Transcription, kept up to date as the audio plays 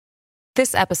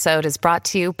This episode is brought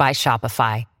to you by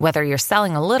Shopify. Whether you're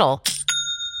selling a little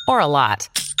or a lot,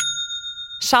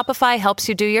 Shopify helps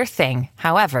you do your thing,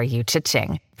 however you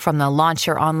cha-ching. From the launch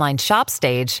your online shop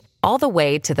stage, all the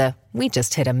way to the we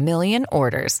just hit 1 million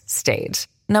orders stage.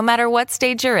 No matter what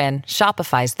stage you're in,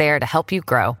 Shopify's there to help you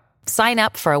grow. Sign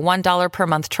up for a $1 per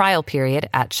month trial period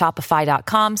at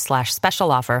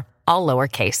shopify.com/special offer, all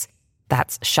lowercase.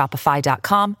 That's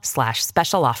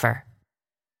shopify.com/special offer.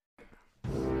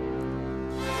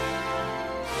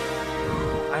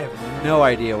 I have no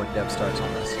idea when Dev starts on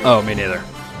this. Oh, me neither.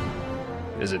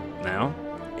 Is it now?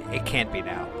 It can't be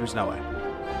now. There's no way.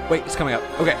 Wait, it's coming up.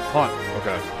 Okay, hold on.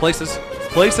 Okay. Places.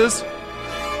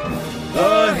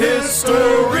 The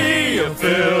history of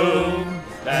film.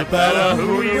 That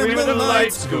Balahooey when the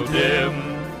lights go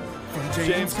dim. From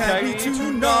James Cagney to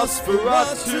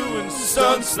Nosferatu and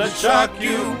stunts that shock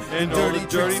you and dirty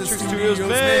tricks studios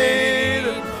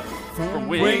made. From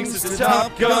Wings to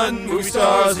Top Gun, movie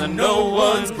stars and no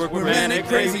ones. We're manic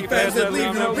crazy fans that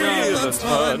leave no real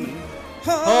fun.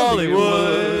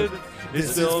 Hollywood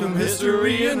is film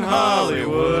history in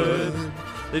Hollywood.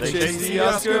 They chase the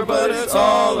Oscar, but it's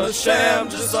all a sham,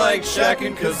 just like Shaq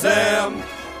and Kazam.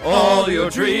 All your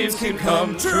dreams can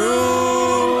come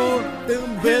true.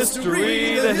 Film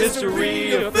history, the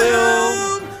history of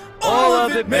film. All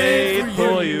of it made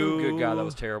for you. Good God, that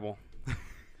was terrible.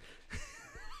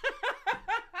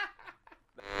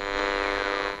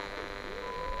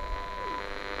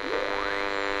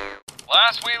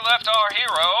 Last we left our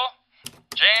hero,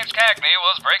 James Cagney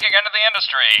was breaking into the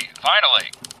industry,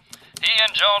 finally. He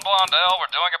and Joan Blondell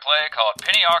were doing a play called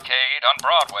Penny Arcade on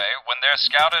Broadway when they're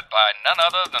scouted by none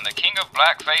other than the king of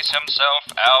blackface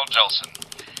himself, Al Jolson.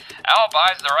 Al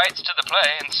buys the rights to the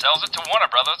play and sells it to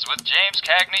Warner Brothers with James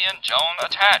Cagney and Joan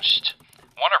attached.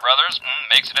 Warner Brothers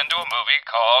makes it into a movie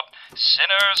called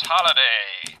Sinner's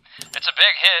Holiday. It's a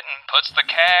big hit and puts the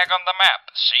CAG on the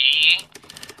map, see?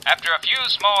 After a few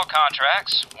small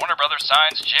contracts, Warner Brothers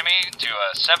signs Jimmy to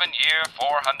a 7-year,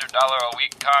 $400 a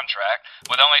week contract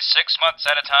with only 6 months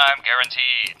at a time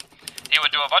guaranteed. He would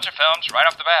do a bunch of films right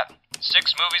off the bat,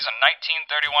 6 movies in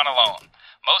 1931 alone,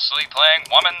 mostly playing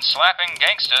woman-slapping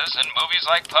gangsters in movies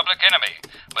like Public Enemy,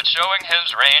 but showing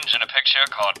his range in a picture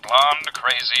called Blonde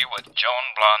Crazy with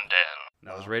Joan Blondell.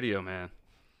 That was Radio Man.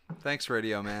 Thanks,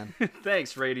 Radio Man.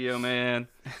 Thanks, Radio Man.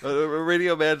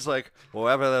 Radio Man's like, well,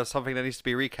 whenever there's something that needs to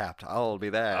be recapped, I'll be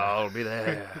there. I'll be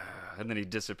there. And then he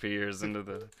disappears into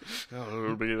the...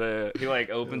 I'll be there. He, like,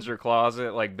 opens your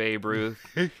closet like Babe Ruth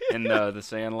in the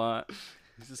Sandlot.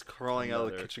 He's just crawling out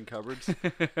of the kitchen cupboards.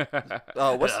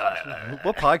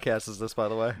 What podcast is this, by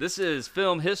the way? This is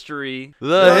Film History.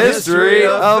 The history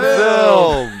of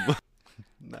film.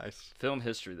 Nice. Film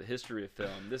History, the history of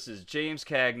film. This is James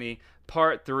Cagney,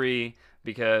 Part 3,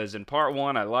 because in Part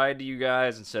 1 I lied to you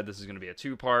guys and said this is going to be a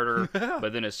two-parter,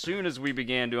 but then as soon as we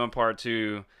began doing Part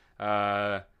 2,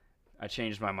 I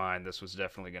changed my mind. This was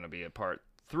definitely going to be a Part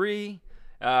 3.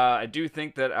 I do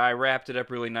think that I wrapped it up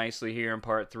really nicely here in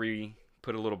Part 3,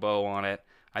 put a little bow on it.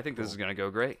 I think this is going to go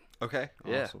great. Okay,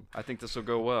 yeah, awesome. I think this will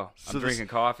go well. I'm drinking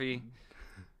coffee.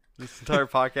 This entire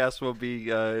podcast will be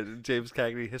James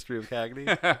Cagney, History of Cagney?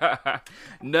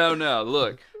 No.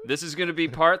 Look, this is going to be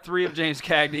Part 3 of James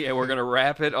Cagney, and we're going to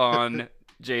wrap it on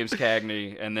James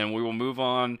Cagney, and then we will move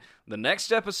on. The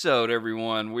next episode,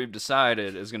 everyone, we've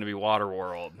decided is going to be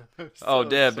Waterworld. So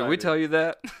Deb, excited. Did we tell you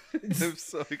that? I'm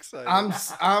so excited.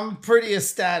 I'm pretty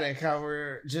ecstatic how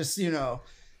we're just,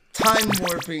 time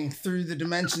warping through the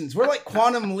dimensions. We're like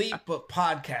Quantum Leap, but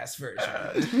podcast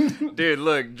version. Dude,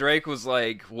 look, Drake was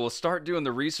like, we'll start doing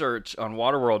the research on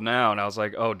Waterworld now. And I was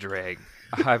like, oh, Drake,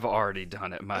 I've already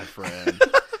done it, my friend.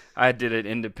 I did it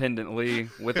independently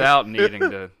without needing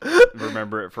to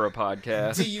remember it for a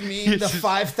podcast. Do you mean the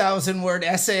 5,000-word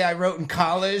essay I wrote in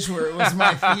college where it was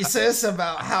my thesis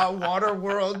about how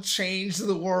Waterworld changed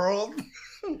the world?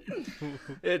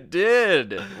 It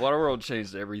did. Waterworld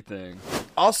changed everything.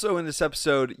 Also, in this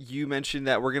episode, you mentioned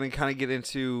that we're going to kind of get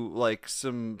into like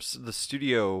the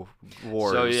studio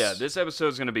wars. So yeah, this episode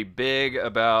is going to be big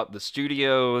about the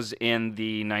studios in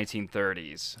the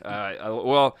 1930s.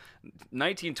 Well,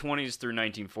 1920s through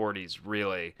 1940s,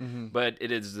 really. Mm-hmm. But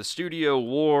it is the studio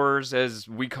wars, as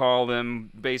we call them.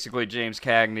 Basically, James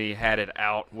Cagney had it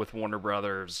out with Warner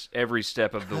Brothers every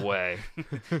step of the way.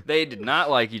 They did not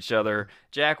like each other.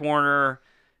 Jack Warner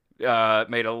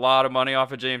made a lot of money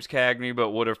off of James Cagney,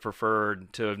 but would have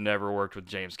preferred to have never worked with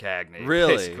James Cagney.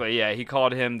 Really? Basically, yeah. He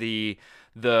called him the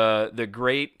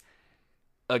great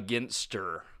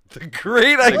againster. The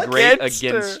great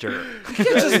againster. You can't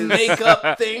just make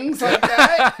up things like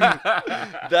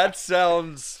that. That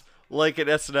sounds like an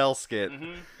SNL skit.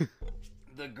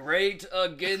 The Great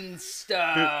Against.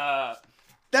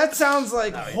 That sounds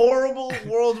like horrible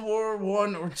World War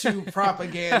I or II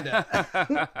propaganda.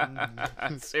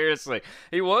 Seriously,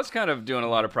 he was kind of doing a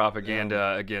lot of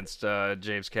propaganda against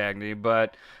James Cagney,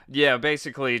 but yeah,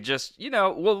 basically just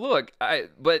well, look, I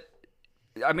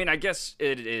mean, I guess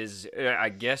it is. I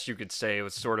guess you could say it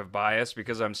was sort of biased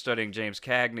because I'm studying James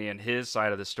Cagney, and his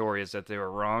side of the story is that they were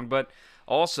wrong, but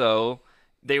also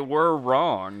they were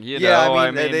wrong. I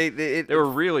mean, they were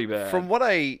really bad. From what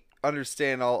I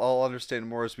understand, I'll understand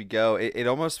more as we go. It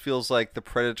almost feels like the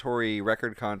predatory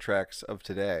record contracts of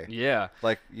today. Yeah,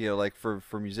 like like for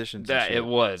musicians. That it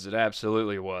was. It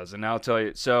absolutely was. And I'll tell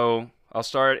you. So I'll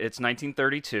start. It's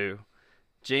 1932.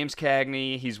 James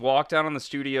Cagney. He's walked out on the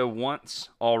studio once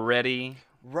already.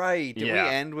 Right. Did we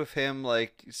end with him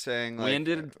saying we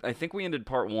ended? I think we ended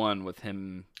part 1 with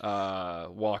him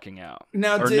walking out.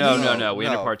 Now, no. We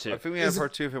ended part 2. I think we ended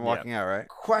part 2 of him walking out. Right.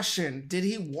 Question: did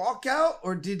he walk out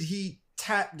or did he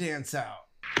tap dance out?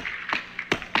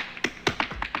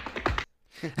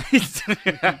 He's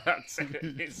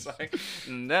like,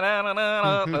 and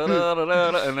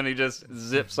then he just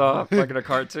zips off like in a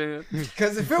cartoon.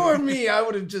 Because if it were me, I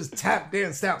would have just tap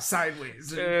danced out sideways.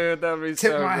 Dude, that'd be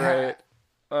so great.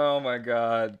 Oh my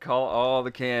God! Call all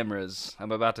the cameras.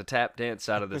 I'm about to tap dance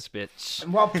out of this bitch.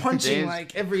 And while punching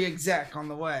like every exec on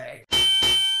the way.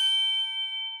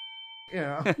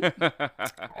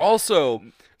 Also,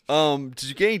 did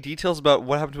you get any details about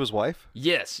what happened to his wife?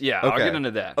 Yes, yeah, okay. I'll get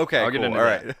into that. Okay, I'll get into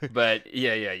that. Right. But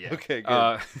yeah. Okay,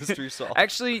 good. Mystery solved.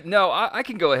 Actually, no, I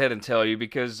can go ahead and tell you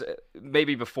because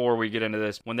maybe before we get into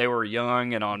this, when they were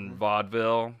young and on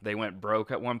vaudeville, they went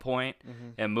broke at one point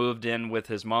and moved in with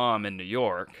his mom in New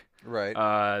York.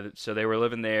 Right. So they were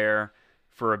living there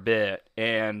for a bit,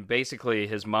 and basically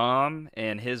his mom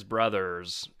and his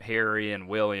brothers, Harry and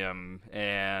William,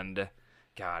 and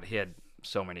God, he had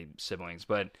so many siblings,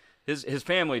 but his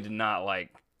family did not like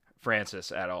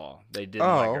Frances at all. They didn't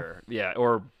like her. Yeah,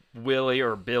 or Willie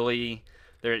or Billy.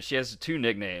 She has 2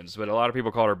 nicknames, but a lot of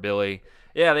people call her Billy.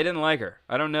 Yeah, they didn't like her.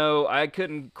 I don't know. I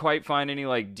couldn't quite find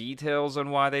any details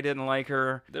on why they didn't like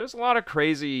her. There's a lot of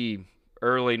crazy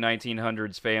early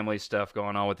 1900s family stuff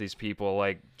going on with these people.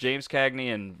 Like James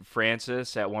Cagney and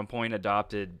Frances at one point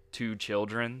adopted 2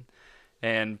 children.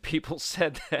 And people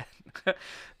said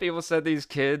these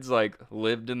kids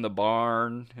lived in the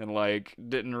barn and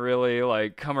didn't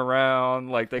really come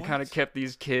around. They kind of kept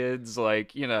these kids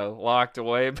locked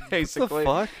away basically.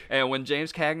 What the fuck? And when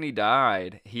James Cagney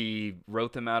died, he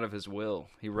wrote them out of his will.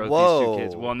 He wrote these 2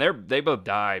 kids. Well, and they both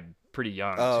died pretty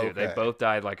young too. Okay. They both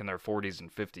died in their 40s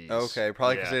and 50s. Okay,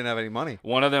 probably because they didn't have any money.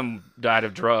 One of them died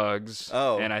of drugs.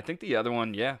 Oh, and I think the other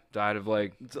one, died of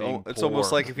being it's poor,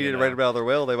 almost like if he didn't write about their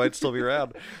will, they might still be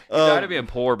around. He died of being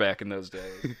poor back in those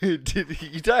days. He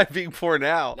died of being poor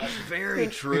now. That's very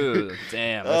true.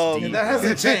 Damn, that's deep. That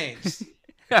hasn't changed.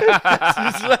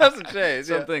 That hasn't changed.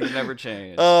 Some things never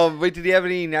change. Wait, did he have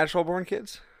any natural born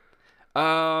kids?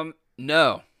 No.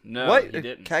 No, what? he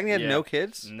didn't. Cagney had no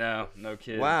kids? No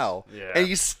kids. Wow. Yeah. And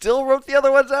you still wrote the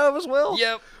other ones out of his will?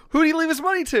 Yep. Who did he leave his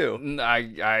money to?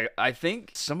 I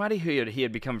think somebody who he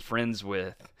had become friends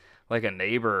with, like a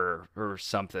neighbor or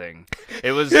something.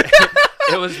 It was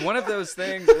it was one of those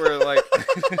things where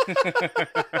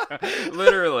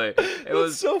literally it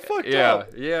was so fucked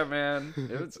up. Yeah, man.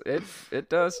 It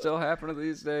does still happen to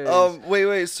these days.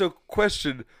 Wait. So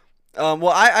question. Well,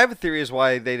 I have a theory as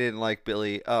why they didn't like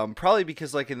Billy. Probably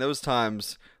because in those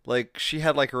times, she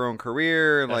had her own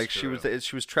career and That's she true.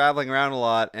 was traveling around a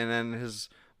lot, and then his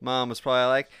mom was probably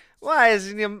like, why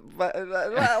isn't your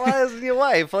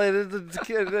wife?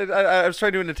 I was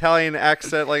trying to do an Italian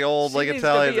accent, old She Italian. needs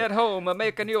to be at home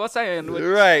making you a sandwich.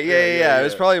 Right? Yeah. It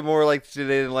was probably more they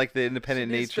didn't like the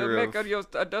independent Needs to nature make of. you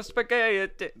the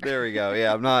spaghetti. There we go.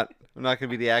 Yeah, I'm not going to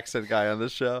be the accent guy on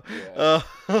this show. Yeah.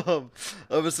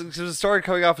 It started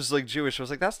coming off as Jewish. I was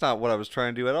like, that's not what I was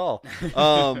trying to do at all.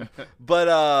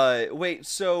 But wait,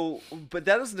 but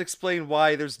that doesn't explain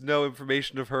why there's no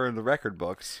information of her in the record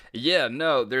books. Yeah,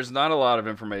 no, there's not a lot of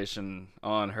information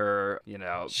on her.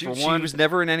 She was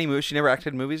never in any movie. She never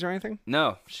acted in movies or anything.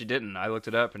 No, she didn't. I looked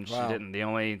it up, and Wow. she didn't. The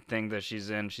only thing that she's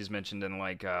mentioned in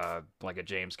like a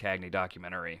James Cagney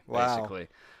documentary, Wow. basically.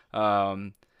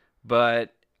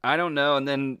 But I don't know. And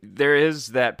then there is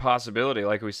that possibility,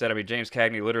 like we said. I mean, James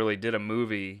Cagney literally did a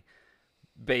movie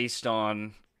based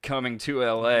on coming to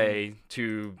LA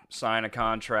to sign a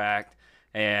contract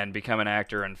and become an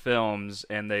actor in films,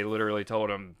 and they literally told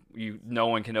him, no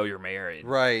one can know you're married.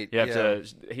 Right. You have to.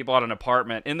 He bought an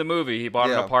apartment in the movie. He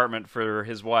bought an apartment for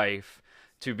his wife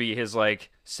to be his like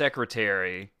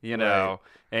secretary, you know,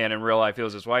 and in real life he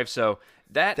was his wife. So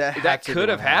that could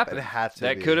have happened. It had to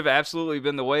that be. could have absolutely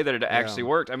been the way that it actually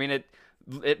worked. I mean,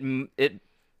 it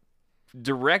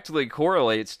directly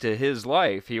correlates to his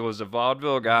life. He was a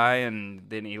vaudeville guy, and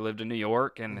then he lived in New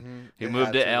York, and he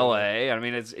moved to L.A. I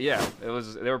mean, it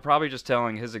was. They were probably just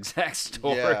telling his exact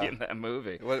story in that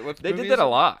movie. They did that a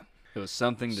lot. It was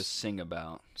Something to Sing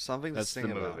About. Something to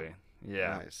Sing About. That's the movie.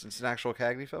 Yeah. Nice. It's an actual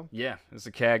Cagney film? Yeah, it's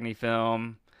a Cagney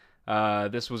film.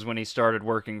 This was when he started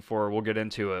working for, we'll get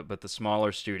into it, but the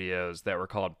smaller studios that were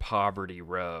called Poverty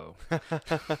Row.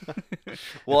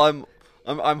 Well,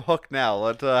 I'm hooked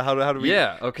now. How do we?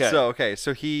 Yeah. Okay.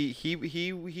 So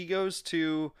he goes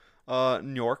to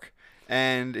New York,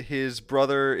 and his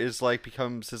brother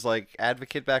becomes his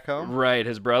advocate back home. Right.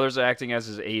 His brother's acting as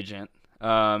his agent.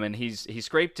 And he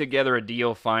scraped together a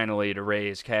deal finally to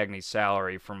raise Cagney's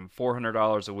salary from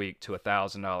 $400 a week to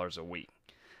 $1,000 a week.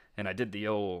 And I did the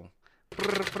old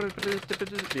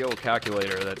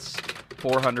calculator. That's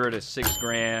 400 is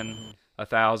 $6,000,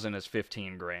 1,000 is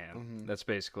 $15,000. That's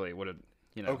basically what it.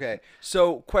 Okay.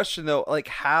 So, question though,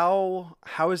 how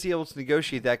is he able to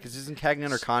negotiate that? Because isn't Cagney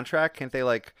under contract? Can't they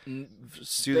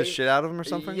sue the shit out of him or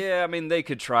something? Yeah, I mean they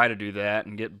could try to do that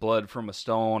and get blood from a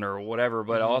stone or whatever,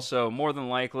 but also more than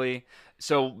likely.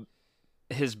 So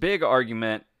his big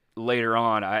argument later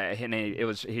on,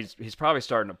 he's probably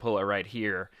starting to pull it right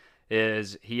here.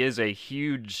 Is he is a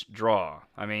huge draw?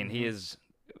 I mean, his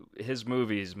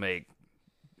movies make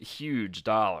huge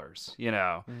dollars,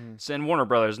 and Warner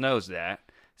Brothers knows that.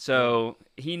 So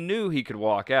he knew he could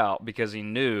walk out because he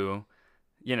knew,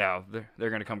 they're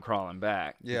going to come crawling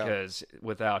back. Yeah. Because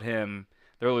without him,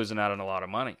 they're losing out on a lot of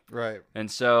money. Right. And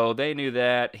so they knew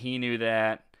that, he knew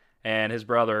that, and his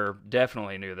brother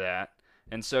definitely knew that.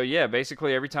 And so, yeah,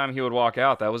 basically every time he would walk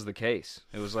out, that was the case.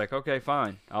 It was like, okay,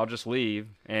 fine, I'll just leave,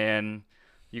 and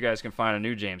you guys can find a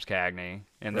new James Cagney.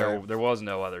 And there was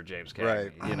no other James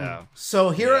Cagney, So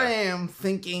here I am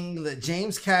thinking that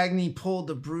James Cagney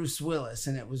pulled a Bruce Willis,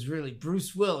 and it was really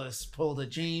Bruce Willis pulled a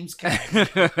James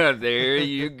Cagney. There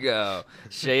you go.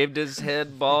 Shaved his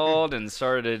head bald and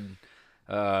started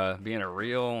being a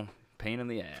real pain in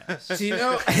the ass. Do you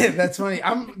know, that's funny.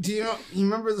 You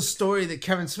remember the story that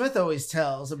Kevin Smith always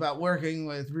tells about working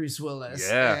with Bruce Willis?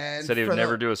 Yeah, and said he would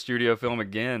never do a studio film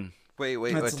again. Wait.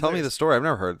 Tell me the story. I've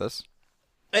never heard this.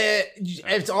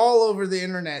 It's all over the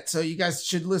internet, so you guys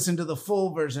should listen to the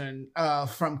full version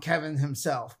from Kevin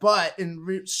himself. But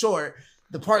in short,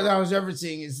 the part that I was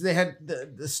referencing is they had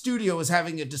the studio was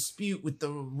having a dispute with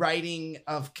the writing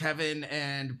of Kevin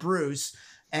and Bruce.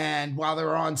 And while they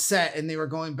were on set and they were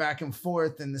going back and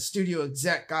forth, and the studio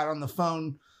exec got on the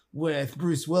phone with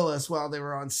Bruce Willis while they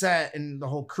were on set, and the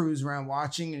whole crew's around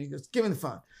watching, and he goes, "Give me the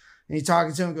phone." And he's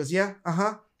talking to him and goes, "Yeah,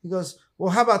 uh-huh." He goes,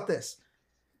 "Well, how about this?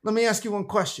 Let me ask you one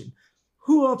question.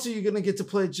 Who else are you going to get to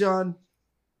play John?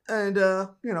 And,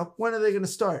 when are they going to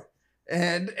start?"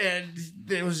 And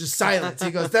it was just silence.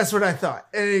 He goes, "That's what I thought."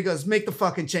 And he goes, "Make the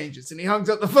fucking changes." And he hangs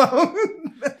up the phone.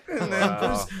 And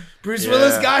then Bruce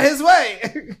Willis got his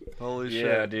way. Holy shit.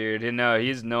 Yeah, dude.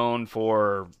 He's known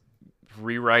for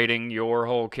rewriting your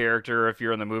whole character. If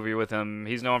you're in the movie with him,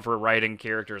 he's known for writing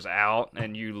characters out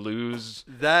and you lose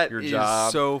your job.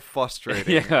 Is so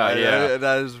frustrating. Yeah.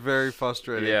 That is very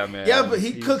frustrating. Yeah, man. Yeah, but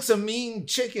he cooks a mean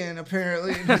chicken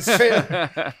apparently in his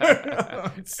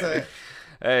trailer. So,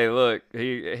 hey, look,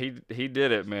 he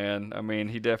did it, man. I mean,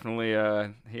 he definitely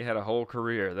he had a whole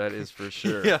career, that is for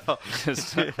sure. Yeah.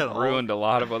 Just ruined a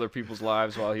lot of other people's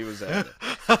lives while he was at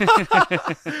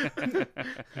it.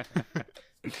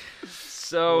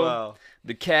 So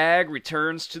the CAG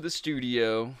returns to the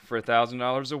studio for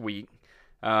 $1,000 a week,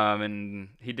 and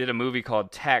he did a movie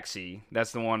called Taxi.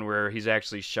 That's the one where he's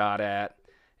actually shot at,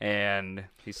 and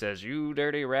he says, "You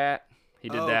dirty rat." He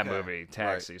did that movie,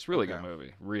 Taxi. Right. It's a really good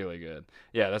movie. Really good.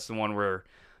 Yeah, that's the one where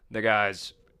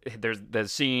there's the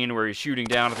scene where he's shooting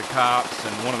down at the cops,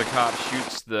 and one of the cops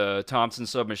shoots the Thompson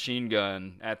submachine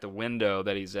gun at the window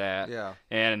that he's at. Yeah.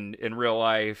 And in real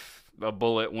life, a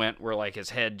bullet went where his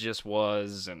head just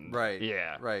was, and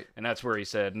yeah, right. And that's where he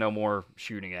said, "No more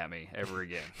shooting at me ever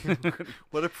again."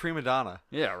 What a prima donna.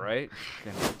 Yeah, right.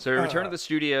 So he returned to the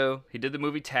studio. He did the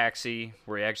movie Taxi,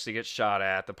 where he actually gets shot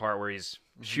at, the part where he's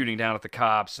shooting down at the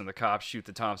cops, and the cops shoot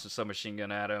the Thompson submachine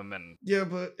gun at him. And yeah,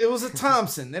 but it was a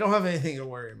Thompson. They don't have anything to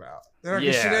worry about. They're not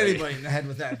gonna shoot anybody in the head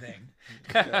with that thing.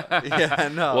 Yeah,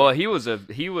 no. Well, he was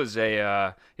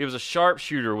a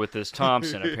sharpshooter with this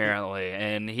Thompson apparently,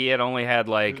 and he had only had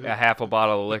like a half a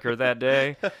bottle of liquor that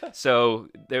day, so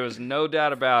there was no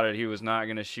doubt about it. He was not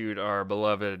going to shoot our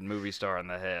beloved movie star in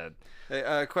the head.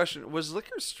 Hey, question: was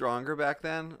liquor stronger back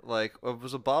then? Like,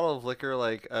 was a bottle of liquor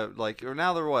or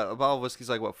now they're what? A bottle of whiskey's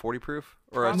like what, 40 proof?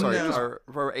 Or sorry,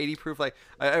 or 80 proof? Like,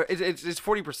 it's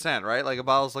 40%, right? Like a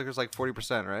bottle of liquor's like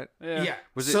 40%, right? Yeah.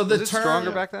 Was so it the was it term,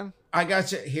 stronger back then? I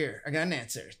got you here. I got an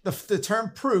answer. The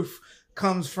term proof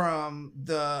comes from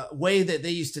the way that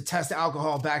they used to test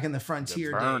alcohol back in the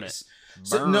frontier days.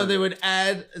 So no, they would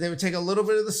take a little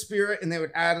bit of the spirit and they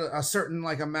would add a certain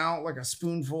like amount, like a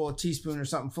spoonful, a teaspoon or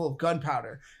something full of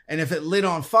gunpowder. And if it lit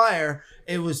on fire,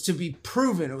 it was to be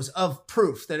proven, it was of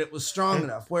proof that it was strong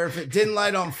enough. Where if it didn't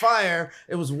light on fire,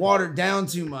 it was watered down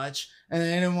too much and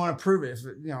they didn't want to prove it.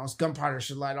 If, gunpowder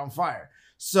should light on fire.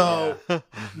 So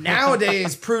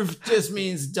nowadays proof just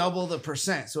means double the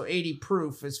percent. So 80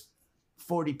 proof is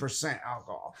 40%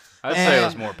 alcohol. I'd say it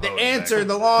was more potent.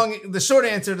 The short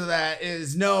answer to that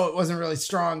is no, it wasn't really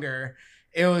stronger.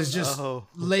 It was just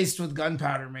laced with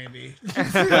gunpowder, maybe.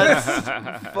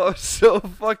 That's so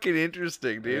fucking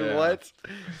interesting, dude. Yeah. What?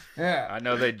 Yeah. I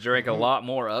know they drank a lot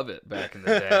more of it back in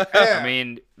the day. I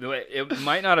mean, it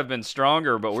might not have been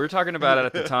stronger, but we were talking about it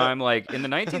at the time. Like in the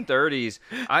 1930s,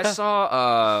 I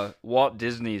saw Walt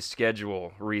Disney's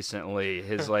schedule recently,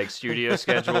 his like studio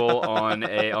schedule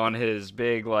on his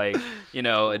big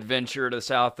adventure to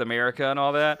South America and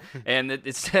all that, and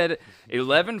it said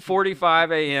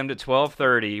 11:45 a.m. to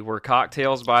 12:30 were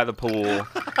cocktails by the pool.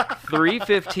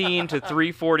 3:15 to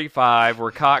 3:45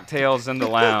 were cocktails in the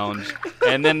lounge,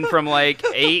 and then from like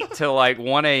 8 to like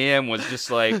 1 a.m. was just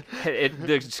like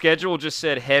the schedule just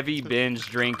said heavy binge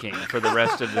drinking for the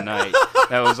rest of the night.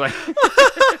 That was like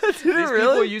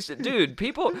people used to,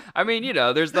 people. I mean,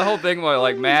 there's the whole thing where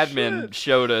like Mad Men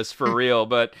showed us for real,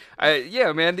 but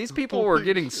man, these people were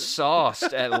getting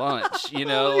sauced at lunch.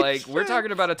 We're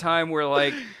talking about a time where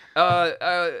like.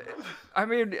 I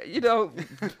mean,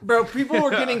 bro, people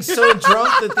were getting so drunk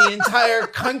that the entire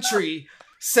country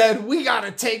said, we got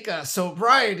to take a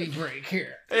sobriety break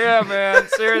here. Yeah, man,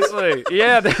 seriously.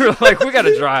 Yeah, they were like, we got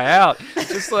to dry out.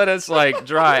 Just let us,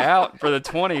 dry out for the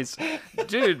 20s.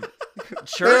 Dude,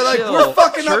 Churchill. They're like, we're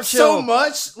fucking up so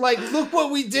much. Like, look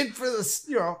what we did for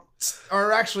the,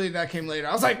 or actually, that came later.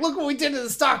 I was like, look what we did to the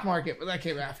stock market, but that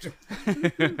came after.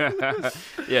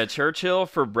 Yeah, Churchill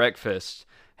for breakfast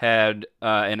had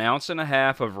an ounce and a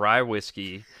half of rye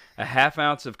whiskey, a half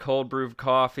ounce of cold brewed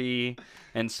coffee,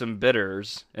 and some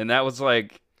bitters. And that was that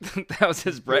was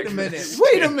his breakfast.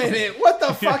 Wait a minute. What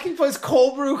the fuck? He puts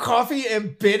cold brew coffee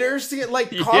and bitters to get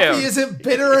coffee isn't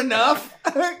bitter enough?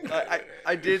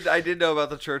 I did know about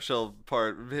the Churchill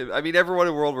part. I mean, everyone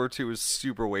in World War II was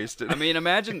super wasted. I mean,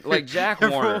 imagine Jack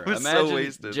Warner.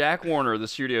 Imagine Jack Warner, the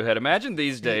studio head. Imagine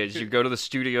these days you go to the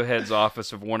studio head's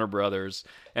office of Warner Brothers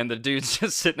and the dude's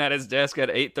just sitting at his desk at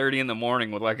 8:30 in the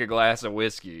morning with a glass of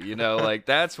whiskey.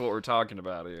 That's what we're talking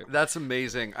about here. That's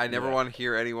amazing. I never want to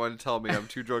hear anyone tell me I'm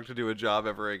too drunk to do a job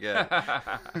ever again.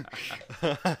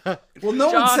 Well, no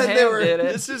one said they were.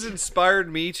 This has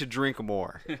inspired me to drink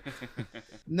more.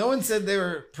 No one said they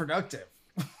were productive.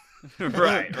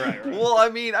 Right. Well, I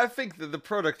mean, I think that the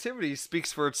productivity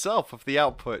speaks for itself with the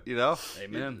output,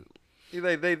 Amen.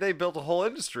 They built a whole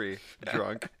industry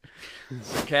drunk.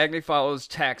 Cagney follows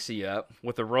Taxi up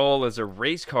with a role as a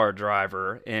race car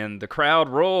driver in The Crowd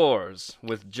Roars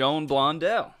with Joan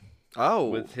Blondell. Oh.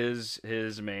 With his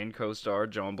main co-star,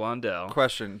 Joan Blondell.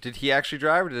 Question: did he actually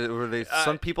drive, or were they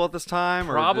some people at this time?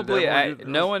 Probably.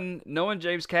 Knowing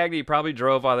James Cagney probably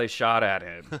drove while they shot at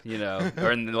him,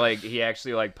 or he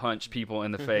actually punched people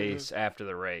in the face after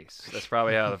the race. That's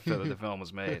probably how the film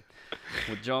was made.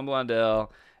 With Joan Blondell.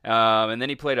 And then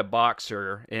he played a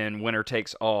boxer in Winner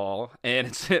Takes All.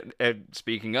 And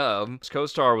speaking of, his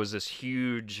co-star was this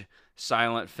huge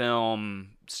silent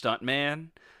film stuntman.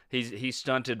 He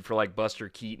stunted for Buster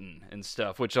Keaton and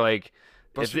stuff, which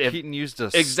Buster Keaton used a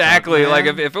exactly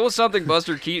if it was something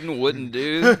Buster Keaton wouldn't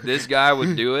do, this guy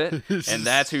would do it, and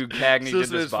that's who Cagney did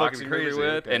this boxing movie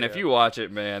with. Okay, and if you watch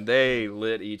it, man, they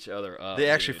lit each other up. They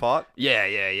actually fought? Yeah.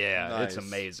 Nice. It's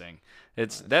amazing.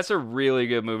 That's a really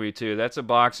good movie too. That's a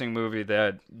boxing movie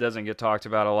that doesn't get talked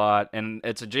about a lot, and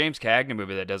it's a James Cagney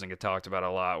movie that doesn't get talked about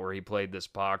a lot, where he played this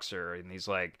boxer, and he's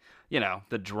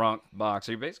the drunk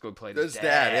boxer. He basically played his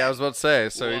dad. Yeah, I was about to say.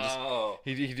 So Whoa.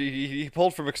 he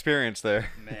pulled from experience there.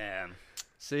 Man,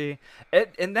 see,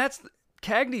 and that's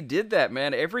Cagney did that,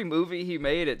 man. Every movie he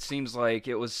made, it seems like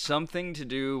it was something to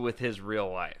do with his real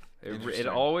life. It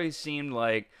always seemed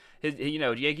like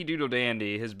Yankee Doodle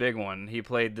Dandy, his big one. He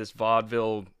played this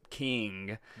vaudeville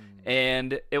king,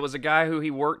 and it was a guy who he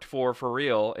worked for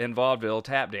real in vaudeville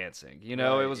tap dancing. It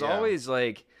was always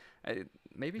like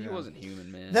maybe he wasn't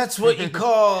human, man. That's what you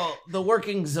call the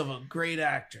workings of a great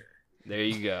actor. There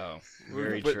you go.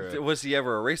 Very true. Was he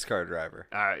ever a race car driver?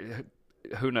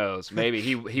 Who knows? Maybe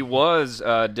he was.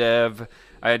 Dev,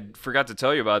 I forgot to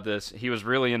tell you about this. He was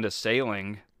really into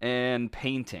sailing and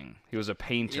painting. He was a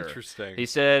painter. Interesting. He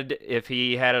said if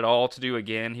he had it all to do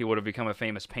again, he would have become a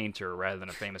famous painter rather than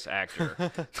a famous actor.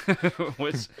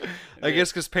 Which, I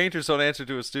guess because painters don't answer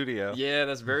to a studio. Yeah,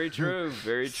 that's very true.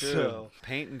 Very true. So,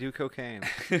 paint and do cocaine.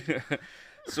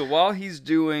 So while he's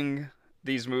doing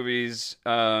these movies,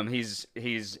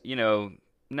 he's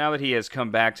now that he has come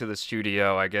back to the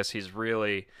studio, I guess he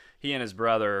and his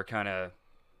brother are kind of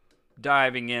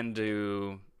diving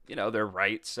into their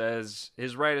rights as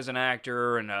his right as an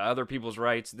actor and other people's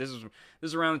rights. This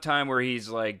is around the time where he's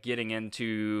like getting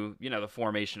into the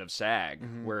formation of SAG,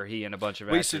 where he and a bunch of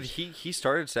actors. So he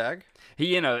started SAG?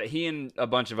 He and a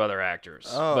bunch of other actors.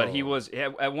 Oh. But he was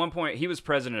at one point he was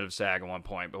president of SAG at one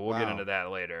point, but we'll get into that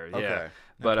later. Okay. Yeah. And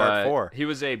But part 4. He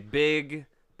was a big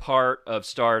part of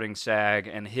starting SAG,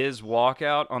 and his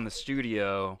walkout on the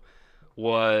studio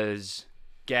was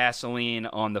gasoline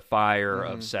on the fire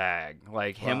of SAG.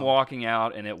 Like him walking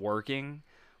out and it working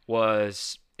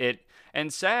was it.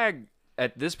 And SAG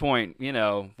at this point,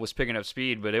 was picking up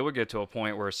speed, but it would get to a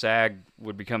point where SAG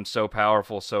would become so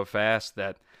powerful so fast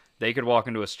that they could walk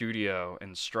into a studio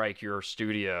and strike your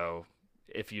studio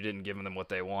if you didn't give them what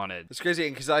they wanted. It's crazy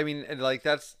because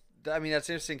that's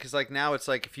interesting because like now it's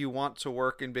like if you want to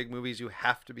work in big movies, you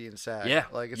have to be in SAG. Yeah,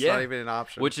 like it's not even an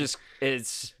option. Which is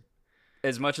it's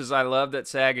as much as I love that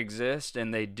SAG exists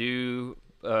and they do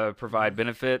provide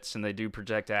benefits and they do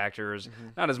protect actors.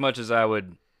 Not as much as I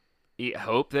would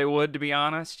hope they would, to be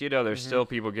honest. There's still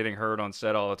people getting hurt on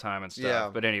set all the time and stuff. Yeah.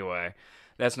 But anyway,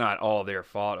 that's not all their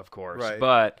fault, of course. Right.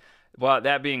 But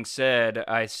that being said,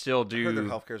 I still do. I heard their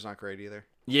healthcare's not great either.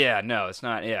 Yeah, no, it's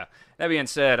not. Yeah. That being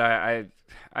said, I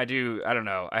don't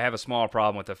know. I have a small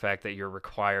problem with the fact that you're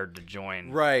required to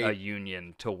join a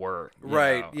union to work.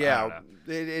 Right. Yeah.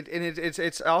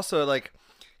 It's also like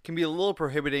can be a little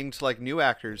prohibiting to like new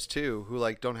actors too, who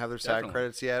like don't have their SAG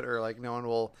credits yet, or like no one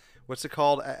will. What's it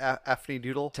called? Afney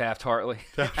Doodle? Taft-Hartley.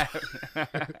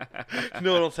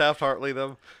 No one will Taft-Hartley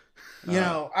them.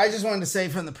 I just wanted to say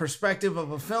from the perspective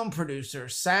of a film producer,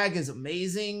 SAG is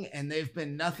amazing, and they've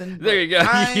been nothing but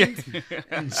kind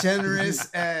and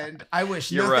generous, and I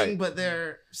wish nothing but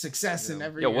their success in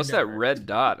every what's that red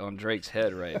dot on Drake's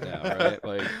head right now, right?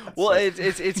 Like,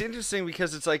 it's interesting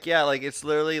because it's like, it's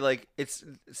literally like it's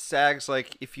SAG's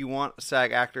like if you want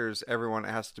SAG actors, everyone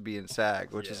has to be in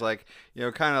SAG, which is like,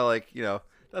 kind of like,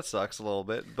 that sucks a little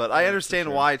bit. But I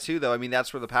understand why too, though. I mean,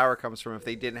 that's where the power comes from. If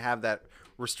they didn't have that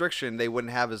restriction, they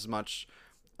wouldn't have as much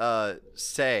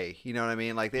say. You know what I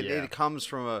mean? Like it comes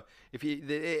from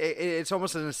it's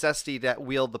almost a necessity to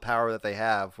wield the power that they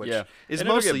have, which is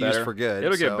mostly used for good.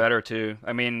 It'll get better too.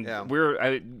 I mean,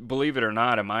 believe it or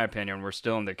not, in my opinion, we're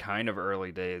still in the kind of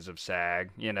early days of SAG.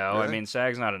 Really? I mean,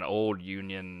 SAG's not an old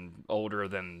union, older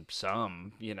than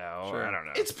some. Sure. I don't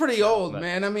know. It's pretty old,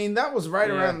 man. I mean, that was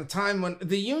right around the time when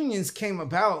the unions came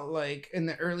about, like in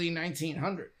the early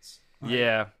 1900s.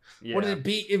 Yeah. What did it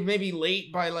be? It may be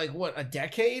late by like a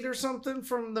decade or something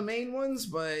from the main ones,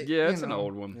 but it's an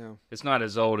old one. Yeah. It's not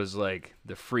as old as like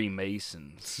the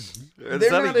Freemasons. Is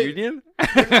that a union?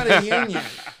 They're not a union.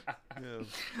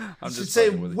 I should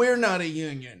say we're not a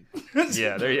union.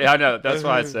 I know. That's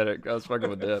why I said it. I was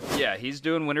fucking with that. Yeah, he's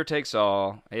doing Winner Takes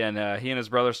All, and he and his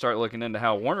brother start looking into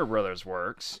how Warner Brothers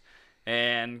works,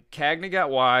 and Cagney got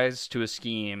wise to a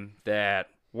scheme that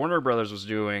Warner Brothers was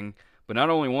doing. But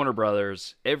not only Warner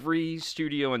Brothers, every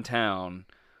studio in town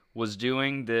was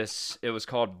doing this. It was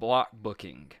called block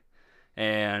booking.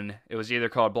 And it was either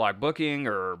called block booking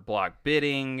or block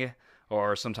bidding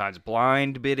or sometimes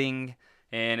blind bidding.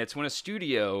 And it's when a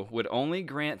studio would only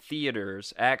grant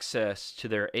theaters access to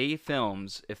their A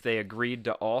films if they agreed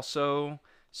to also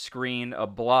screen a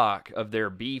block of their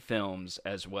B films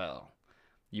as well.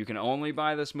 You can only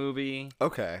buy this movie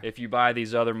if you buy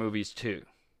these other movies too.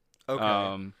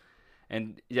 Okay.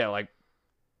 And it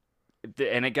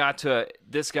got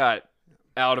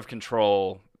out of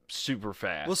control super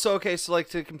fast. Well, so like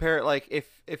to compare it, like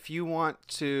if you want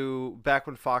to, back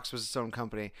when Fox was its own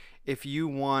company, if you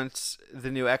want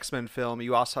the new X-Men film,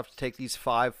 you also have to take these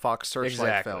 5 Fox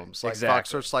Searchlight films. Like Fox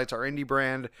Searchlight's our indie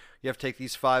brand. You have to take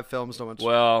these 5 films.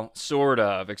 Well, sort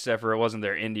of, except for it wasn't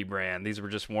their indie brand. These were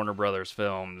just Warner Brothers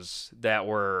films that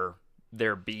were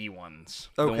their B ones,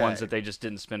 Okay. the ones that they just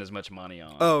didn't spend as much money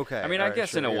on. Oh, okay. I mean, All I right,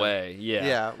 guess sure, in a yeah. way, yeah.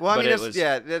 Yeah. Well, I But mean, it was,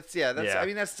 that's yeah. I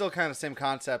mean, that's still kind of the same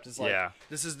concept. It's like Yeah.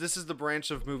 this is the branch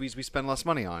of movies we spend less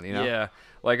money on. You know. Yeah,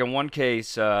 like in one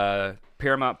case,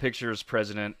 Paramount Pictures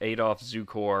president Adolf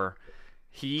Zukor,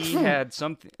 he had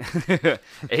something.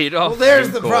 Adolf. Well, there's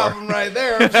Zukor. the problem right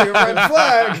there. It's your red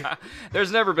flag.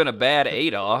 There's never been a bad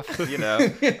Adolf, you know.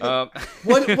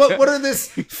 What are this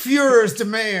Fuhrer's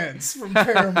demands from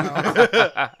Paramount?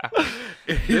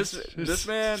 This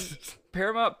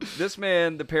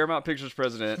man, the Paramount Pictures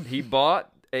president, he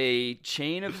bought a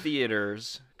chain of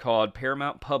theaters called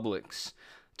Paramount Publix,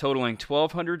 totaling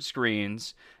 1,200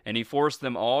 screens, and he forced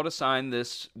them all to sign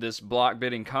this block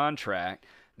bidding contract.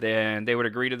 Then they would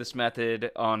agree to this method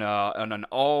on an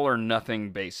all or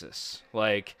nothing basis.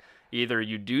 Like, either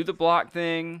you do the block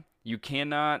thing, you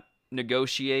cannot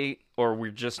negotiate, or we're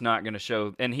just not going to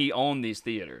show. And he owned these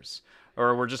theaters,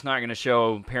 or we're just not going to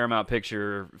show Paramount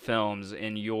Picture films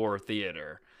in your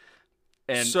theater.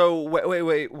 And So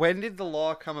wait. When did the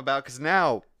law come about? Because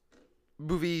now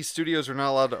movie studios are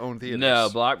not allowed to own theaters. no,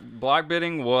 block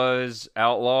bidding was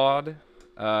outlawed.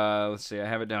 Let's see, I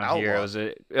have it down here.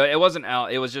 It wasn't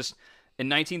out. It was just in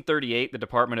 1938, the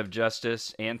Department of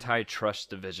Justice Antitrust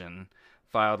Division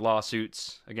filed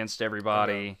lawsuits against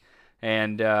everybody,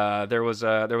 and there was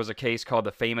a case called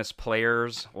the Famous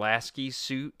Players Lasky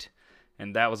suit,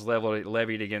 and that was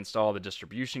levied against all the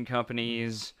distribution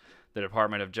companies. The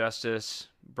Department of Justice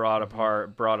brought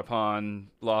upon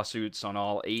lawsuits on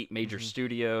all 8 major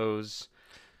studios,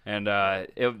 and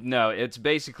it's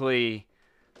basically.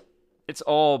 It's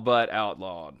all but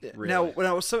outlawed. Really.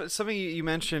 Now, something you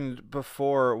mentioned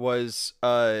before was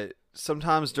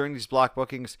sometimes during these block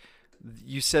bookings,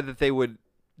 you said that they would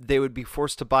be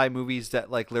forced to buy movies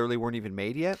that like literally weren't even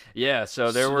made yet. Yeah, so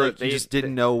You just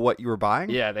didn't know what you were buying.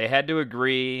 Yeah, they had to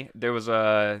agree. There was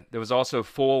also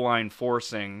full line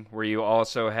forcing where you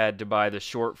also had to buy the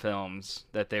short films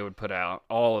that they would put out,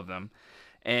 all of them.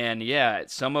 And yeah,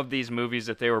 some of these movies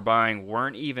that they were buying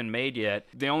weren't even made yet.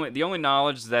 The only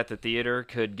knowledge that the theater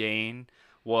could gain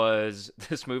was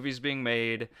this movie's being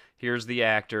made. Here's the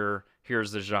actor.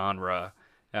 Here's the genre.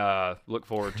 Look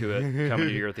forward to it coming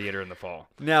to your theater in the fall.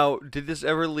 Now, did this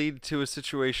ever lead to a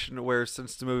situation where,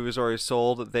 since the movie was already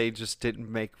sold, they just didn't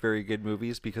make very good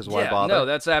movies because why bother? No,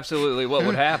 that's absolutely what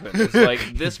would happen. It's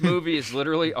like, this movie is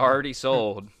literally already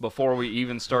sold before we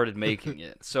even started making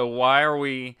it. So why are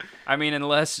we? I mean,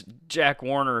 unless Jack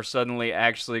Warner suddenly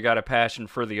actually got a passion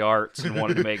for the arts and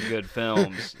wanted to make good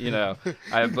films, you know.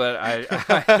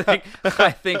 I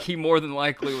think he more than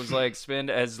likely was like, spend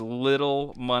as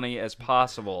little money as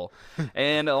possible.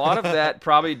 And a lot of that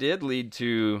probably did lead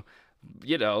to,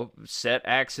 you know, set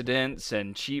accidents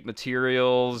and cheap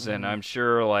materials, and I'm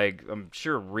sure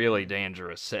really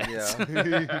dangerous sets.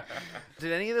 Yeah.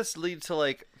 Did any of this lead to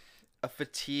like a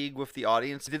fatigue with the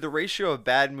audience? Did the ratio of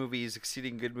bad movies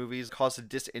exceeding good movies cause a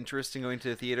disinterest in going to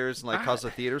the theaters and like cause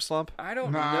a theater slump? I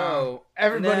don't know.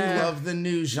 Everybody loved the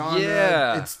new genre.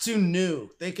 Yeah. It's too new.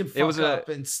 They could fuck up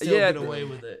and still get away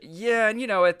with it. Yeah, and you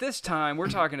know, at this time, we're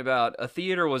talking about a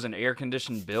theater was an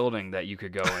air-conditioned building that you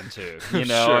could go into. You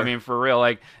know, Sure. I mean, for real,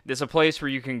 like, there's a place where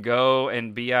you can go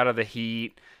and be out of the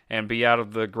heat and be out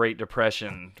of the Great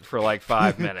Depression for like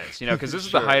 5 minutes, you know, because this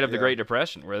is the height of the Great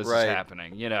Depression where this is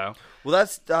happening, you know. Well,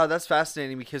 that's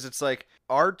fascinating because it's like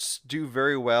arts do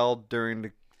very well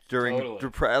during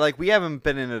like we haven't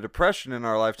been in a depression in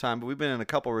our lifetime, but we've been in a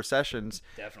couple recessions.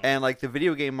 Definitely. And like the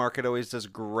video game market always does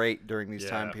great during these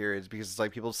time periods because it's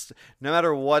like people, no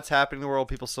matter what's happening in the world,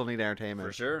 people still need entertainment.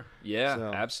 For sure. Yeah,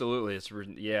 So. absolutely.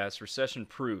 It's recession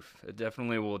proof. It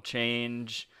definitely will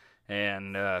change.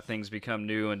 And things become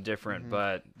new and different,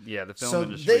 but yeah, the film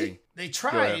industry. They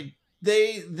tried.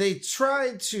 They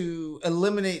tried to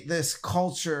eliminate this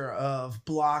culture of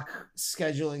block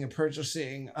scheduling and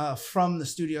purchasing from the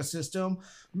studio system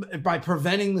by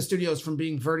preventing the studios from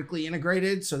being vertically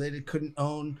integrated, so they couldn't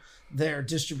own their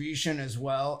distribution as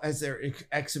well as their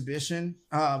exhibition.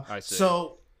 I see.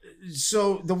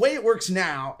 So the way it works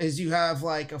now is you have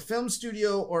like a film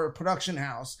studio or a production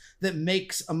house that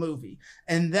makes a movie,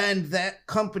 and then that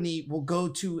company will go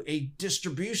to a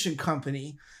distribution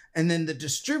company, and then the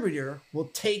distributor will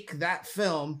take that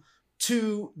film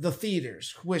to the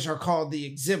theaters, which are called the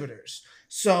exhibitors.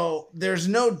 So there's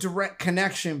no direct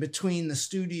connection between the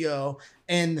studio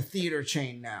and the theater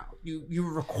chain now.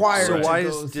 You're required So to why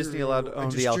go is Disney through allowed to a own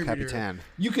the El distributor. Capitan?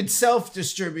 You could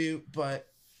self-distribute, but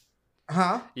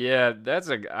Yeah,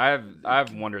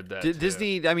 I've wondered that. too.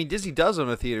 Disney does own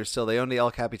a theater still. They own the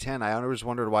El Capitan. I always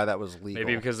wondered why that was legal.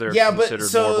 Maybe because they're yeah, but considered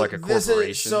so more of like a this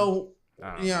corporation. is so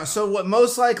So what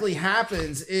most likely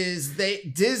happens is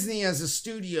Disney as a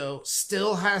studio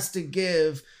still has to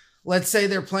give, let's say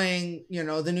they're playing,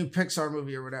 the new Pixar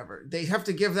movie or whatever. They have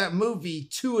to give that movie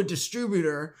to a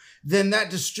distributor. Then that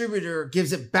distributor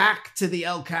gives it back to the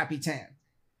El Capitan.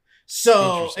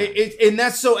 So and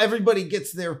that's so everybody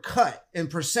gets their cut and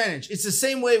percentage. It's the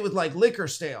same way with like liquor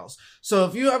sales. So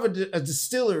if you have a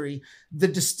distillery, the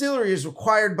distillery is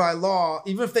required by law,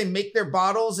 even if they make their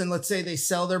bottles and let's say they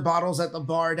sell their bottles at the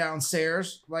bar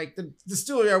downstairs, like the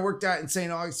distillery I worked at in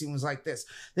St. Augustine was like this.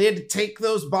 They had to take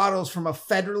those bottles from a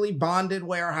federally bonded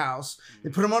warehouse.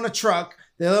 They put them on a truck.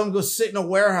 They let them go sit in a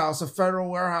warehouse, a federal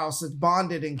warehouse that's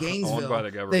bonded in Gainesville. Owned by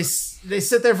the government. They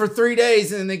sit there for 3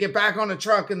 days and then they get back on a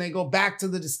truck and they go back to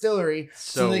the distillery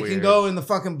so they can go in the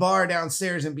fucking bar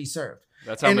downstairs and be served.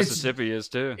 That's how Mississippi is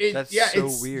too. That's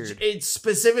weird. It's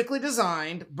specifically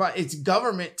designed, but it's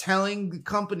government telling the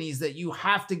companies that you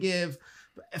have to give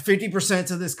 50%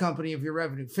 to this company of your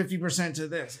revenue, 50% to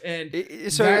this, and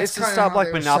so it's to stop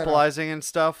like monopolizing and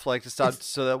stuff, like to stop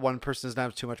so that one person doesn't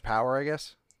have too much power, I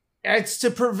guess. It's to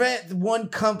prevent one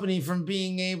company from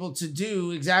being able to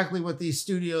do exactly what these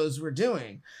studios were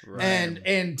doing,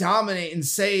 and dominate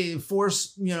and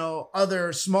force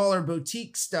other smaller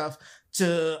boutique stuff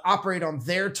to operate on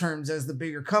their terms as the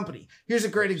bigger company. Here's a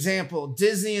great example: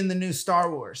 Disney and the new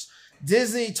Star Wars.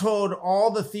 Disney told all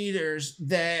the theaters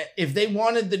that if they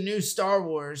wanted the new Star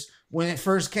Wars when it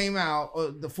first came out,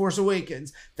 The Force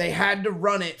Awakens, they had to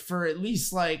run it for at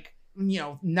least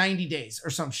 90 days or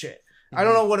some shit. I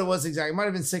don't know what it was exactly. It might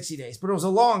have been 60 days, but it was a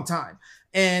long time.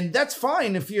 And that's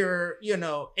fine if you're,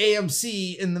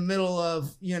 AMC in the middle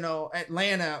of,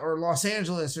 Atlanta or Los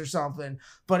Angeles or something.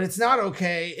 But it's not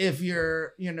okay if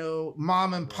you're,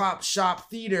 mom and pop shop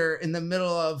theater in the middle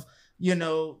of,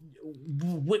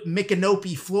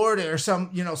 Micanopy, Florida or some,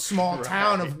 small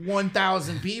town of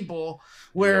 1,000 people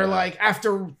where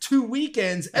after 2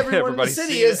 weekends, everyone in the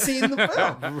city has seen the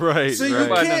film. Right. So you're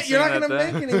not going to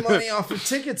make any money off of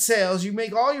ticket sales. You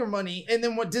make all your money. And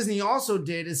then what Disney also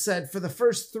did is said for the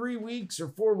first 3 weeks or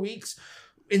 4 weeks,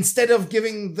 instead of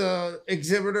giving the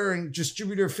exhibitor and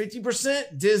distributor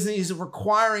 50%, Disney's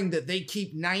requiring that they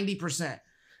keep 90%.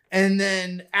 And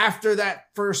then after that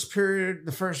first period,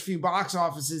 the first few box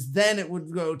offices, then it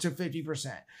would go to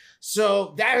 50%.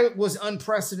 So that was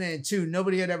unprecedented too.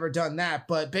 Nobody had ever done that.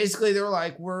 But basically they were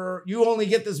like, you only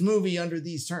get this movie under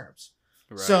these terms.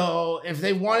 Right. So if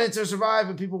they wanted to survive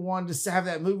and people wanted to have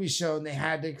that movie shown, they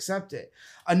had to accept it.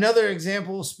 Another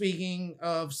example, speaking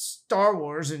of Star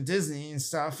Wars and Disney and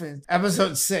stuff, in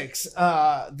episode 6,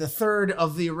 the third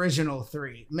of the original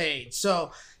 3 made.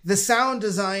 So the sound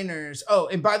designers,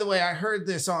 and by the way, I heard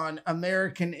this on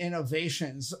American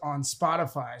Innovations on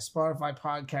Spotify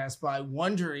podcast by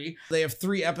Wondery. They have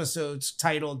 3 episodes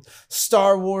titled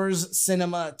Star Wars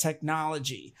Cinema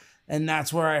Technology. And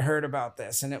that's where I heard about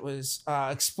this. And it was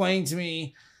explained to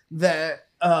me that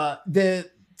the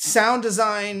sound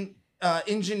design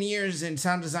engineers and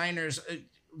sound designers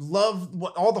love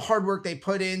all the hard work they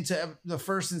put into the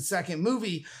first and second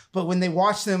movie. But when they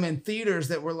watched them in theaters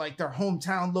that were like their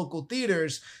hometown local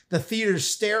theaters, the theater's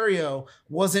stereo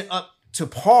wasn't up to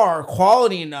par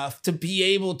quality enough to be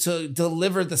able to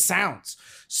deliver the sounds.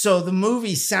 So the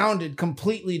movie sounded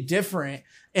completely different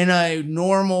in a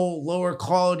normal lower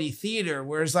quality theater,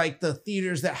 whereas like the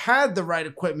theaters that had the right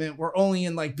equipment were only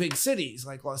in like big cities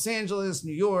like Los Angeles,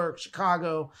 New York,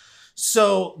 Chicago.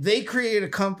 So they created a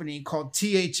company called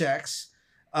THX,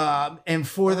 and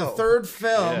for the third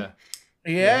film,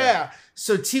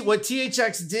 so what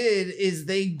THX did is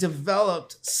they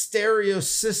developed stereo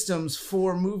systems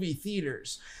for movie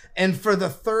theaters, and for the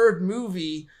third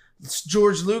movie,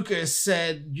 George Lucas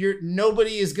said,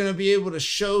 nobody is going to be able to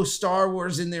show Star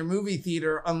Wars in their movie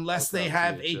theater unless they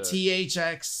have a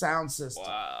THX sound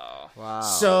system. Wow.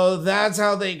 So that's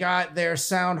how they got their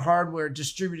sound hardware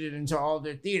distributed into all of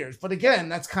their theaters. But again,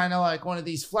 that's kind of like one of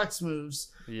these flex moves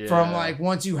from like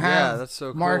once you have that's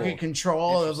so market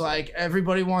control of like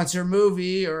everybody wants your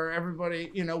movie or everybody,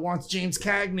 wants James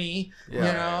Cagney,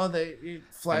 they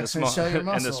flex and show your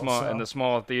muscle. And the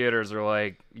small theaters are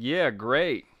like,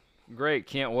 great,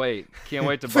 can't wait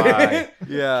to buy.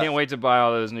 Can't wait to buy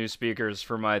all those new speakers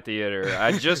for my theater.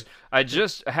 I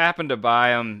just happened to buy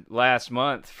them last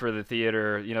month for the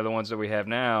theater, the ones that we have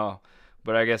now.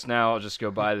 But I guess now I'll just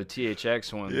go buy the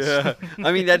THX ones. Yeah,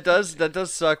 I mean that does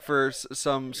suck for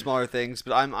some smaller things,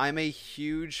 but I'm a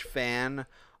huge fan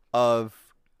of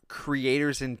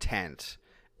creators' intent,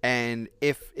 and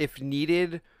if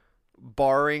needed,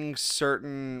 barring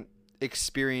certain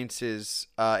experiences,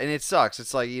 and it sucks.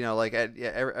 It's like, you know, like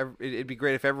it'd be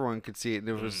great if everyone could see it and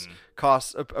it was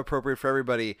cost appropriate for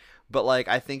everybody. But like,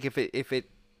 I think if it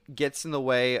gets in the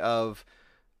way of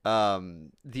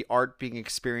the art being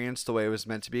experienced the way it was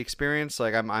meant to be experienced,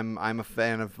 like I'm a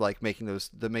fan of like making those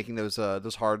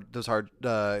hard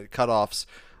cutoffs.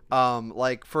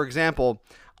 Like, for example,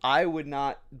 I would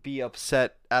not be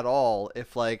upset at all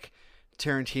if like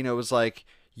Tarantino was like,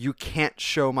 you can't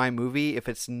show my movie if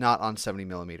it's not on 70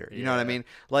 millimeter. You know what I mean?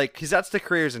 Like, because that's the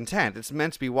creator's intent. It's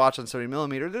meant to be watched on 70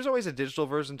 millimeter. There's always a digital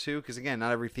version too, because again,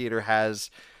 not every theater has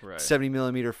 70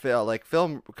 millimeter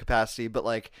film capacity. But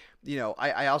like, you know,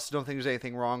 I also don't think there's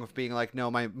anything wrong with being like, no,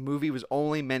 my movie was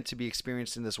only meant to be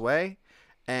experienced in this way,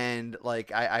 and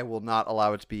like I will not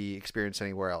allow it to be experienced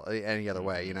anywhere else, any other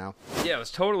way. You know? Yeah, it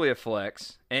was totally a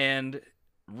flex, and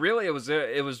really, it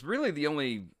was really the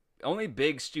only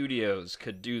big studios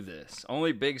could do this.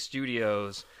 Only big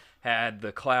studios had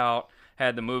the clout,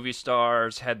 had the movie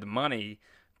stars, had the money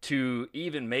to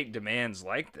even make demands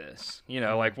like this. You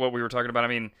know, like what we were talking about. I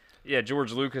mean, yeah,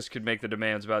 George Lucas could make the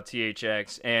demands about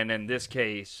THX, and in this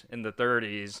case, in the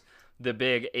 30s, the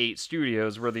big 8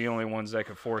 studios were the only ones that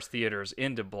could force theaters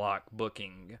into block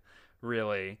booking,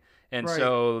 really. And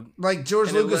so... Like,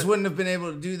 George Lucas wouldn't have been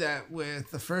able to do that with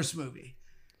the first movie.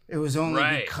 It was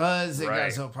only because it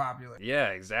got so popular. Yeah,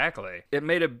 exactly. It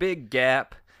made a big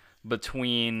gap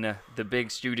between the big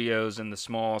studios and the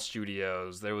small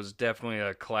studios. There was definitely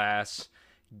a class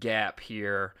gap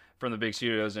here from the big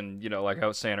studios and, you know, like I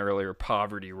was saying earlier,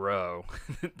 Poverty Row,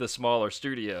 the smaller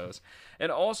studios.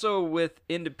 And also with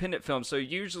independent films. So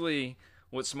usually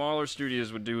what smaller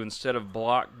studios would do instead of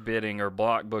block bidding or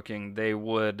block booking, they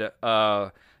would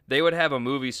have a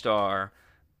movie star,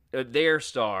 their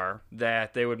star,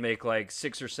 that they would make like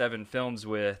 6 or 7 films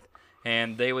with,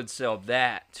 and they would sell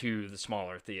that to the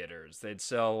smaller theaters. They'd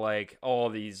sell like all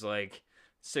these like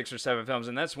 6 or 7 films,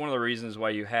 and that's one of the reasons why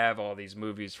you have all these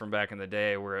movies from back in the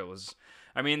day where it was,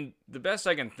 I mean, the best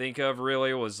I can think of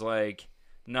really was like,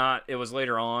 it was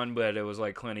later on, but it was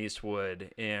like Clint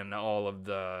Eastwood in all of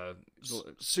the...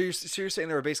 So you're saying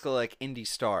they were basically like indie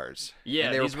stars. Yeah,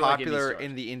 and they were popular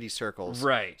in the indie circles.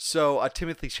 Right. So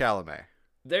Timothy Chalamet.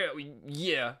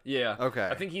 Yeah. Okay.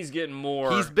 I think he's getting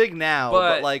more... He's big now,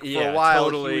 but like for a while,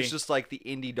 he was just like the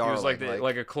indie darling. He was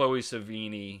like a Chloe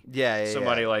Savini. Yeah.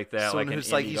 Somebody like that. Someone like who's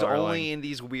an like, indie he's darling. only in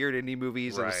these weird indie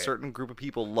movies, and a certain group of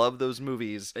people love those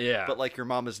movies. Yeah. But like your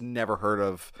mom has never heard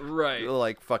of,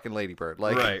 like fucking Lady Bird.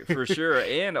 Like, right, for sure.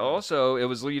 And also, it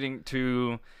was leading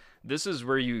to... This is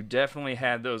where you definitely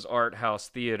had those art house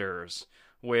theaters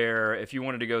where if you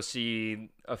wanted to go see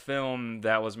a film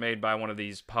that was made by one of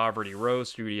these Poverty Row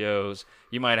studios,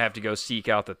 you might have to go seek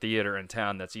out the theater in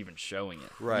town that's even showing it.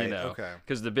 Right, you know? okay.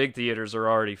 Because the big theaters are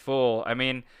already full. I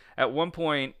mean, at one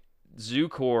point,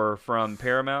 Zukor from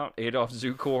Paramount, Adolf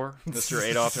Zukor, Mr.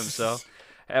 Adolf himself,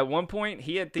 at one point,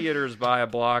 he had theaters by a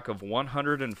block of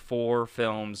 104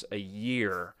 films a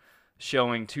year,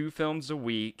 showing 2 films a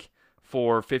week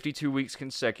for 52 weeks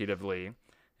consecutively.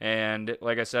 And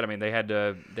like I said, I mean, they had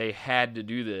to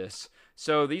do this.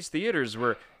 So these theaters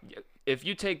were, if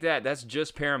you take that, that's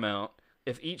just Paramount.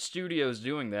 If each studio is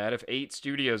doing that, if 8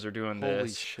 studios are doing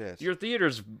this, shit, your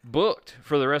theater's booked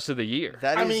for the rest of the year.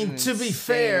 That is, I mean, to be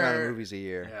fair, amount of movies a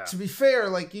year. Yeah. To be fair,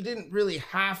 like you didn't really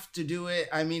have to do it.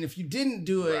 I mean, if you didn't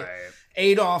do it,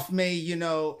 Adolf may, you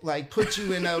know, like put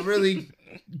you in a really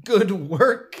good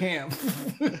work camp.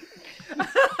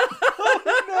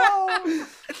 Oh, no.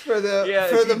 For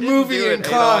the movie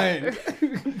inclined.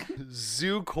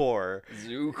 Zukor is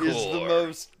the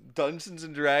most Dungeons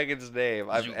and Dragons name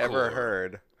I've ever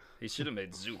heard. He should have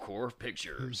made Zukor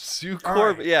Pictures.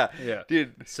 Zukor, right. Yeah,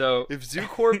 dude. So if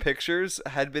Zukor Pictures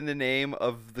had been the name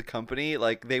of the company,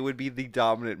 like they would be the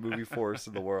dominant movie force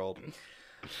in the world.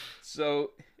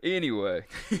 So anyway,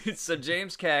 so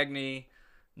James Cagney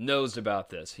knows about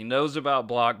this. He knows about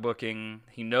block booking.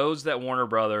 He knows that Warner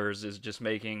Brothers is just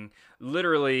making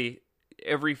literally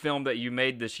every film that you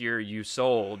made this year you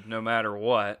sold no matter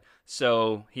what.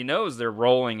 So he knows they're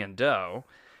rolling in dough.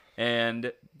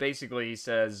 And basically he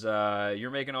says, you're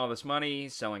making all this money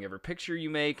selling every picture you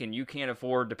make, and you can't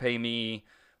afford to pay me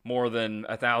more than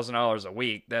 $1,000 a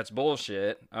week. That's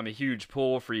bullshit. I'm a huge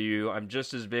pull for you. I'm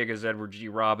just as big as Edward G.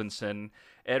 Robinson.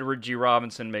 Edward G.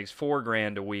 Robinson makes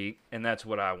 $4,000 a week, and that's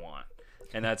what I want.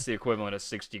 And that's the equivalent of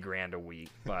 $60,000 a week,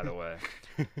 by the way.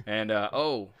 And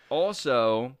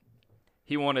also,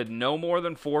 he wanted no more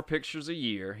than 4 pictures a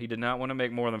year. He did not want to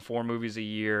make more than 4 movies a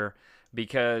year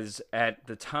because at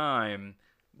the time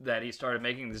that he started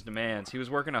making these demands, he was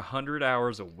working 100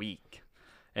 hours a week.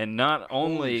 And not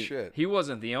only shit. he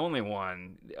wasn't the only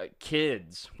one.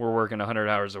 Kids were working 100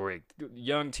 hours a week.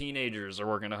 Young teenagers are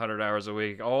working 100 hours a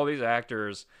week. All these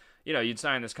actors, you know, you'd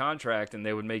sign this contract and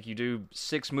they would make you do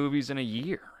 6 movies in a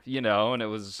year, you know, and it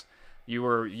was you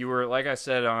were like I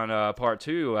said on part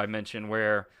 2 I mentioned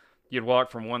where you'd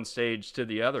walk from one stage to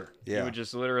the other. Yeah. You would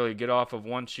just literally get off of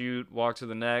one shoot, walk to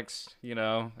the next, you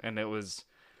know, and it was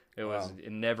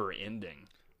never ending.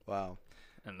 Wow.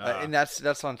 And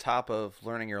that's on top of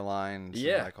learning your lines.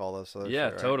 Yeah. And like all this other yeah,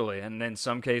 shit, right? totally. And then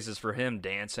some cases for him,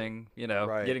 dancing, you know,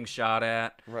 Right. getting shot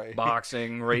at, Right.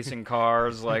 boxing, racing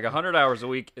cars. Like 100 hours a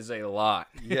week is a lot.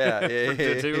 Yeah,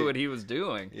 to do what he was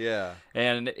doing. Yeah.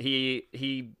 And he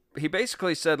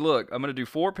basically said, "Look, I'm going to do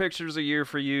 4 pictures a year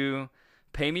for you.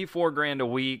 Pay me $4,000 a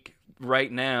week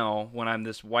right now when I'm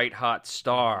this white hot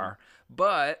star.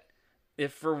 But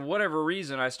if for whatever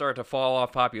reason I start to fall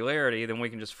off popularity, then we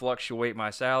can just fluctuate my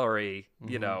salary,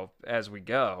 you know, as we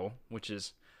go," which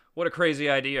is what a crazy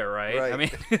idea, right? Right. I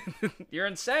mean, you're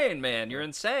insane, man. You're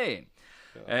insane.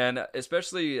 Yeah. And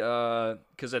especially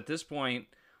because at this point,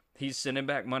 he's sending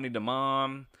back money to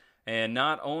mom. And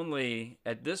not only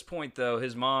at this point, though,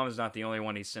 his mom is not the only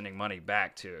one he's sending money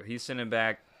back to. He's sending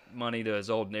back money to his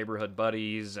old neighborhood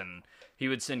buddies, and he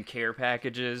would send care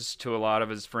packages to a lot of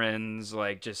his friends,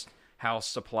 like just house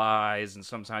supplies, and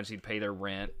sometimes he'd pay their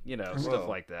rent, you know, stuff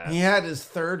like that. He had his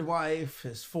 3rd wife,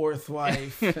 his 4th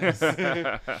wife, his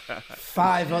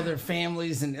 5 other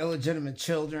families and illegitimate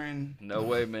children. No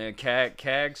way, man.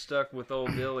 Cag stuck with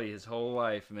old Billy his whole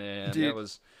life, man.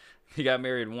 Dude. He got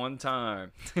married one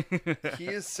time. He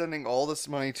is sending all this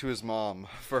money to his mom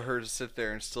for her to sit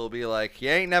there and still be like, "You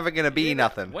ain't never gonna be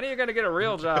nothing. When are you gonna get a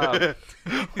real job?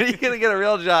 When are you gonna get a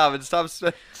real job and stop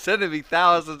sending me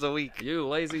thousands a week?" You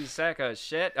lazy sack of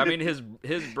shit. I mean,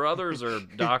 his brothers are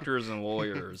doctors and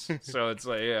lawyers, so it's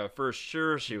like, yeah, for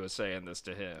sure she was saying this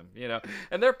to him, you know.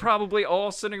 And they're probably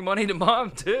all sending money to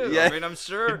mom too. Yeah. I mean, I'm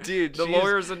sure, dude, the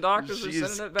lawyers and doctors are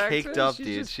sending it back. Caked too. up, She's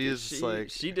dude. just- She is just like,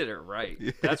 she did it right.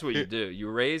 That's what you do. You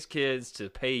raise kids to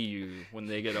pay you when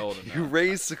they get old enough. you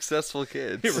raise successful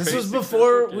kids. This was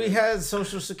before we had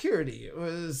Social Security. It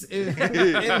was in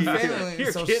family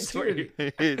Your Social kids Security.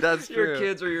 That's true. Your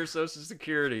kids are your Social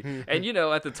Security. And, you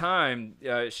know, at the time,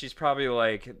 she's probably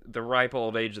like the ripe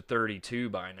old age of 32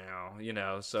 by now, you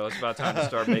know, so it's about time to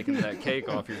start making that cake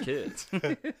off your kids.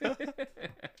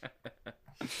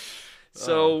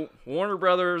 So Warner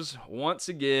Brothers once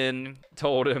again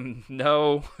told him,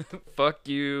 "No, fuck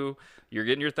you. You're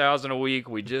getting your $1,000 a week.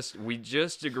 We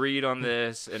just agreed on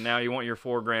this, and now you want your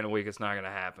 $4,000 a week. It's not going to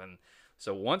happen."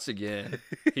 So once again,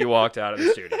 he walked out of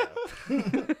the studio.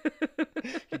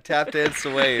 He tap danced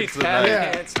away He into the night.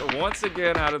 danced once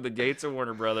again out of the gates of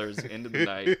Warner Brothers into the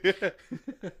night.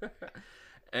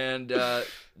 And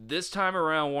this time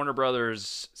around, Warner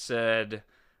Brothers said,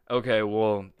 "Okay,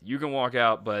 well, you can walk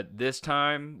out, but this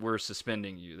time we're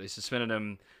suspending you." They suspended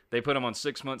him. They put him on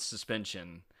 6 months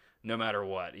suspension, no matter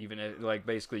what. Even if, like,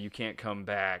 basically, you can't come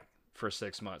back for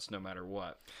 6 months, no matter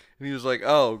what. And he was like,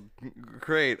 "Oh,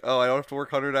 great. Oh, I don't have to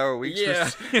work 100-hour weeks Yeah.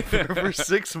 for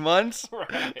 6 months?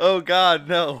 Right. Oh, God,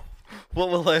 no. What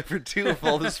will I ever do with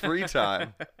all this free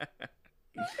time?"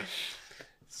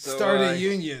 So, Start a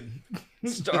union.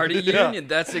 Start a Yeah. union.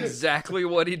 That's exactly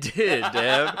what he did,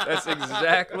 Dev. That's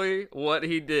exactly what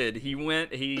he did. He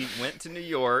went to New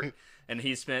York, and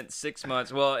he spent 6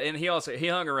 months. Well, and he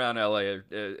hung around LA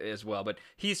as well, but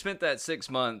he spent that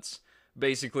 6 months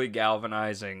basically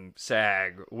galvanizing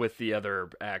SAG with the other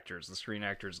actors, the Screen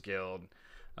Actors Guild.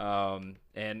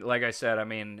 And like I said, I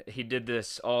mean, he did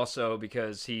this also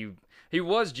because he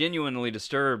was genuinely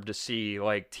disturbed to see,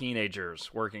 like,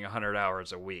 teenagers working 100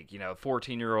 hours a week. You know,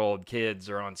 14-year-old kids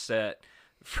are on set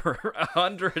for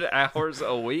 100 hours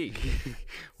a week.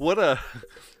 What a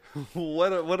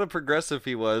progressive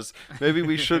he was. Maybe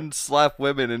we shouldn't slap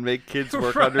women and make kids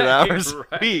work 100 hours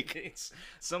a week. It's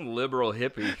some liberal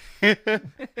hippie.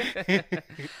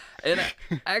 And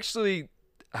actually,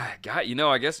 God, you know,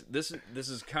 I guess this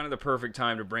is kind of the perfect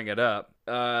time to bring it up.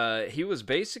 He was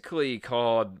basically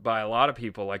called by a lot of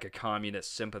people like a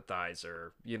communist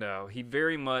sympathizer. You know, he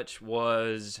very much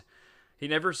was. He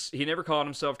never called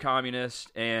himself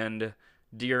communist, and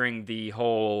during the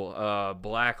whole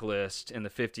blacklist in the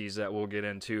 50s that we'll get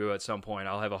into at some point,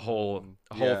 I'll have a whole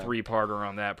 3-parter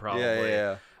on that probably.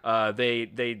 Yeah.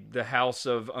 The House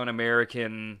of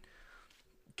Un-American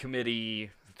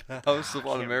Committee. House of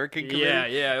Un-American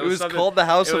Committee? Yeah. It was called the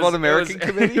House of Un-American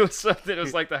Committee? It was something. It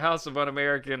was like the House of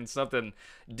Un-American something.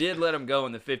 Did let him go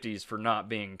in the 50s for not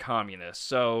being communist.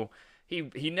 So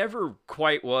he never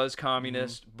quite was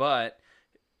communist, but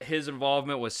his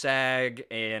involvement with SAG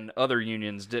and other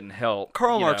unions didn't help.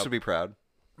 Karl Marx would be proud.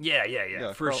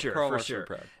 Yeah, for sure. Karl Marx would be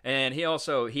proud. And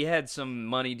he had some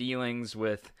money dealings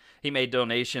with. He made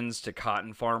donations to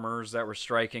cotton farmers that were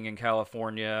striking in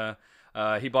California.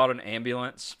 He bought an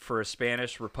ambulance for a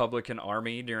Spanish Republican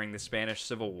army during the Spanish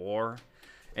Civil War.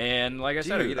 And like I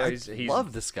said, he's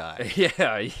love this guy.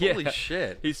 Yeah. Holy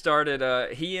shit. He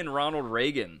started. He and Ronald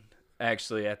Reagan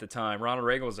actually at the time. Ronald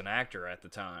Reagan was an actor at the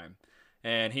time.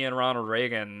 And he and Ronald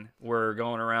Reagan were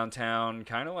going around town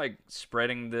kind of like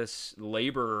spreading this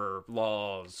labor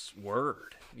laws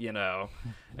word,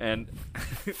 And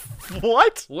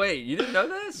what? Wait, you didn't know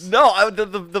this? No,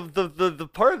 the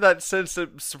part of that sense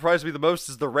that surprised me the most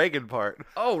is the Reagan part.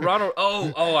 Oh, Ronald.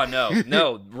 Oh, I know.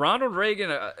 No, Ronald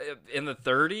Reagan in the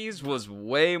 30s was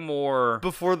way more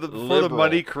before the liberal.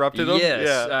 Money corrupted him.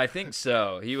 Yes, yeah. I think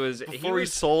so. He was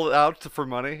sold out for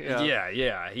money.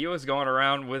 Yeah. He was going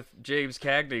around with James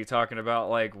Cagney talking about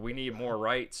like we need more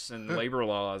rights and labor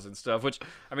laws and stuff. Which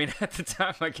I mean, at the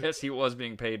time, I guess he was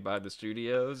being paid by the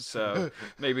studios, so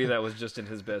maybe that was just in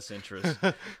his best interest.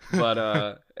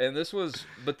 But this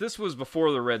was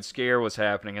before the Red Scare was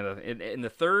happening. In the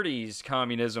 30s,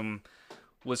 communism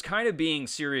was kind of being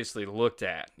seriously looked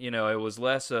at. It was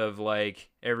less of like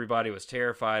everybody was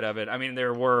terrified of it. I mean,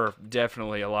 there were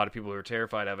definitely a lot of people who were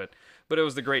terrified of it, but it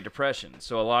was the Great Depression.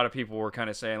 So a lot of people were kind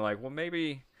of saying like, well,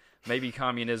 maybe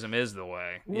communism is the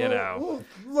way, Well,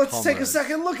 let's take a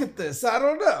second look at this. I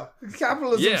don't know.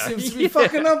 Capitalism seems to be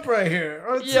fucking up right here.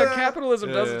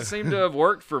 Capitalism doesn't seem to have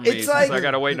worked for me since I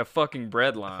got to wait in a fucking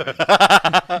bread line.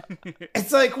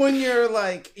 It's like when you're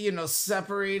like,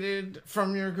 separated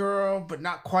from your girl, but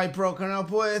not quite broken up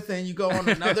with, and you go on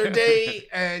another date,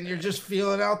 and you're just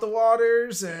feeling out the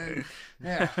waters, and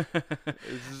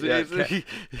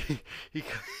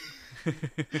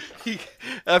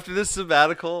after this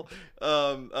sabbatical,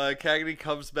 Cagney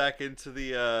comes back into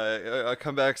the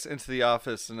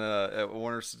office, and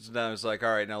Warner sits down and is like, "All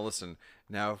right, now listen.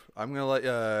 Now I'm gonna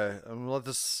let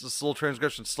this little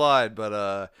transgression slide,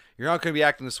 but you're not gonna be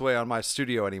acting this way on my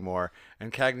studio anymore."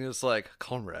 And Cagney is like,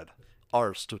 "Comrade,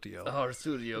 our studio,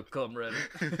 comrade.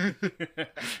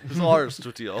 It's our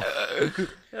studio."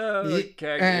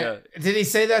 Did he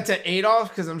say that to Adolf?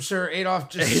 Because I'm sure Adolf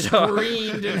just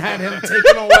screamed and had him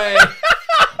taken away.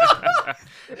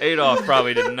 Adolf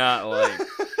probably did not like.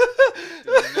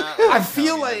 I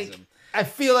feel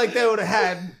like they would have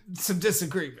had some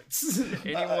disagreements.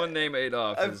 Anyone named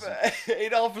Adolf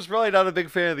Adolf was probably not a big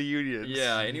fan of the unions.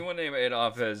 Yeah, anyone named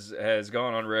Adolf has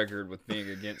gone on record with being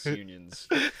against unions.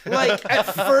 Like, at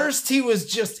first he was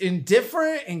just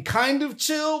indifferent and kind of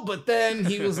chill, but then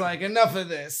he was like, enough of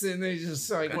this, and they just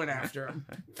like went after him.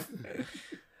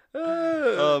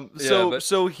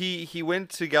 So he went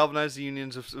to galvanize the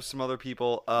unions of some other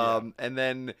people, and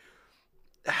then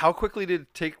how quickly did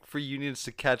it take for unions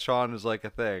to catch on as like a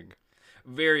thing?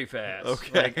 Very fast.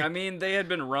 Okay. I mean, they had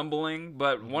been rumbling,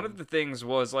 but one of the things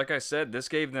was, like I said, this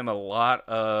gave them a lot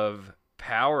of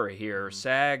power here.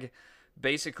 SAG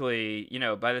basically,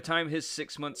 by the time his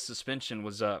 6-month suspension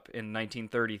was up in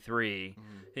 1933,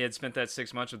 he had spent that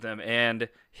 6 months with them, and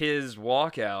his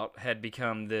walkout had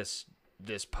become this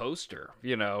poster,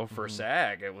 for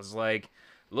SAG. It was like,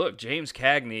 look, James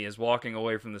Cagney is walking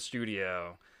away from the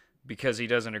studio because he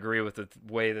doesn't agree with the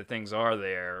way that things are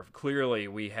there. Clearly,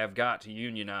 we have got to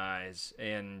unionize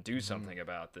and do something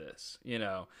about this,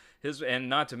 and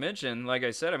not to mention, like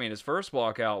I said, I mean, his first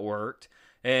walkout worked,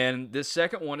 and this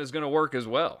second one is going to work as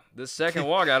well. This second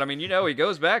walkout, I mean, he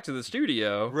goes back to the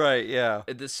studio. Right, yeah.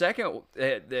 The second,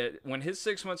 when his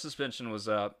 6-month suspension was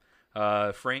up,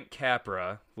 Frank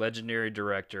Capra, legendary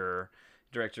director,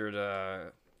 directed,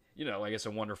 I guess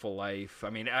A Wonderful Life.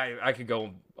 I mean, I could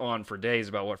go on for days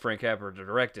about what Frank Capra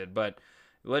directed, but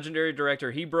legendary director,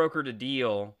 he brokered a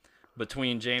deal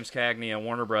between James Cagney and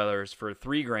Warner Brothers for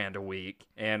 $3,000 a week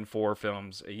and 4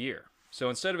 films a year. So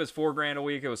instead of his $4,000 a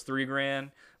week, it was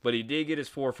 $3,000, but he did get his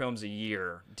 4 films a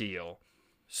year deal.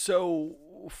 So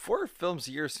 4 films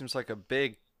a year seems like a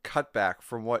big cutback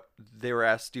from what they were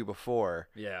asked to do before.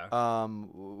 Yeah.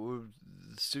 The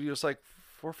studio's like,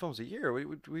 4 films a year.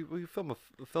 We film a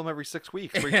film every 6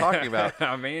 weeks. What are you talking about?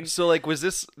 I mean, so like, did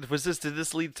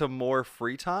this lead to more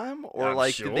free time, or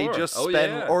did they just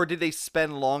spend, or did they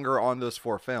spend longer on those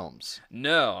 4 films?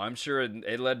 No, I'm sure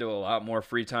it led to a lot more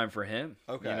free time for him.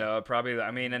 Okay. Probably.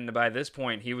 I mean, and by this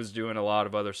point, he was doing a lot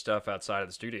of other stuff outside of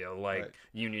the studio, like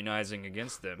unionizing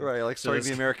against them. Right, like starting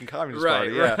the American Communist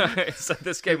Party. Yeah. Right. So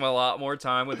this gave him a lot more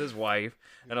time with his wife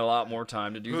and a lot more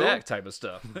time to do that type of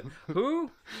stuff. Who?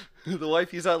 The wife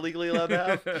he's not legally allowed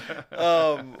to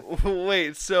have.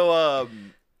 Wait, so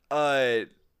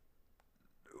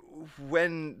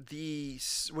when the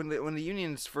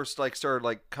unions first like started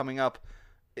like coming up,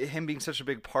 him being such a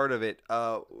big part of it,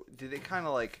 did they kind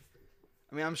of like?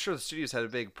 I mean, I'm sure the studios had a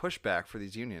big pushback for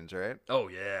these unions, right? Oh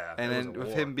yeah, And then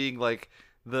with him being like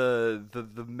the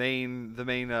main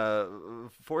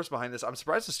force behind this, I'm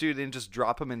surprised the studio didn't just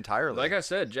drop him entirely. Like I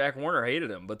said, Jack Warner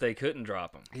hated him, but they couldn't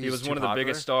drop him. He was too one of the popular?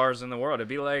 biggest stars in the world. It'd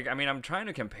be like, I mean, I'm trying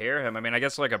to compare him. I mean, I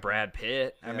guess like a Brad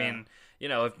Pitt. I mean, you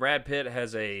know, if Brad Pitt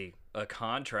has a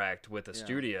contract with a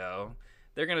studio,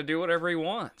 they're gonna do whatever he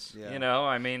wants. Yeah. You know,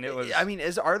 I mean, it was. I mean,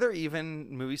 are there even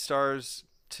movie stars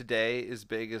today as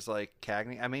big as like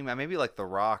Cagney? I mean, maybe like The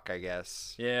Rock, I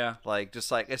guess. Yeah. Like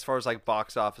just like as far as like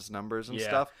box office numbers and Yeah.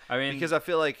 stuff. I mean, because I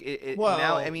feel like it Well-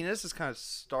 now. I mean, this is kind of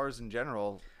stars in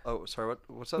general. Oh, sorry.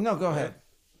 What's up? No, go ahead.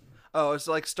 Oh, it's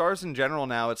like stars in general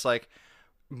now. It's like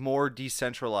more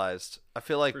decentralized. I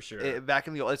feel like For sure. back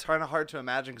in the it's kind of hard to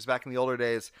imagine because back in the older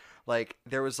days, like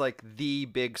there was like the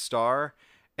big star,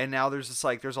 and now there's just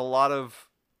like there's a lot of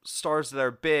stars that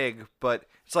are big, but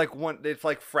it's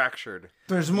like fractured.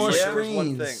 There's more Yeah, there's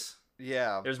one thing. screens.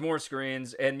 Yeah. There's more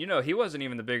screens, and you know he wasn't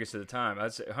even the biggest at the time.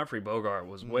 I'd say Humphrey Bogart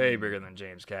was way bigger than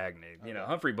James Cagney. You know,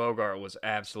 Humphrey Bogart was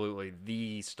absolutely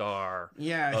the star.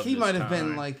 Yeah, of he this might have been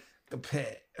time. like the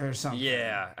Pit or something.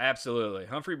 Yeah, absolutely.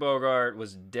 Humphrey Bogart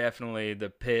was definitely the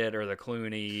Pitt or the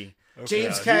Clooney. James Yeah, he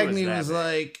was Cagney that was big.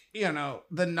 like, you know,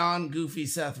 the non-goofy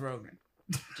Seth Rogen.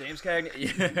 James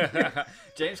Cagney. Yeah.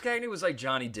 James Cagney was like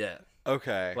Johnny Depp,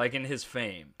 Okay. like in his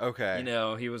fame. Okay. You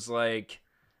know, he was like,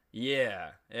 yeah,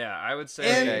 I would say.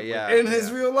 And Okay, yeah, in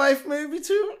his real life, maybe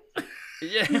too.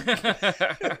 Yeah.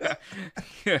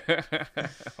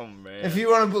 Oh man. If you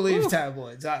want to believe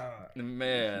tabloids, I don't know.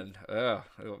 Man,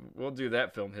 we'll do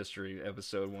that film history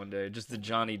episode one day. Just the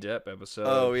Johnny Depp episode.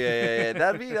 Oh yeah.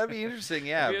 That'd be interesting.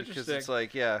 Yeah, That'd be because interesting. it's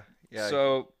like yeah.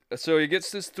 So he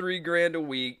gets this $3,000 a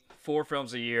week, 4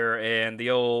 films a year, and the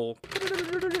old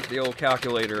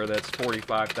calculator that's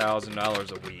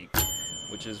 $45,000 a week,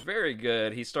 which is very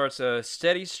good. He starts a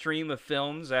steady stream of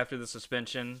films after the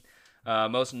suspension.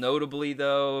 Most notably,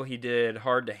 though, he did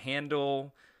Hard to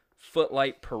Handle,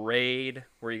 Footlight Parade,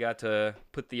 where he got to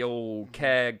put the old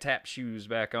CAG tap shoes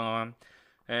back on,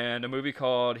 and a movie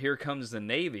called Here Comes the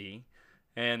Navy.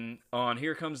 And on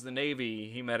Here Comes the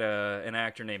Navy, he met an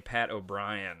actor named Pat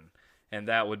O'Brien, and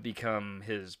that would become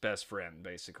his best friend,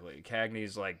 basically.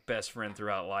 Cagney's like best friend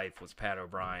throughout life was Pat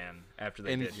O'Brien after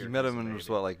they And did you Here met Comes him the in Navy. was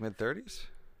what, like mid-30s?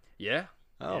 Yeah.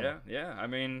 Oh. Yeah. I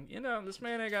mean, you know, this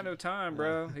man ain't got no time,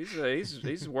 bro. He's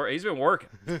been working.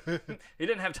 He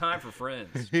didn't have time for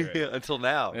friends Until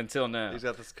now. until now. He's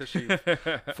got this cushy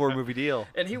 4-movie deal.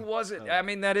 And he wasn't. I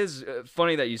mean, that is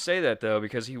funny that you say that though,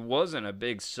 because he wasn't a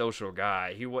big social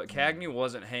guy. Cagney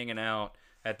wasn't hanging out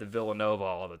at the Villanova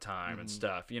all the time and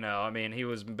stuff. You know, I mean, he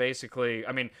was basically.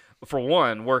 I mean, for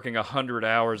one, working 100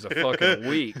 hours a fucking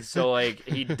week. So like,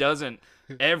 he doesn't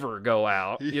ever go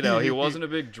out. You know, he wasn't a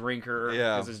big drinker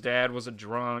Yeah. because his dad was a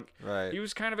drunk. Right. He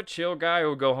was kind of a chill guy who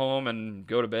would go home and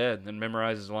go to bed and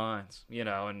memorize his lines. You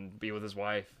know, and be with his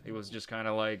wife. He was just kind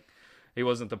of like. He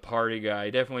wasn't the party guy.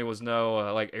 He definitely was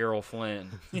no like Errol Flynn,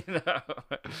 you know.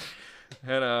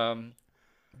 And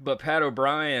but Pat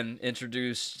O'Brien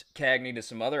introduced Cagney to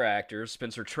some other actors: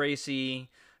 Spencer Tracy,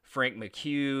 Frank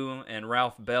McHugh, and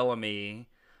Ralph Bellamy,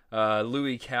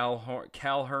 Louis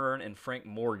Calhern, and Frank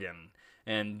Morgan.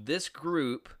 And this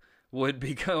group would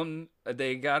become.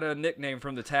 They got a nickname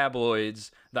from the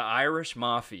tabloids, the Irish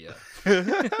Mafia.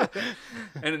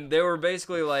 And they were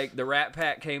basically like the Rat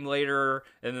Pack came later,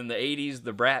 and then the 80s,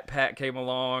 the Brat Pack came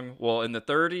along. Well, in the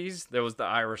 30s, there was the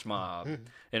Irish Mob,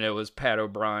 and it was Pat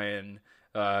O'Brien,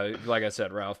 like I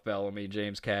said, Ralph Bellamy,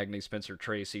 James Cagney, Spencer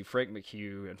Tracy, Frank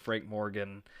McHugh, and Frank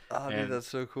Morgan. Oh, dude, And- that's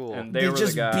so cool. And They they were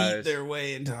just the guys. beat their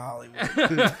way into Hollywood.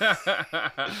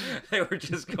 They were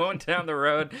just going down the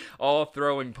road, all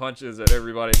throwing punches at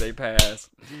everybody they passed.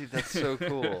 Dude, that's so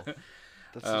cool.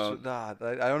 That's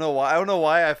I don't know why. I don't know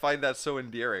why I find that so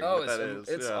endearing. Oh, but that is.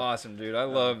 it's yeah. awesome, dude. I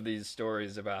love these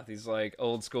stories about these like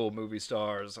old school movie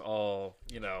stars all,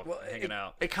 you know, hanging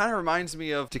out. It kind of reminds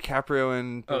me of DiCaprio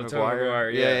and Oh, Tobey Tobey Maguire,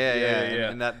 yeah.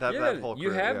 And that whole crew,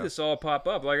 you have yeah. this all pop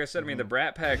up. Like I said, I mean, the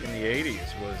Brat Pack in the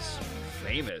 80s was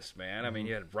famous, man. I mean,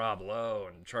 you had Rob Lowe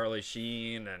and Charlie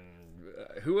Sheen, and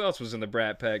who else was in the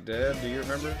Brat Pack, Dad? Do you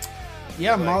remember?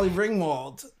 Yeah, Molly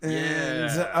Ringwald.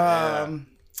 And Yeah.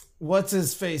 what's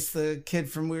his face? The kid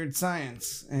from Weird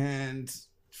Science and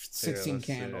 16 let's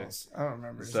see. Candles. I don't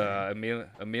remember his It's name.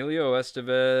 Emilio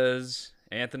Estevez,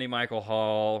 Anthony Michael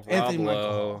Hall, Anthony Rob Michael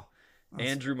Lowe, Hall.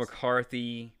 Andrew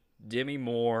McCarthy, Demi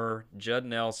Moore, Judd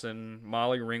Nelson,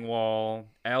 Molly Ringwald,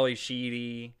 Ali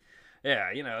Sheedy.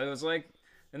 Yeah, you know, it was like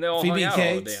And they all Phoebe hung out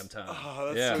all the Cates. damn time. Oh,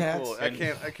 that's yeah. so Cats. cool.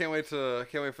 I can't wait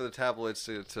for the tabloids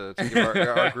to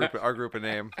give our group a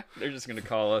name. They're just gonna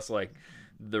call us like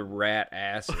the rat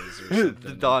asses or something.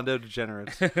 The Dondo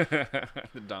Degenerates. The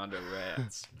Dondo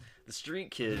Rats. The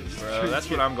street kids, bro. That's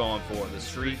what I'm going for. The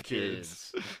street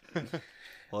kids.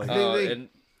 Like,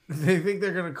 They think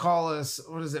they're gonna call us,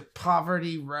 what is it,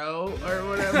 Poverty Row or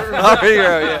whatever.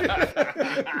 yeah.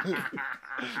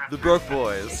 The Broke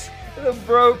Boys. The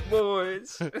Broke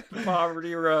Boys.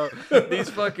 Poverty Row. These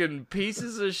fucking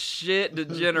pieces of shit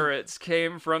degenerates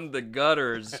came from the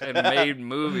gutters and made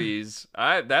movies.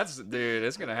 Dude,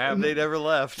 it's gonna happen. They never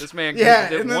left. This man,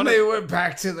 Yeah, and then they went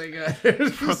back to the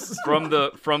gutters.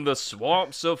 from the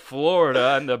swamps of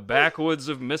Florida and the backwoods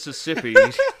of Mississippi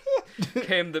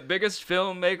came the biggest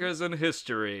filmmakers in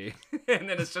history. And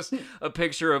then it's just a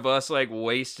picture of us like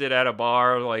wasted at a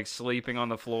bar, like sleeping on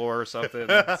the floor or something.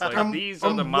 It's like these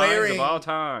are the minds of all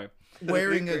time.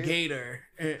 Wearing a gator,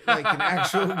 like an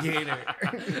actual gator.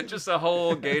 Just a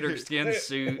whole gator skin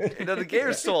suit. You know, the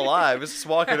gator's still alive. It's just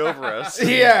walking over us.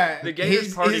 Yeah, The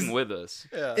gator's partying with us.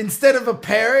 Yeah. Instead of a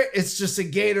parrot, it's just a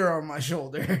gator on my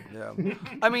shoulder. Yeah.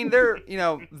 I mean, they're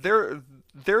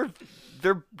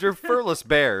furless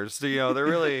bears. You know, they're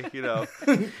really,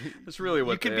 That's really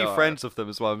what you can they be are. friends with them,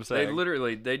 is what I'm saying.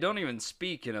 They don't even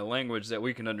speak in a language that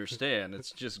we can understand.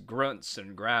 It's just grunts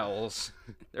and growls.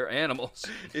 They're animals.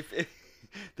 If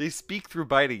they speak through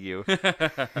biting you.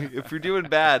 If you're doing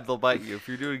bad, they'll bite you. If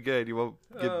you're doing good, you won't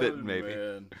get bitten, maybe.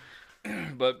 Man.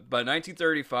 But by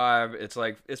 1935,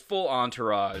 it's full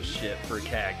entourage shit for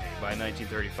Cagney. By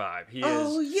 1935, he is.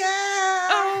 Oh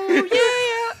yeah!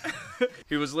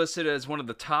 He was listed as one of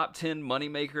the top 10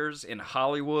 moneymakers in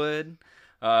Hollywood.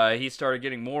 He started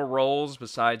getting more roles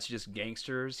besides just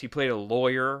gangsters. He played a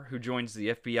lawyer who joins the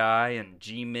FBI in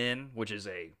G-Men, which is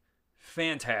a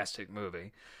fantastic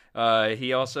movie.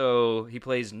 He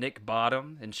plays Nick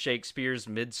Bottom in Shakespeare's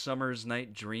Midsummer's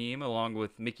Night Dream, along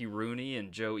with Mickey Rooney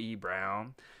and Joe E.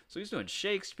 Brown. So he's doing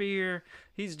Shakespeare.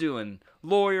 He's doing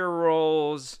lawyer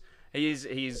roles. He's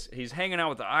hanging out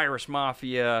with the Irish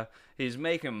Mafia. He's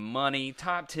making money.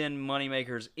 Top 10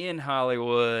 moneymakers in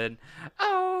Hollywood.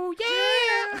 Oh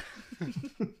yeah!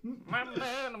 My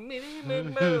man,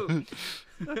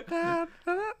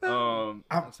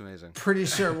 That's amazing. Pretty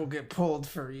sure we'll get pulled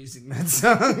for using that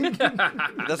song.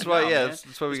 That's why,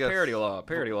 that's why we got parody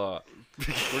law.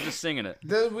 We're just singing it.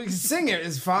 We can sing it.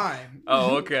 It's fine.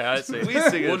 Oh, okay. I see. We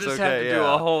sing it. We'll it's just okay, have to do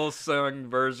a whole sung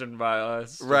version by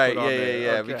us. to Right, put on there.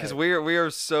 yeah. Okay. Because we are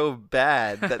so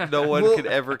bad that no one could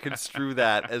ever construe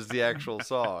that as the actual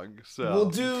song. So We'll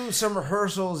do some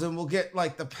rehearsals and we'll get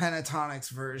like the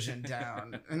pentatonics version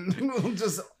down, and we'll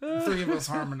just three of us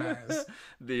harmonize.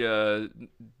 The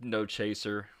No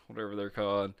Chaser, whatever they're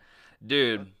called.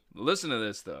 Dude, listen to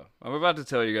this, though. I'm about to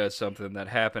tell you guys something that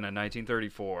happened in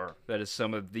 1934 that is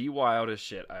some of the wildest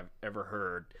shit I've ever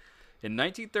heard. In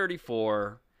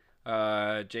 1934,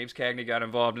 James Cagney got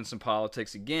involved in some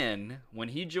politics again when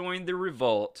he joined the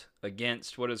revolt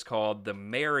against what is called the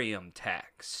Merriam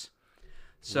Tax.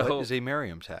 So, what is a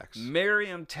Merriam tax?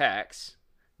 Merriam Tax,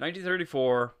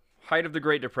 1934, height of the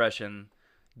Great Depression,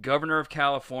 Governor of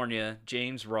California,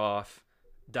 James Roth,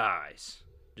 dies.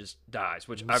 Just dies,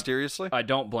 which Mysteriously? I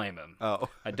don't blame him. Oh.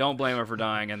 I don't blame him for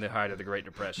dying in the height of the Great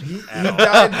Depression at he all.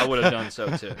 died- I would have done so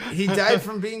too. He died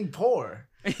from being poor.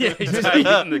 Yeah, he died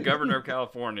being the governor of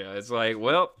California. It's like,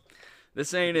 well,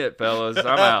 this ain't it, fellas.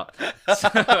 I'm out.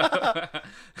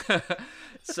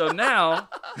 So now,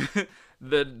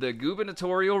 the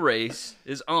gubernatorial race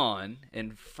is on,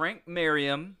 and Frank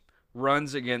Merriam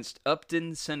runs against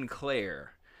Upton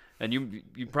Sinclair. And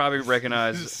you probably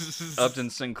recognize Upton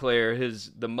Sinclair,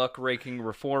 the muckraking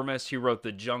reformist. He wrote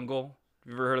The Jungle. Have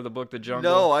you ever heard of the book The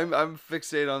Jungle? No, I'm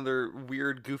fixated on their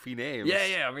weird, goofy names.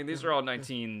 Yeah. I mean, these are all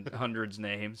 1900s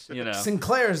names, you know.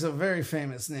 Sinclair is a very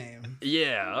famous name.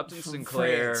 Yeah, Upton From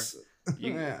Sinclair. France.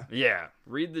 Yeah,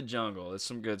 read The Jungle. It's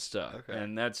some good stuff. Okay.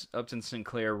 And that's Upton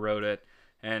Sinclair wrote it.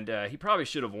 And he probably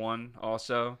should have won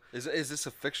also. Is this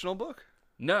a fictional book?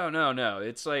 No.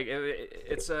 It's like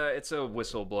it's a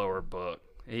whistleblower book.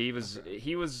 He was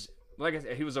like I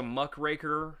said, he was a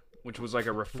muckraker, which was like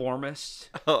a reformist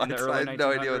in the early 1900s. I had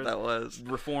no idea what that was.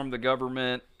 Reformed the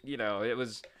government. You know,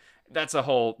 that's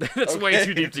way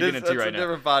too deep to get into right now. That's a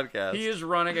different podcast. He is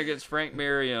running against Frank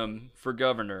Merriam for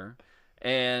governor,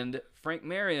 and Frank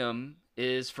Merriam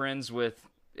is friends with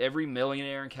every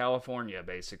millionaire in California,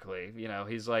 basically. You know,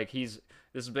 this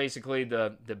is basically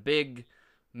the big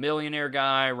millionaire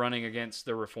guy running against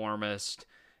the reformist.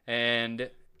 And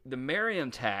the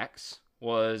Merriam tax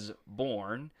was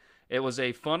born It was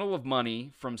a funnel of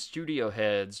money from studio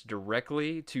heads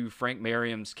directly to Frank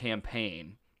Merriam's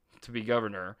campaign to be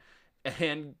governor.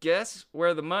 And guess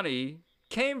where the money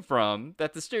came from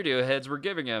that the studio heads were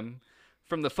giving him?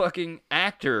 From the fucking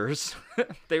actors.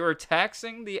 They were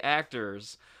taxing the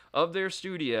actors of their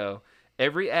studio.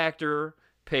 Every actor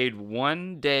paid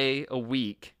 1 day a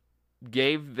week,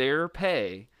 gave their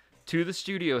pay to the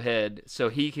studio head so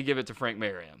he could give it to Frank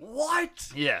Merriam.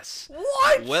 What? Yes.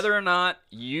 What? Whether or not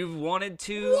you've wanted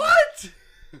to. What?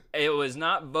 It was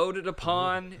not voted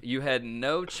upon. You had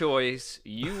no choice.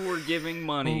 You were giving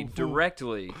money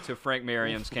directly to Frank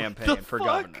Merriam's campaign for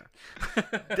governor.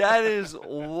 That is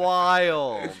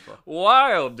wild.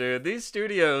 Wild, dude. These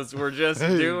studios were just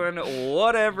doing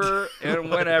whatever and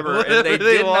whenever, and they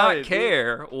did not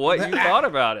care what you thought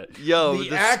about it. Yo,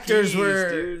 the actors skis,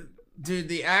 were... Dude,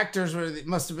 the actors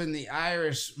must have been the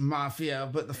Irish mafia,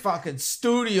 but the fucking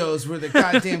studios were the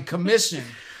goddamn commission.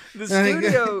 The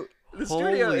studio... The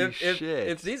studio, Holy shit.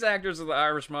 if these actors are the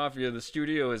Irish Mafia, the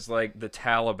studio is like the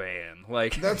Taliban.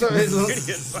 Like that's what it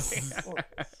is.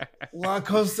 La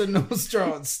Costa Nostra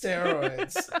on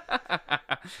steroids.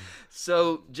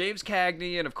 So James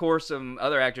Cagney and of course some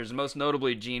other actors, most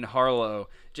notably Jean Harlow.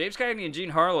 James Cagney and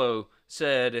Jean Harlow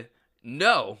said,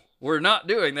 "No, we're not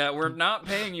doing that. We're not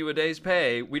paying you a day's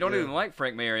pay. We don't even like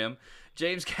Frank Merriam."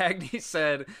 James Cagney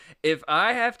said, if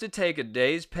I have to take a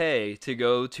day's pay to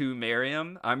go to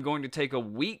Merriam, I'm going to take a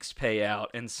week's payout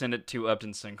and send it to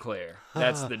Upton Sinclair.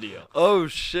 That's the deal. Oh,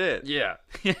 shit. Yeah.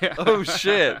 Oh,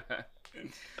 shit.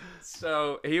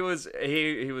 So he was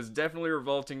definitely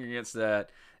revolting against that.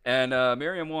 And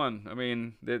Merriam won. I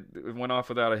mean, it went off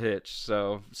without a hitch.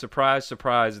 So surprise,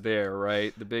 surprise there,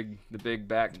 right? The big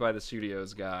backed by the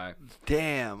studios guy.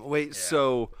 Damn. Wait, Yeah.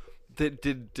 so...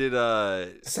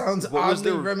 Sounds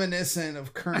oddly reminiscent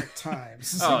of current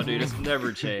times. Oh, dude, it's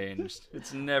never changed.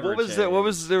 It's never. What was changed. that? What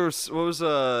was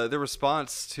the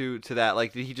response to that?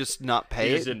 Like, did he just not pay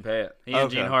He it? just didn't pay it. He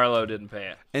and Jean Harlow didn't pay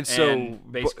it. And so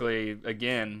basically,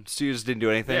 again, studios didn't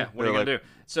do anything. yeah. What are you gonna do?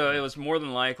 So it was more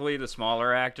than likely the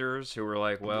smaller actors who were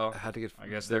like, well, I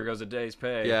guess there goes a day's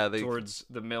pay towards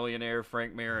the millionaire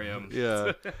Frank Merriam.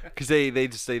 Yeah, because they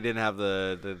didn't have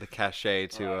the cachet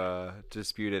to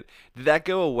dispute it. Did that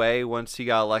go away once he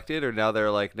got elected, or now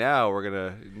they're like, now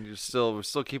we're still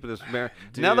keeping this?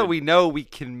 Now that we know we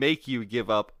can make you give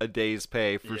up a day's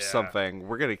pay for something,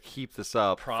 we're gonna keep this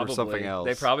up for something else.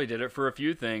 They probably did it for a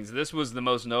few things. This was the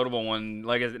most notable one,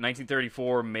 like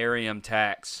 1934 Merriam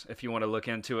tax, if you want to look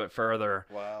into it further.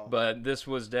 Wow. But this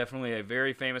was definitely a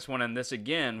very famous one, and this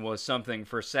again was something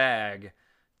for SAG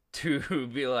to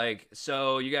be like,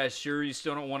 so you guys sure you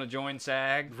still don't want to join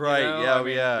SAG? Right, you know? yeah, I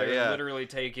mean, they're yeah. literally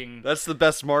taking... That's the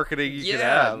best marketing you can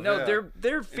have. No,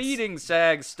 they're feeding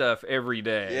SAG stuff every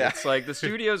day. Yeah. It's like the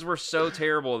studios were so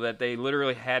terrible that they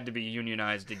literally had to be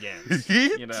unionized against.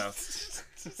 You know? It's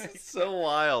so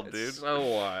wild, dude. It's so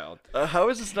wild. How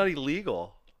is this not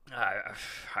illegal?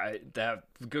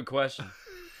 Good question.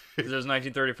 Because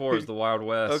 1934 is the Wild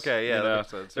West. Okay, yeah, you that know? makes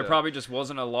sense, There yeah. probably just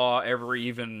wasn't a law ever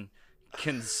even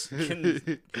conceived.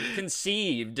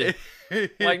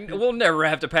 Like, we'll never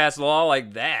have to pass a law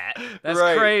like that. That's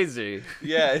Right. crazy.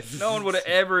 Yeah. No one would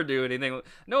ever do anything.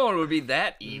 No one would be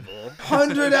that evil.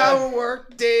 100-hour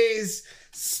work days,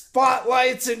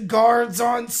 spotlights and guards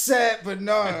on set, but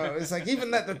no, it's like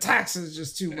even that the tax is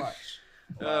just too much.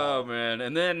 Oh man!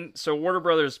 And then so Warner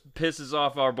Brothers pisses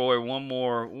off our boy one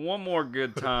more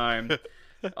good time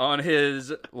on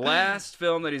his last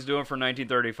film that he's doing for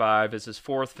 1935. It's his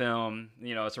fourth film.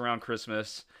 You know, it's around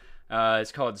Christmas.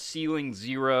 It's called Ceiling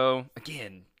Zero.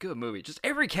 Again, good movie. Just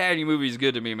every Cagney movie is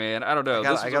good to me, man. I don't know.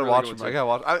 I gotta watch them. I gotta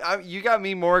watch. You got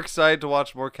me more excited to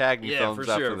watch more Cagney films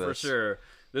after this. For sure.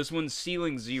 This one's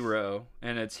Ceiling Zero,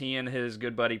 and it's he and his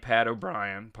good buddy Pat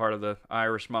O'Brien, part of the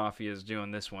Irish Mafia, is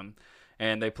doing this one.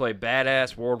 And they play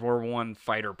badass World War I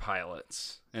fighter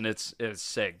pilots. And it's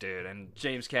sick, dude. And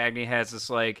James Cagney has this,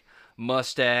 like,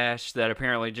 mustache that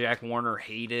apparently Jack Warner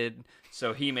hated.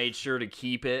 So he made sure to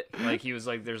keep it. Like, he was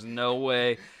like, there's no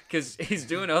way. Because he's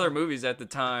doing other movies at the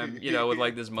time, you know, with,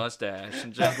 like, this mustache.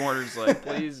 And Jack Warner's like,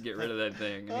 please get rid of that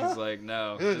thing. And he's like,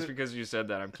 no, just because you said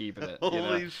that, I'm keeping it. You know?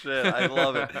 Holy shit, I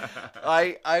love it.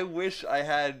 I wish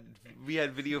we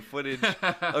had video footage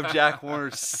of Jack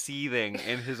Warner seething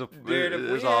in his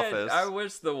office. I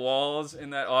wish the walls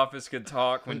in that office could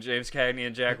talk when James Cagney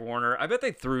and Jack Warner. I bet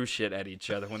they threw shit at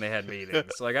each other when they had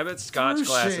meetings. Like, I bet scotch Threw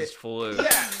glasses shit. flew.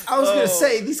 Yeah, I was gonna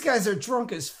say these guys are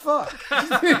drunk as fuck.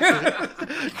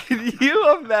 Can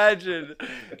you imagine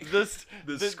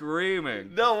The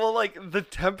screaming. No, well, like the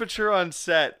temperature on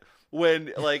set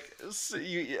when like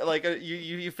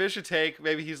you fish a take,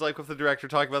 maybe he's like with the director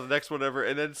talking about the next one ever,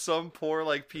 and then some poor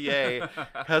like PA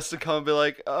has to come and be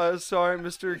like, sorry,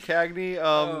 Mr.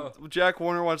 Cagney, Jack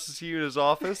Warner wants to see you in his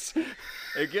office.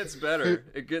 It gets better.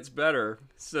 It gets better.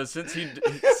 So since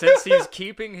he's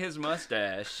keeping his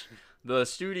mustache, the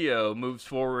studio moves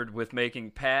forward with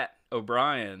making Pat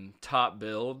O'Brien top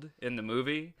billed in the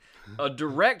movie. A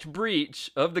direct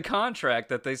breach of the contract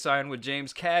that they signed with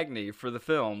James Cagney for the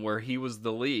film, where he was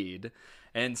the lead.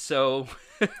 And so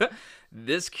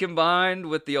this combined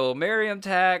with the old Merriam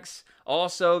tax.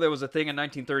 Also, there was a thing in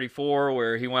 1934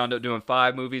 where he wound up doing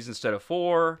 5 movies instead of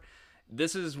 4.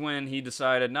 This is when he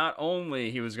decided not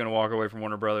only he was going to walk away from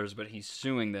Warner Brothers, but he's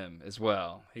suing them as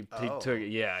well. He took it.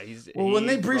 Yeah, when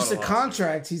they breached the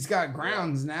contract, he's got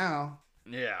grounds now.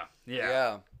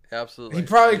 Yeah. Absolutely. He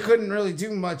probably couldn't really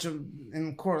do much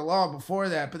in court of law before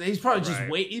that, but he's probably just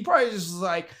He probably just was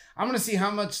like, I'm gonna see how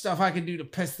much stuff I can do to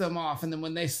piss them off, and then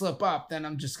when they slip up, then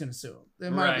I'm just gonna sue them. They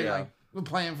might be like, we're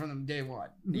playing from them day one.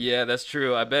 Yeah, that's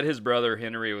true. I bet his brother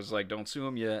Henry was like, "Don't sue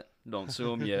him yet. Don't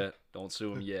sue him yet. Don't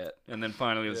sue him yet." And then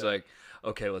finally it was like,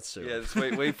 "Okay, let's sue." Yeah, just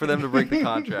wait for them to break the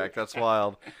contract. That's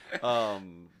wild.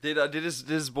 Did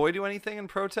his boy do anything in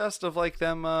protest of like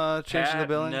them changing the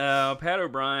billing? No, Pat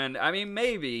O'Brien. I mean,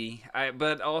 maybe.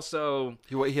 But also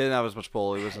he didn't have as much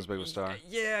pull. He wasn't as big of a star.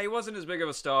 Yeah, he wasn't as big of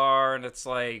a star, and it's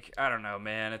like, I don't know,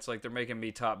 man. It's like they're making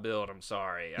me top billed. I'm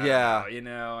sorry. I don't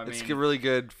know, I mean, it's really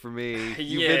good for me.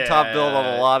 You've been top billed on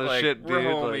a lot of shit, dude. We're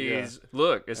homies.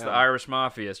 Look, it's the Irish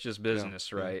Mafia. It's just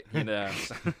business, right? You know.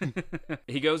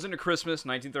 He goes into Christmas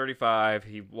 1935.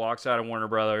 He walks out of Warner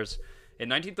Brothers. In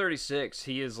 1936,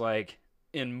 he is like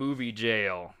in movie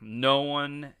jail.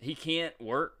 He can't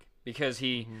work because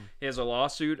he has a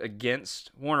lawsuit against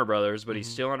Warner Brothers, but he's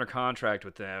still under contract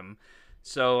with them.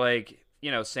 So like,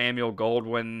 Samuel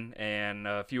Goldwyn and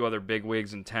a few other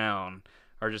bigwigs in town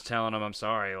are just telling him, I'm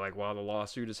sorry, like while the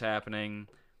lawsuit is happening,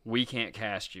 we can't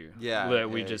cast you. Yeah.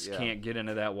 We just can't get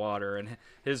into that water. And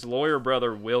his lawyer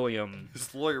brother, William,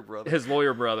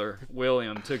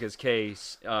 took his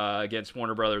case against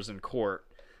Warner Brothers in court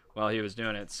while he was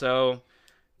doing it. So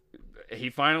he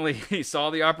finally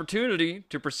saw the opportunity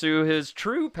to pursue his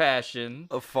true passion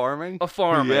of farming.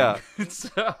 Yeah.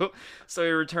 So he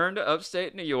returned to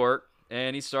upstate New York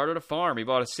and he started a farm. He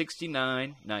bought a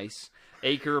 69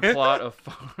 acre plot of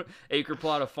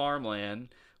farmland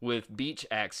with beach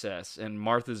access and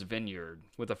Martha's Vineyard,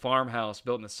 with a farmhouse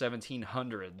built in the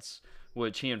 1700s,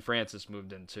 which he and Francis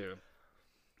moved into.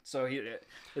 So it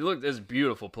looked this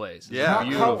beautiful place. Yeah.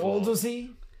 How old was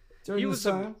he during this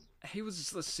time? He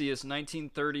was, let's see, it's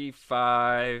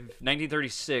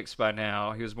 1936 by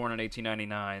now. He was born in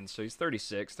 1899, so he's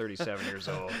 37 years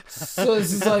old. So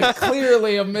this is like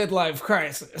clearly a midlife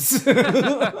crisis.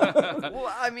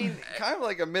 Well, I mean, kind of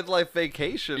like a midlife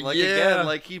vacation. Like, again,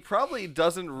 like he probably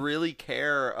doesn't really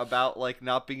care about like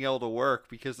not being able to work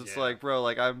because it's like, bro,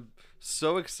 like I'm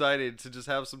so excited to just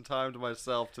have some time to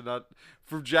myself,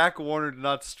 for Jack Warner to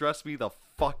not stress me the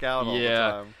fuck out all the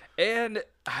time. And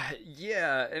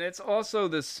and it's also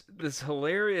this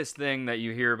hilarious thing that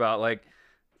you hear about, like,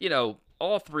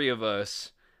 all three of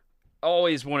us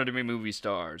always wanted to be movie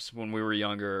stars when we were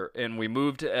younger, and we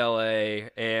moved to LA,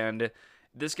 and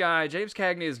this guy, James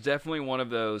Cagney, is definitely one of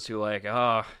those who like,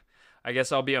 I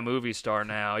guess I'll be a movie star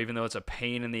now, even though it's a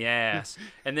pain in the ass.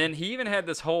 And then he even had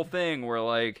this whole thing where,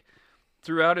 like,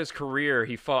 throughout his career,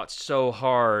 he fought so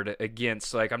hard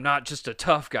against, like, I'm not just a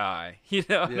tough guy,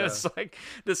 And it's like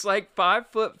this, like,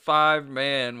 5'5"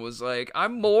 man was like,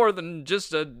 I'm more than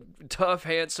just a tough,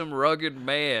 handsome, rugged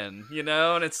man,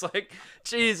 And it's like,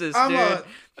 Jesus, I'm dude. a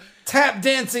tap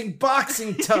dancing,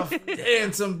 boxing, tough,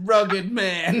 handsome, rugged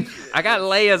man. I got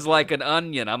layers like an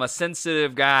onion. I'm a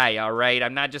sensitive guy. All right,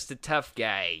 I'm not just a tough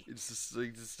guy. It's just I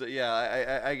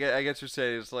get what you're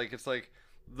saying. It's like.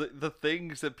 The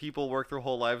things that people work their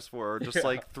whole lives for are just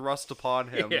like thrust upon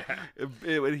him.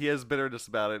 And he has bitterness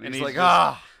about it. And he's like,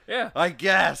 I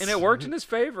guess. And it worked in his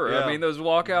favor. I mean, those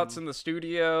walkouts in the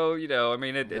studio, I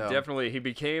mean, it definitely, he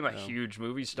became a huge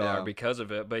movie star because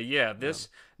of it. But this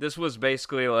was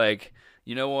basically like,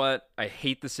 you know what? I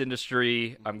hate this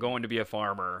industry. I'm going to be a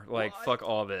farmer. Like, fuck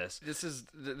all this.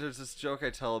 There's this joke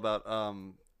I tell about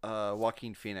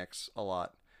Joaquin Phoenix a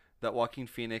lot. That Joaquin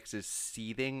Phoenix is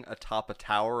seething atop a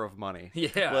tower of money.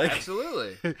 Yeah, like,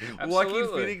 absolutely. Joaquin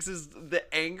Phoenix is the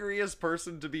angriest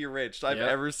person to be rich I've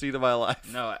ever seen in my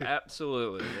life. No,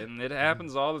 absolutely. And it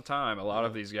happens all the time. A lot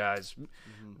of these guys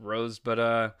rose.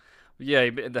 But,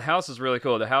 the house is really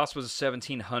cool. The house was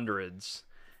 1700s.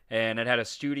 and it had a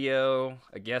studio,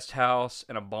 a guest house,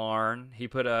 and a barn.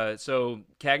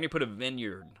 Cagney put a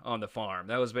vineyard on the farm.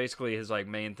 That was basically his like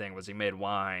main thing, was he made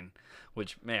wine.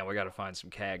 Which, man, we got to find some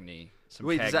Cagney.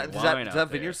 Wait, does that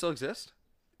vineyard still exist?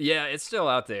 Yeah, it's still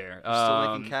out there.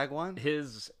 Still making Cag wine?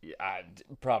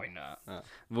 Probably not. Oh.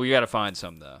 We got to find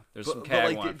some though. There's some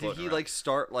Cag wine. Did he like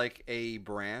start like a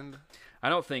brand? I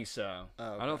don't think so.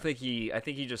 Oh, okay. I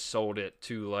think he just sold it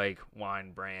to like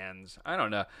wine brands. I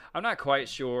don't know. I'm not quite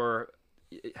sure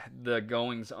the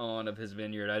goings on of his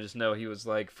vineyard. I just know he was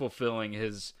like fulfilling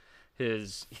his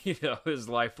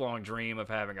lifelong dream of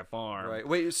having a farm. Right.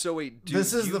 Wait.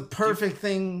 This is the perfect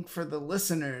thing for the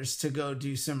listeners to go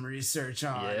do some research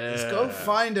on. Yeah. Is go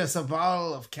find us a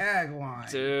bottle of Cag wine.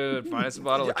 Dude, find us a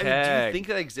bottle of Cag. Do you think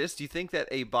that exists? Do you think that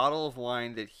a bottle of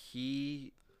wine that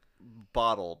he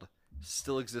bottled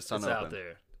still exists unopened? It's out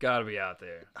there. Gotta be out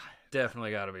there. Definitely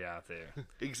gotta be out there.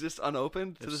 Exists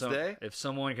unopened to this day? If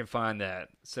someone can find that,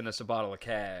 send us a bottle of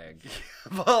Cag. A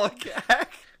bottle of Cag?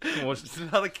 It's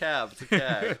not a cab, it's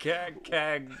a Cag.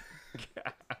 Cag.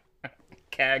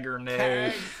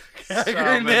 Cabernet.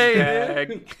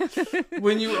 Cabernet.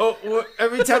 When you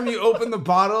every time you open the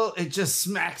bottle, it just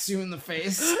smacks you in the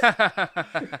face.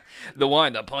 The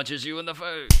wine that punches you in the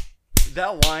face.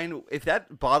 That wine, if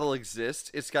that bottle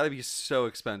exists, it's got to be so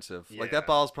expensive. Yeah. Like that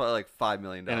bottle's probably like $5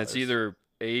 million. And it's either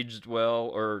aged well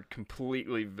or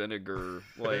completely vinegar,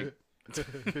 like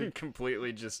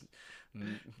completely just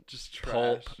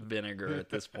pulp vinegar at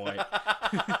this point.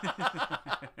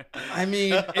 I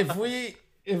mean, if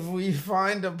we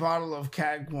find a bottle of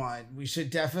Cag wine, we should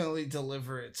definitely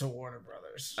deliver it to Warner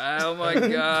Brothers. Oh my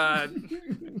God.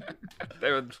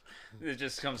 It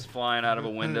just comes flying out of a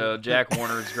window. Jack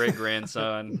Warner's great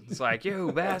grandson. It's like,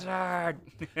 you bastard.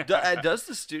 Does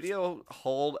the studio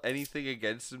hold anything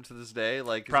against him to this day?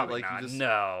 Like, probably not.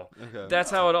 No. Okay. That's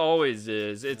how it always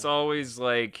is. It's always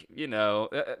like,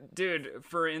 dude,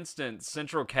 for instance,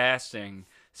 Central Casting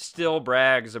still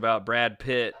brags about Brad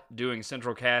Pitt doing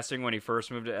Central Casting when he first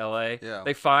moved to LA. Yeah.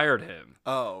 They fired him.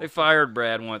 Oh. They fired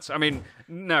Brad once. I mean,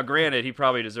 now granted, he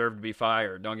probably deserved to be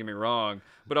fired. Don't get me wrong.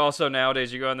 But also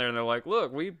nowadays you go in there and they're like,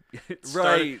 look,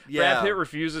 Brad Pitt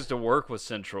refuses to work with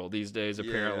Central these days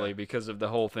apparently because of the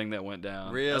whole thing that went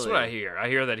down. Really? That's what I hear. I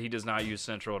hear that he does not use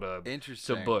Central to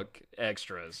book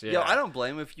extras. Yeah. Yo, I don't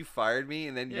blame him if you fired me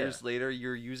and then years later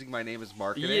you're using my name as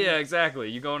marketing. Yeah, exactly.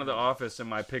 You go into the office and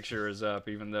my picture is up,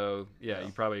 even though you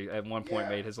probably at one point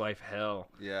made his life hell.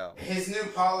 Yeah. His new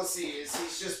policy is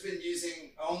he's just been using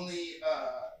only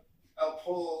El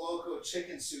Pollo Loco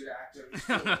chicken suit actors.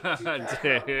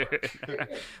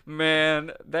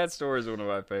 Man, that story is one of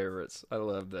my favorites. I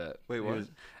love that. Wait,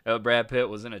 what? Brad Pitt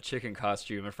was in a chicken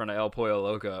costume in front of El Pollo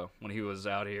Loco when he was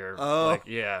out here.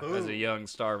 As a young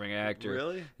starving actor.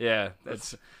 Really? Yeah,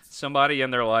 that's somebody in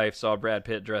their life saw Brad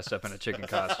Pitt dressed up in a chicken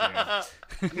costume.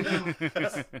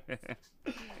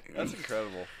 That's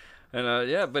incredible.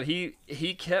 And but he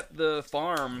kept the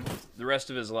farm the rest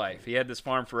of his life. He had this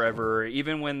farm forever.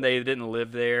 Even when they didn't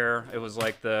live there, it was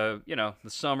like the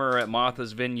summer at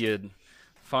Martha's Vineyard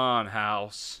farm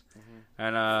house. Mm-hmm.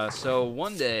 And so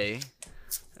one day,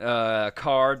 a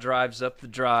car drives up the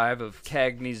drive of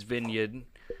Cagney's Vineyard.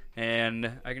 And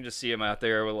I can just see him out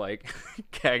there with like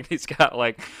Cagney's got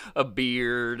like a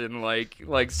beard and like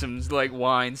some like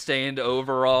wine stained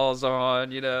overalls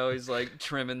on, he's like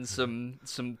trimming some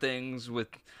things with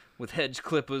hedge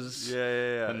clippers.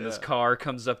 Yeah. And this car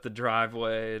comes up the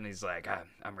driveway and he's like,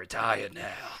 I'm retired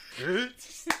now.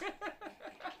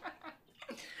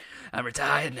 I'm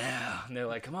retired now. And they're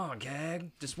like, come on,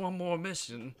 Cag, just one more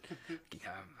mission.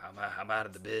 I'm out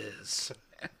of the biz.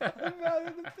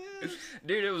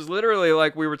 Dude, it was literally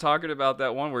like we were talking about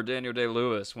that one where Daniel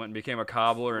Day-Lewis went and became a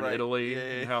cobbler in Italy,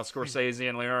 and how Scorsese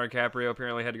and Leonardo DiCaprio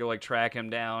apparently had to go like track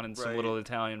him down in some little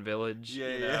Italian village.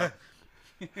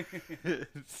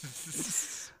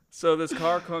 So this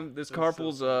car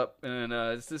pulls up, and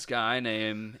it's this guy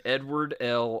named Edward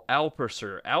L.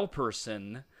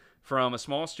 Alperson from a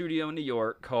small studio in New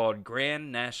York called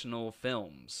Grand National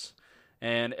Films.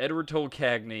 And Edward told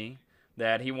Cagney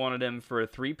that he wanted him for a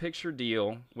 3-picture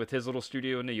deal with his little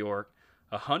studio in New York,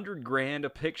 $100,000 a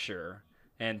picture,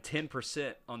 and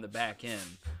 10% on the back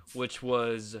end, which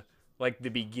was like the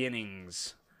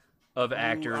beginnings of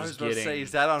actors I was about getting. To say,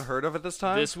 is that unheard of at this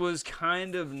time? This was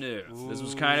kind of new. This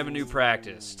was kind of a new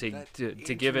practice to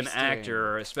give an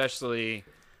actor, especially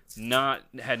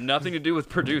had nothing to do with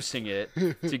producing it,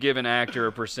 to give an actor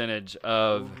a percentage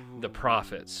of the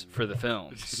profits for the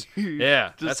films.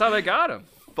 Yeah, that's how they got him.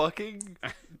 Fucking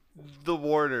the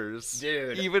Warners,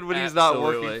 dude. Even when he's not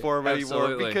Absolutely. working for him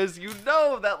anymore, because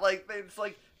that like it's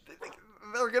like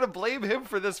they're gonna blame him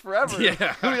for this forever.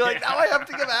 Yeah. He'll be like, now I have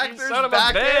to give actors son of a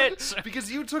back end bitch.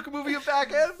 because you took a movie of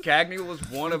back end. Cagney was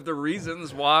one of the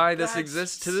reasons why this That's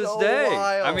exists to this so day.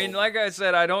 wild. I mean, like I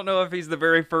said, I don't know if he's the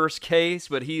very first case,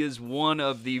 but he is one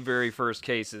of the very first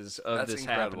cases of That's this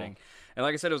incredible. happening. And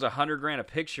like I said, it was $100,000 a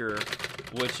picture,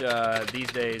 which these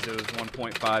days it was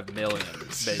 1.5 million,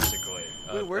 basically.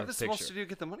 Wait, where did of the small picture. studio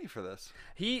get the money for this?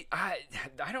 I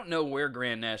don't know where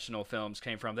Grand National Films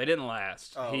came from. They didn't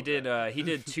last. Oh, he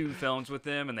did 2 films with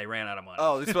them, and they ran out of money.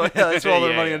 Oh, they spent all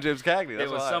their Yeah, money yeah. on James Cagney. That's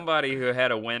It was why. somebody who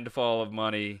had a windfall of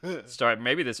money.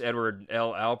 Maybe this Edward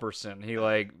L. Alperson. He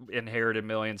inherited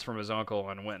millions from his uncle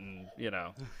and went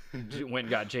and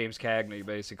got James Cagney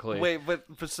basically. Wait, but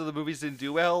so the movies didn't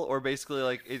do well, or basically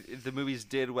the movies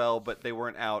did well, but they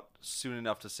weren't out soon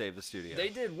enough to save the studio. They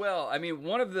did well. I mean,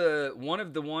 one of the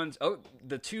ones. Oh,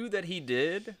 the 2 that he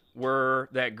did were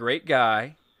That Great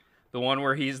Guy, the one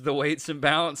where he's the weights and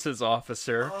balances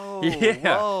officer. Oh,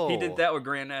 yeah, whoa. he did that with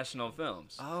Grand National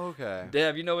Films. Oh, okay.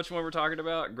 Deb, you know which one we're talking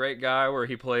about? Great Guy, where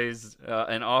he plays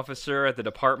an officer at the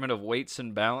Department of Weights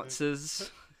and Balances.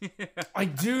 I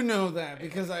do know that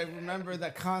because I remember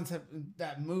that concept,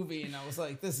 that movie, and I was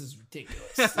like, "This is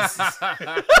ridiculous." This is,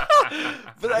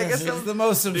 But I guess this is the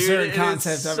most Dude, absurd it is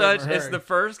concept I've ever heard. It's the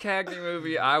first Cagney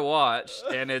movie I watched,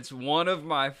 and it's one of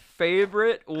my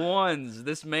favorite ones.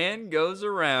 This man goes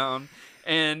around,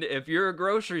 and if you're a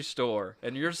grocery store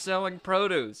and you're selling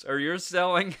produce or you're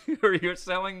selling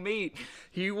meat,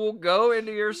 he will go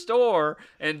into your store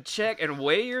and check and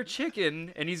weigh your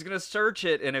chicken, and he's gonna search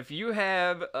it. And if you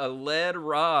have a lead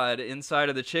rod inside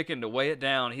of the chicken to weigh it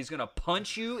down, he's gonna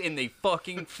punch you in the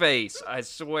fucking face. I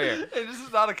swear. Hey, this is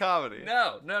not a comedy.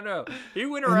 No. He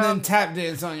went and then around. tap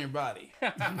dance on your body.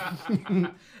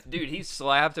 Dude, he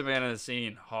slapped a man in the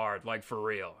scene hard, like for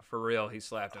real. For real, he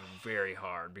slapped him very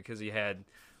hard because he had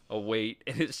a weight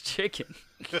in his chicken.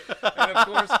 And of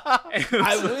course,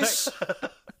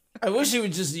 I wish he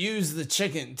would just use the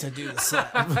chicken to do the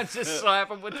slap. just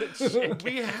slap him with the chicken.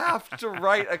 We have to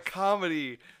write a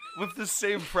comedy with the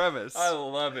same premise. I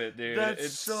love it, dude. That's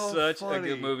it's so such funny.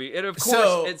 a good movie. And of course,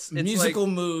 So, it's musical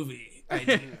like, movie. I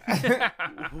do.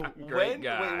 Great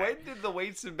guy. When did the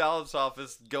weights and balance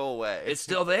office go away? It's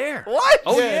still there. What?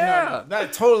 Oh, No, yeah.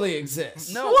 that totally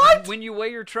exists. No, What? when you weigh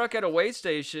your truck at a weigh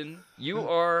station, you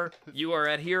are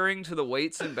adhering to the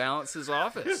weights and balances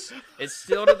office. It's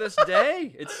still to this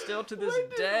day. It's still to this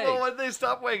day. Well, when they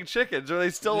stop weighing chickens, are they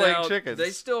still Now, weighing chickens?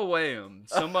 They still weigh them.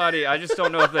 Somebody, I just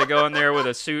don't know if they go in there with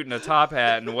a suit and a top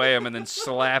hat and weigh them and then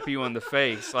slap you in the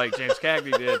face like James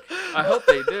Cagney did. I hope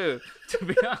they do, to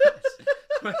be honest.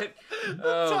 But,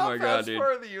 oh Top my god, hat's dude.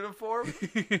 part of the uniform.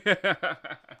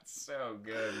 So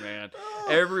good, man.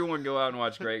 Everyone go out and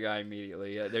watch Great Guy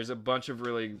immediately. There's a bunch of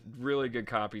really, really good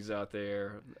copies out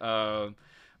there.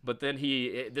 But then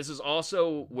this is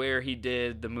also where he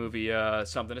did the movie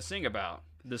Something to Sing About.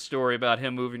 The story about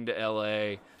him moving to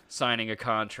L.A., signing a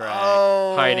contract,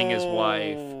 hiding his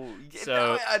wife.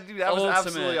 So dude, that was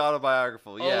absolutely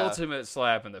autobiographical. Yeah. ultimate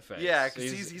slap in the face. Yeah,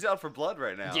 because he's out for blood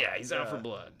right now. Yeah, he's out for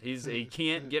blood. He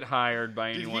can't get hired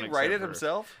by Did anyone. he write it except for-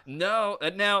 himself? No.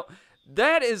 Now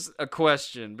that is a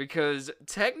question because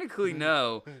technically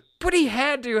no, but he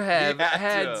had to have He had to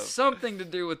had have. something to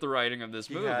do with the writing of this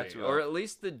He movie, had to or have. at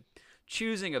least the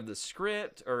choosing of the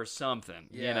script or something.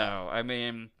 You Yeah. know, I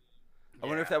mean. I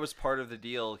wonder if that was part of the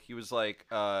deal. He was like,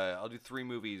 I'll do 3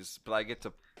 movies, but I get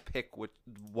to pick which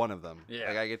one of them. Yeah.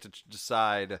 Like, I get to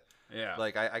decide. Yeah.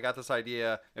 Like, I got this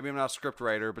idea. Maybe I'm not a script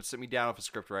writer, but sit me down with a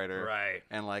script writer. Right.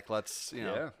 And, like, let's, you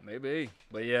know. Yeah, maybe.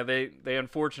 But yeah, they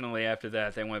unfortunately after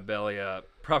that they went belly up.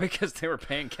 Probably because they were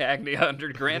paying Cagney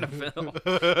 $100,000 a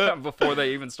film before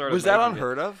they even started. Was that making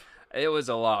unheard of? It was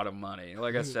a lot of money.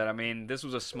 Like I said, I mean, this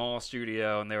was a small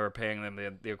studio, and they were paying them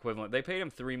the equivalent. They paid him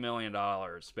 $3 million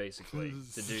basically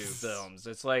to do films.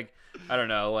 It's like, I don't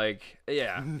know, like,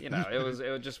 yeah, you know,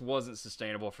 it just wasn't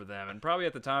sustainable for them. And probably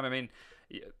at the time, I mean,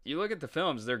 you look at the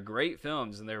films; they're great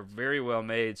films, and they're very well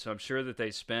made. So I'm sure that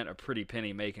they spent a pretty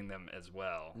penny making them as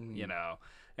well. You know,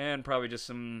 and probably just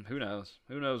some who knows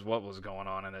what was going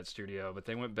on in that studio. But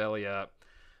they went belly up.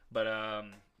 But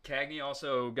Cagney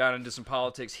also got into some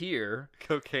politics here.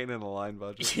 Cocaine in a line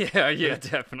budget. Yeah,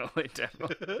 definitely.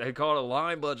 They call it a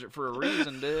line budget for a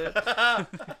reason, dude. You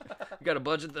got to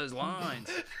budget those lines.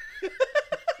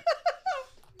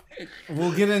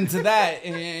 We'll get into that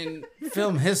in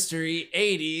film history,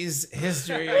 80s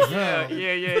history of film.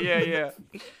 Yeah.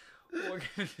 We'll get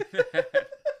into that.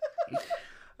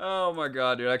 Oh my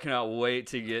god, dude! I cannot wait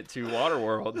to get to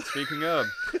Waterworld. Speaking of,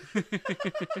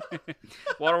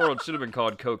 Waterworld should have been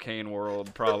called Cocaine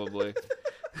World, probably.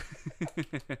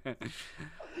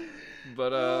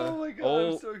 But Oh my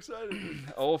god, I'm so excited.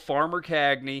 old Farmer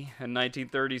Cagney in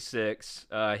 1936,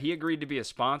 he agreed to be a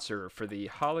sponsor for the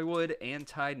Hollywood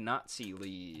Anti-Nazi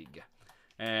League.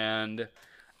 And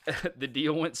the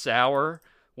deal went sour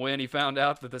when he found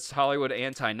out that this Hollywood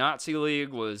Anti-Nazi League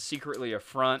was secretly a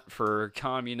front for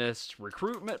communist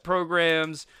recruitment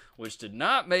programs, which did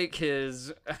not make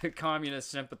his communist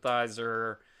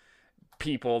sympathizer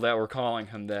people that were calling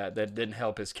him that didn't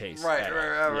help his case. Right.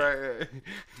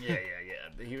 Yeah.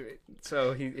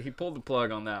 He pulled the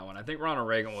plug on that one. I think Ronald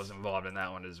Reagan was involved in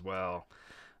that one as well.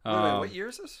 Wait, what year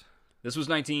is this? This was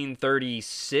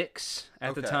 1936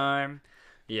 at the Okay. time.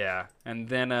 Yeah, and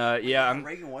then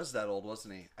Reagan was that old,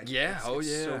 wasn't he? Yeah,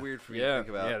 It's so weird for me to think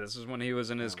about. Yeah, this is when he was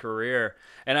in his career.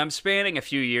 And I'm spanning a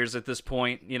few years at this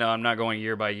point. You know, I'm not going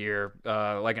year by year.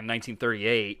 Like in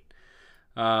 1938.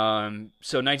 So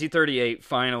 1938,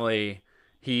 finally,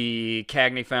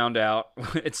 Cagney found out.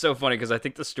 It's so funny because I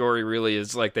think the story really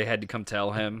is like they had to come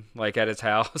tell him, like at his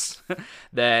house,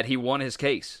 that he won his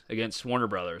case against Warner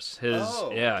Brothers.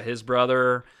 His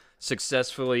brother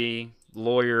successfully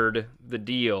lawyered the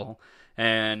deal,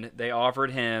 and they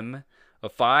offered him a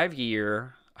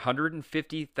 5-year,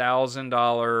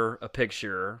 $150,000 a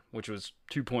picture, which was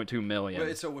 $2.2 million.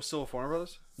 Wait, so it was still Warner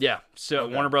Brothers? Yeah, so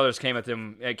Warner Brothers came at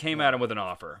him with an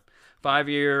offer. 5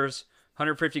 years,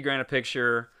 $150,000 a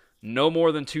picture, no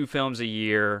more than 2 films a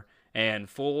year, and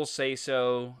full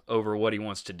say-so over what he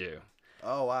wants to do.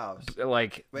 Oh, wow.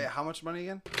 Like, Wait, how much money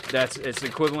again? it's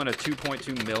equivalent of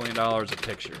 $2.2 million a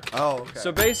picture. Oh, okay.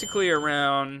 So basically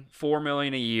around $4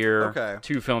 million a year, Okay.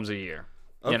 2 films a year.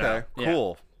 Okay, You know?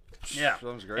 cool. Yeah.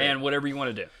 Sounds great. And whatever you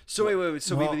want to do. So wait.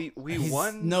 So Well, we he's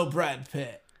won. No Brad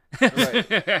Pitt. Right.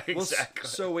 Exactly. Well,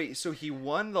 so wait. So he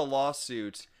won the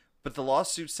lawsuit, but the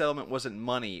lawsuit settlement wasn't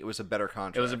money. It was a better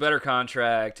contract. It was a better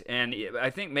contract, and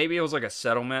I think maybe it was like a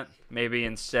settlement. Maybe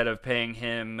instead of paying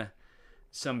him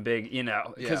some big,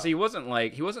 because Yeah. he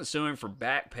wasn't suing for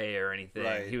back pay or anything.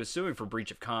 Right. He was suing for breach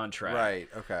of contract. Right.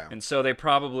 Okay. And so they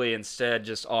probably instead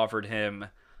just offered him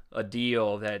a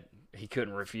deal that he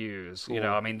couldn't refuse. Cool.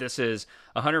 I mean, this is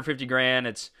 $150,000.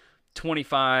 It's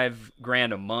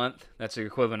 $25,000 a month. That's the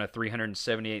equivalent of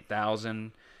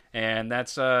 $378,000, and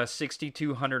that's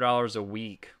 $6,200 a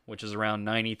week, which is around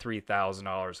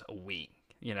 $93,000 a week.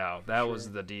 That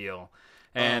was the deal,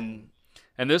 and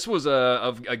this was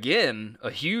again a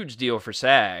huge deal for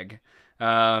SAG.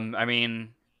 I mean,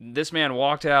 this man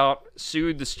walked out,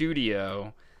 sued the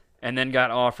studio, and then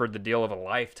got offered the deal of a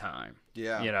lifetime.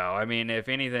 Yeah. I mean, if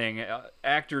anything,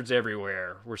 actors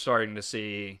everywhere, we're starting to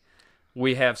see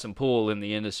we have some pull in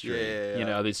the industry.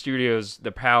 Yeah. The studios,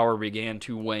 the power began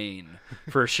to wane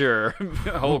for sure.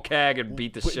 Whole CAG had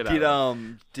beat the shit out of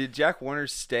him. Did Jack Warner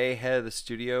stay head of the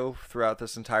studio throughout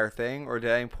this entire thing, or at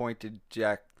any point did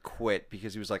Jack quit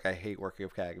because he was like, I hate working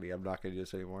with Cagney, I'm not going to do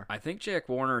this anymore? I think Jack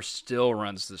Warner still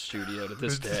runs the studio to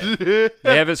this day.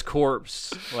 They have his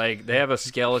corpse. Like, they have a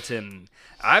skeleton.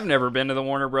 I've never been to the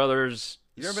Warner Brothers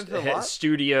You never been to the lot?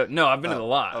 studio. No, I've been to the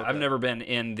lot. okay. I've never been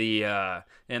in the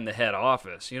head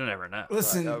office. You never know.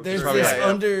 Listen, Right, there's probably this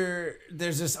right.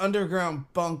 there's this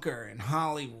underground bunker in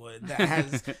Hollywood that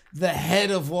has the head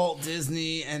of Walt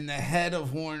Disney and the head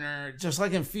of Warner, just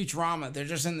like in Futurama. They're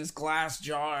just in this glass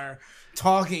jar,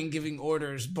 talking, giving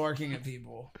orders, barking at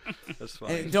people. That's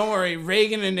funny. And don't worry,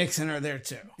 Reagan and Nixon are there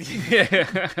too.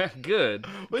 Yeah, good.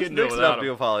 What's Couldn't do it Nixon without up to him.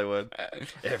 with Hollywood?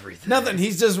 Everything. Nothing.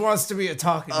 He just wants to be a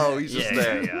talking Oh, head. he's just Yeah,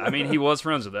 there. yeah. I mean, he was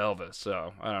friends with Elvis,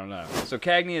 so I don't know. So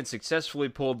Cagney had successfully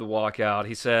pulled the walkout.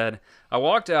 He said, I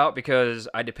walked out because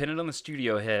I depended on the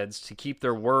studio heads to keep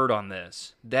their word on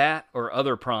this, that, or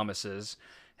other promises.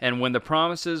 And when the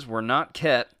promises were not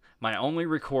kept, my only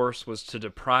recourse was to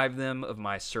deprive them of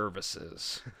my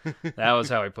services. That was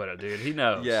how he put it, dude. He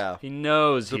knows. Yeah. He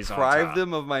knows he's on Deprive top.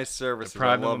 them of my services.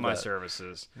 Deprive I them love of my that.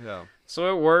 services. Yeah.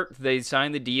 So it worked. They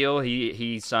signed the deal.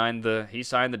 He signed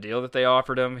the deal that they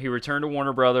offered him. He returned to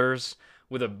Warner Brothers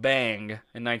with a bang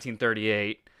in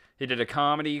 1938. He did a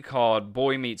comedy called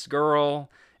Boy Meets Girl,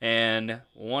 and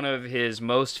one of his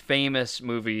most famous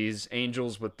movies,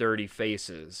 Angels with Dirty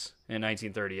Faces, in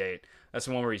 1938. That's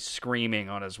the one where he's screaming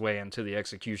on his way into the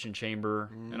execution chamber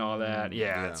and all that.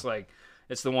 Yeah, yeah.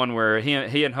 it's the one where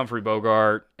he and Humphrey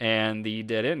Bogart and the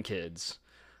Dead End Kids,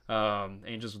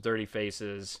 Angels with Dirty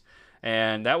Faces.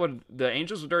 And the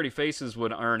Angels with Dirty Faces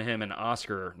would earn him an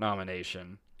Oscar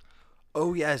nomination.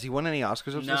 Oh, yeah. Has he won any Oscars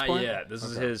up to this Not point? yet. This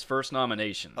is his first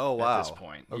nomination. Oh, wow. At this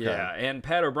point. Okay. Yeah, and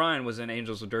Pat O'Brien was in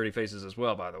Angels with Dirty Faces as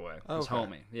well, by the way. His Okay.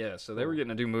 homie. Yeah, so they were getting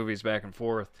to do movies back and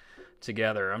forth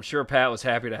together. I'm sure Pat was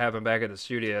happy to have him back at the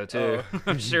studio, too.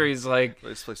 I'm sure he's like,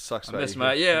 This place sucks. I without miss you.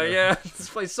 my... Yeah. This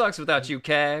place sucks without you,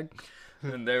 CAG.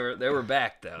 And they were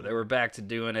back though. They were back to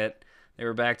doing it. They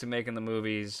were back to making the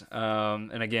movies.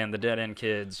 And again, the Dead End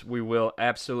Kids. We will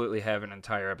absolutely have an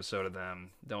entire episode of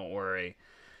them. Don't worry.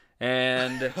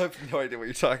 And I have no idea what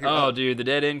you're talking about. oh, dude, the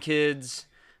Dead End Kids.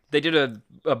 They did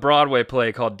a Broadway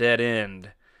play called Dead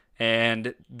End,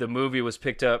 and the movie was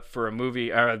picked up for a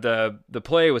movie. Or the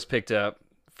play was picked up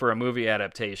for a movie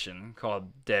adaptation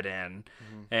called Dead End,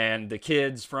 and the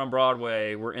kids from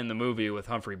Broadway were in the movie with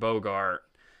Humphrey Bogart,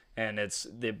 and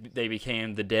they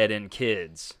became the Dead End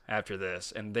Kids after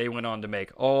this, and they went on to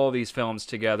make all these films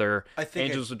together. I think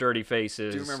Angels with Dirty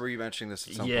Faces. Do you remember you mentioning this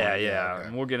at some Yeah, point? yeah. Okay.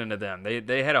 And we'll get into them.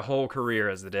 They had a whole career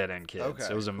as the Dead End Kids. Okay,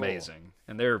 It was cool. amazing,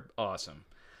 and they're awesome.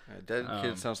 Dead End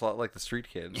Kid sounds a lot like the Street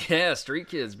Kid. Yeah, Street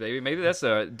Kids, baby. Maybe that's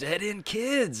the Dead End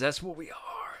Kids. That's what we are.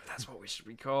 That's what we should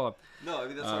be called. No, I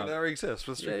mean, that's that already exists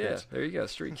with Street Yeah, Kids. there you go,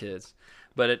 Street Kids.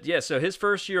 But so his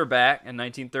first year back in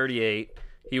 1938,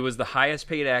 he was the highest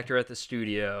paid actor at the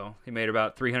studio. He made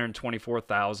about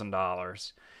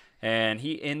 $324,000. And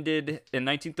he ended in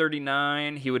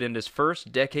 1939. He would end his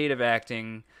first decade of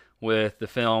acting with the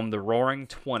film The Roaring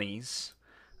Twenties.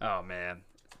 Oh man.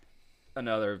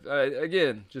 Another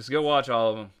again, just go watch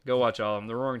all of them. Go watch all of them.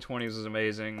 The Roaring Twenties is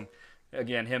amazing.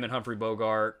 Again, him and Humphrey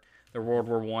Bogart, they're World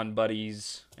War I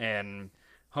buddies, and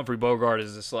Humphrey Bogart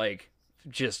is this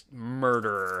just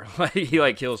murderer. Like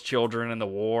he kills children in the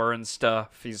war and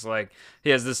stuff. He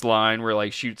has this line where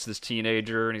shoots this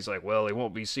teenager, and he's like, "Well, he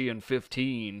won't be seeing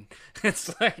 15."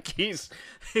 It's like he's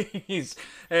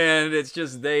and it's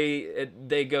just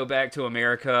they go back to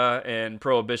America, and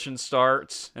Prohibition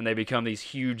starts, and they become these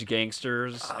huge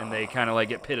gangsters, and they kind of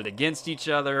get pitted against each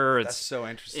other. It's That's so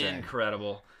interesting.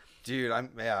 incredible. Dude, I'm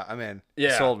in.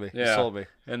 Yeah, You sold me. yeah. You sold me.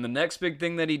 And the next big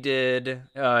thing that he did,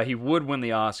 he would win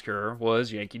the Oscar,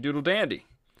 was Yankee Doodle Dandy,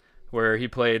 where he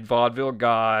played vaudeville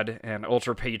god and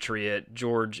ultra patriot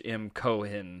George M.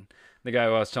 Cohan, the guy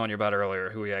who I was telling you about earlier,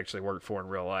 who he actually worked for in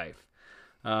real life.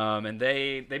 And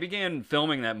they began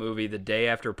filming that movie the day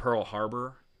after Pearl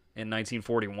Harbor in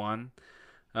 1941.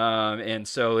 And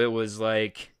so it was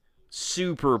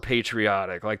super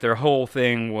patriotic. Their whole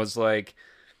thing was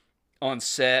on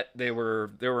set, there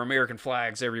were American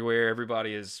flags everywhere.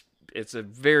 It's a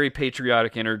very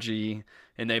patriotic energy,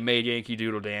 and they made Yankee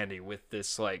Doodle Dandy with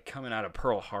this coming out of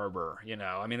Pearl Harbor.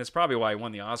 I mean, that's probably why he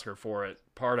won the Oscar for it.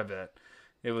 Part of it.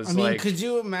 It was could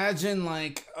you imagine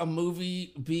a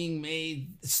movie being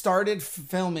made, started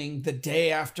filming the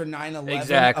day after 9/11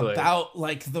 Exactly. about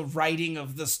the writing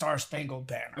of the Star Spangled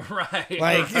Banner? right,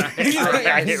 Like- right.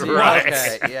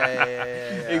 Okay.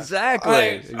 Yeah. Exactly.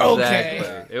 Okay.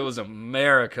 Exactly. It was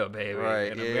America, baby.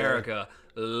 Right, And yeah. America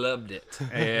loved it.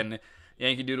 And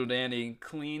Yankee Doodle Dandy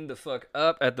cleaned the fuck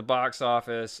up at the box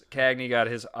office. Cagney got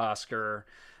his Oscar.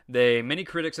 Many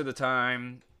critics at the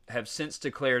time have since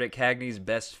declared it Cagney's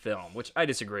best film, which I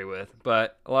disagree with,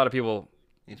 but a lot of people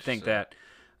think that.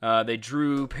 They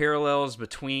drew parallels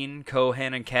between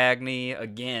Cohan and Cagney.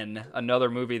 Again, another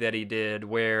movie that he did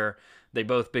where they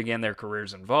both began their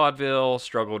careers in vaudeville,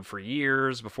 struggled for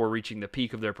years before reaching the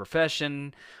peak of their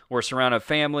profession, were surrounded by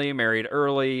family, married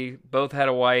early, both had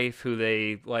a wife who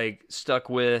they stuck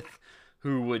with,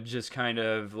 who would just kind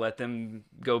of let them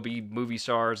go be movie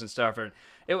stars and stuff.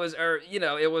 It was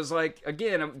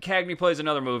again, Cagney plays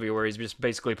another movie where he's just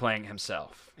basically playing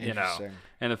himself, Interesting.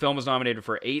 And the film was nominated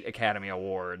for 8 Academy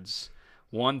Awards,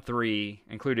 won 3,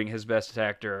 including his Best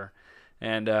Actor.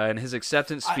 And in his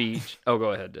acceptance speech... oh,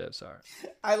 go ahead, Deb. Sorry.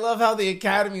 I love how the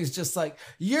Academy's just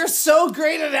you're so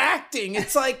great at acting.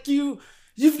 It's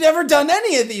you've never done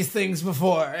any of these things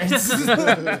before.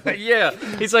 Yeah.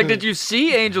 He's like, did you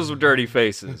see Angels with Dirty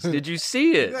Faces? Did you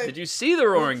see it? Did you see The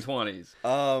Roaring Twenties?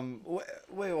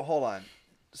 Wait, hold on.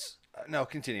 No,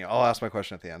 continue. I'll ask my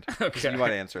question at the end. Okay. You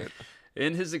might answer it.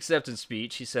 In his acceptance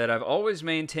speech, he said, "I've always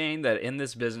maintained that in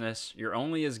this business, you're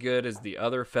only as good as the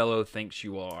other fellow thinks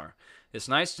you are. It's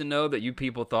nice to know that you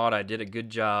people thought I did a good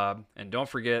job, and don't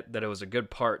forget that it was a good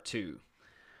part, too."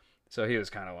 So he was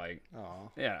kind of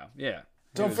yeah.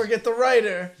 Don't forget the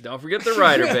writer. Don't forget the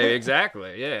writer, baby.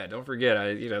 Exactly. Yeah, don't forget.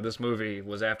 This movie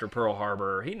was after Pearl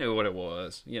Harbor. He knew what it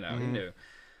was. He knew.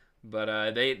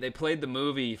 But they played the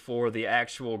movie for the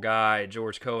actual guy,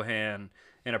 George Cohan,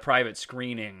 in a private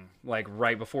screening,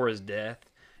 right before his death.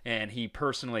 And he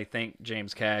personally thanked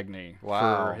James Cagney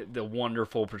Wow. for the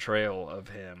wonderful portrayal of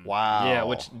him. Wow. Yeah,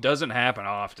 which doesn't happen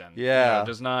often. Yeah. It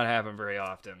does not happen very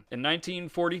often. In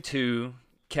 1942,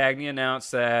 Cagney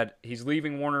announced that he's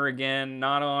leaving Warner again,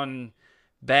 not on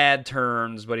bad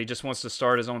terms, but he just wants to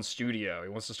start his own studio. He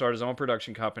wants to start his own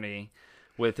production company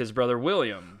with his brother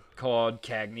William called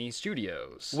Cagney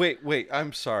Studios. Wait,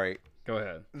 I'm sorry. Go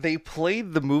ahead. They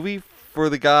played the movie for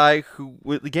the guy who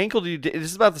Yankel. This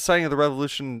is about the signing of the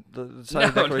Revolution. The signing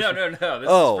of the Declaration. No. This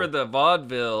is for the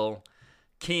vaudeville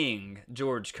king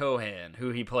George Cohan,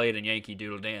 who he played in Yankee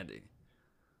Doodle Dandy.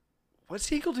 What's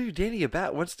Yankel Doodle Dandy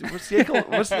about? What's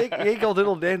Yankel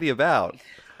Doodle Dandy about?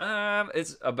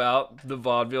 It's about the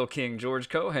vaudeville king George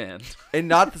Cohan, and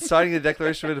not the signing of the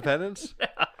Declaration of Independence. Yeah.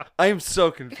 I am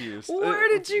so confused. Where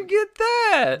did you get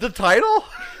that? The title?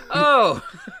 Oh,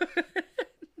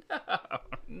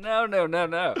 no.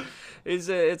 It's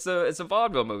a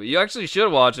vaudeville movie. You actually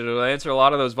should watch it. It'll answer a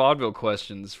lot of those vaudeville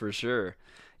questions for sure.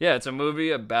 Yeah, it's a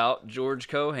movie about George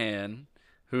Cohan,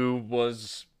 who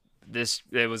was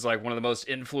it was like one of the most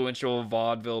influential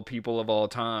vaudeville people of all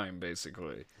time,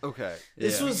 basically. Okay.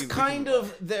 This was kind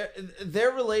of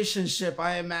their relationship,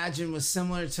 I imagine, was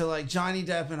similar to like Johnny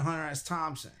Depp and Hunter S.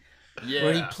 Thompson. Yeah.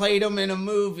 Where he played him in a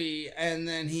movie and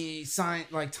then he signed,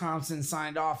 like Thompson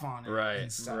signed off on it. Right.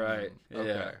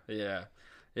 Okay. Yeah.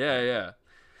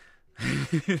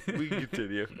 We can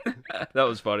continue. That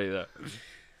was funny though.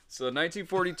 So in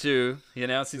 1942, he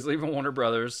announced he's leaving Warner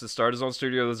Brothers to start his own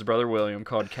studio with his brother William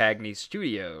called Cagney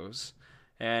Studios.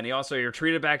 And he also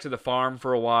retreated back to the farm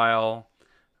for a while.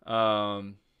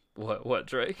 What,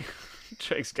 Drake?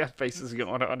 Drake's got faces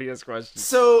going on. He has questions.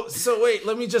 So wait,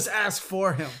 let me just ask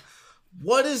for him.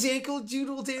 What is Yankee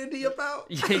Doodle Dandy about?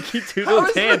 Yankee Doodle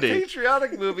Dandy. How is it a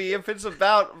patriotic movie if it's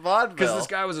about vaudeville? Because this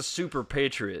guy was a super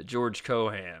patriot, George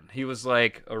Cohan. He was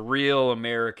like a real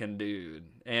American dude.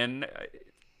 And...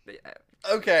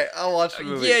 okay, I'll watch the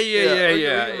movie. Yeah.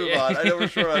 We can move on. I know we're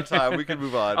short on time. We can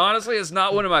move on. Honestly, it's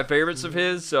not one of my favorites of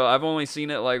his, so I've only seen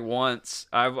it like once.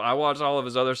 I watched all of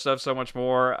his other stuff so much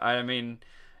more. I mean,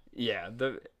 yeah,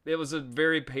 it was a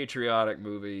very patriotic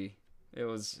movie. It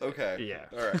was okay. Yeah,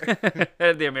 all right.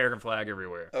 Had the American flag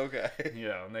everywhere. Okay. You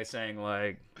know, and they sang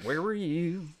like, "Where were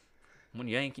you when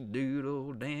Yankee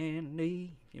Doodle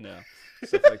Dandy?" You know,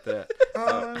 stuff like that.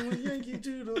 Yankee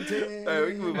Doodle Dandy. All right,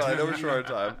 we can move on. I know we're short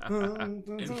on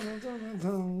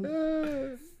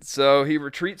time. So he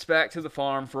retreats back to the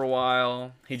farm for a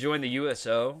while. He joined the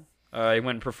USO. He went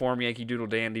and performed Yankee Doodle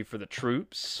Dandy for the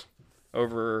troops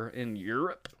over in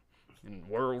Europe in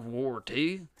World War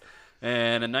II.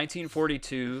 And in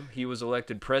 1942, he was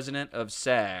elected president of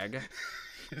SAG.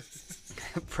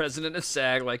 President of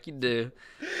SAG, like you do.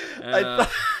 I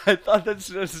thought that's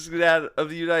of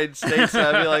the United States. And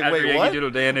I'd be like, wait, Yankee what?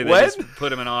 Doodle Dandy, they what? just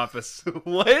put him in office.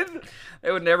 What?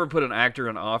 They would never put an actor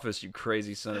in office, you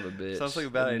crazy son of a bitch. Sounds like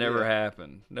a bad idea. Never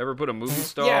happened. Never put a movie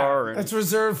star. Yeah, that's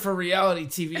reserved for reality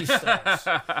TV stars.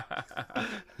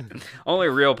 Only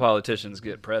real politicians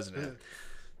get president.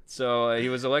 So he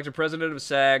was elected president of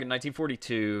SAG in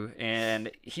 1942,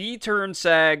 and he turned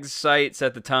SAG's sights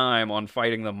at the time on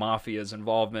fighting the mafia's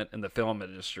involvement in the film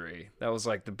industry. That was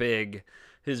like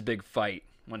his big fight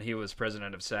when he was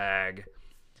president of SAG.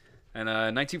 And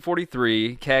in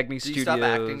 1943, Cagney Studios... Did he stop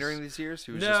acting during these years?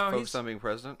 He was just focused on being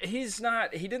president? He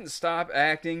didn't stop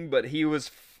acting, but he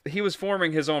was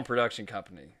forming his own production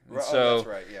company. So that's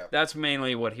right, yeah. That's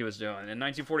mainly what he was doing. In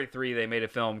 1943, they made a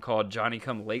film called Johnny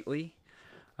Come Lately.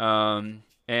 And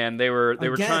they were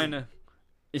trying to,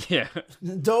 yeah,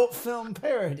 adult film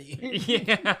parody.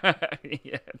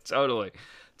 yeah, totally.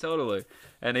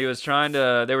 And they were trying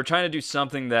to do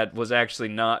something that was actually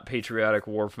not patriotic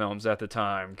war films at the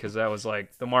time, because that was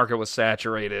like the market was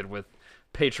saturated with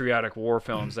patriotic war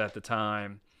films at the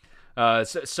time.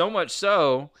 So much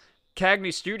so,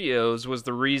 Cagney Studios was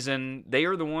the reason. They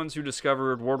are the ones who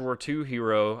discovered World War II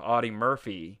hero Audie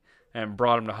Murphy and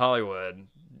brought him to Hollywood.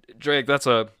 Drake, that's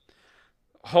a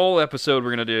whole episode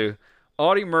we're going to do.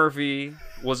 Audie Murphy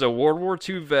was a World War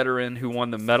II veteran who won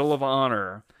the Medal of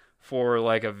Honor for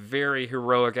like a very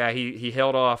heroic act. He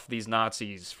held off these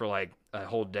Nazis for like a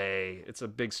whole day. It's a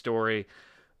big story.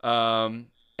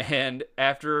 And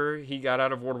after he got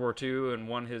out of World War II and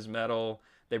won his medal,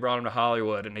 they brought him to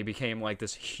Hollywood and he became like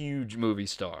this huge movie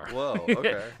star. Whoa,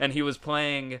 okay. And he was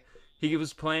playing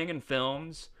in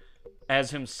films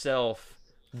as himself,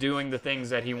 doing the things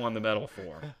that he won the medal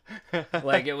for.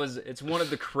 Like it's one of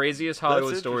the craziest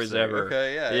Hollywood stories ever.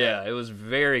 Okay, yeah. It was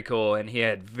very cool, and he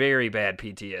had very bad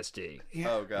PTSD. Yeah.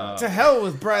 Oh god. To hell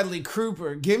with Bradley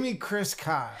Cooper. Give me Chris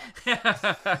Kyle.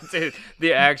 Dude,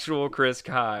 the actual Chris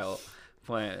Kyle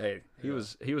playing. Hey, he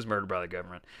was murdered by the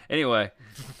government. Anyway,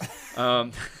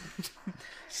 so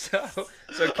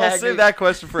Cagney, I'll save that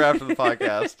question for after the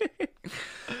podcast.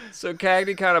 So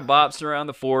Cagney kind of bops around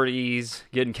the 40s,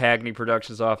 getting Cagney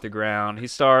Productions off the ground. He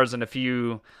stars in a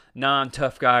few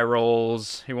non-tough guy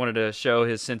roles. He wanted to show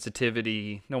his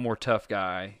sensitivity, no more tough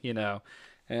guy, you know,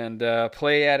 and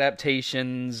play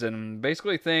adaptations and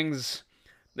basically things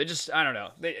They just, I don't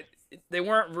know. They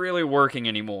weren't really working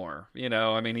anymore. You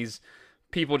know, I mean,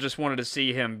 people just wanted to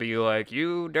see him be like,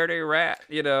 "You dirty rat,"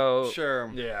 you know.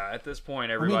 Sure. Yeah. At this point,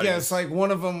 Let everybody. me guess, like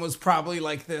one of them was probably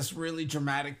like this really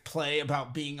dramatic play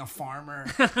about being a farmer.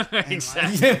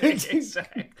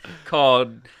 Exactly.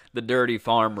 Called The Dirty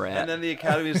Farm Rat. And then the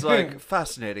Academy's like,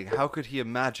 fascinating. How could he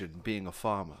imagine being a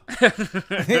farmer?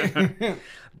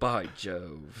 By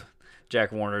Jove.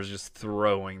 Jack Warner's just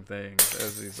throwing things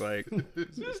as he's like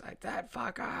that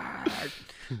fucker.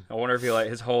 I wonder if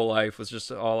his whole life was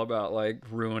just all about like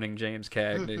ruining James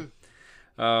Cagney.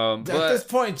 At this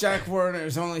point, Jack Warner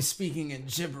is only speaking in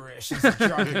gibberish as a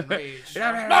drunken rage.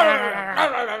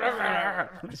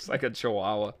 It's like a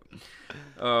chihuahua.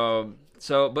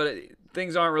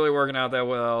 Things aren't really working out that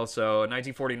well. So in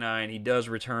 1949, he does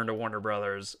return to Warner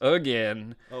Brothers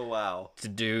again. Oh, wow. To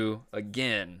do,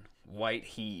 again, White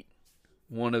Heat.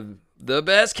 One of the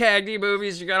best Cagney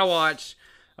movies you gotta watch.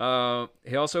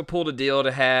 He also pulled a deal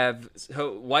to have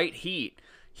White Heat.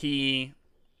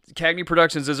 Cagney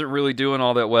Productions isn't really doing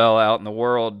all that well out in the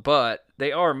world, but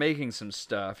they are making some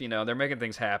stuff. You know, they're making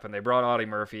things happen. They brought Audie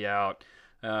Murphy out.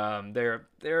 They're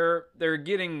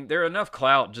enough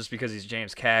clout just because he's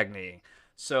James Cagney.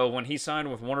 So when he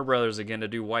signed with Warner Brothers again to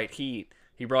do White Heat,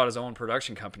 he brought his own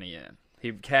production company in.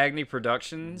 Cagney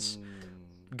Productions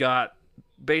got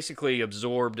basically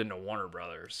absorbed into Warner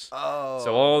Brothers. Oh.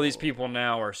 So all these people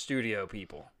now are studio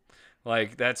people.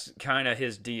 Like, that's kind of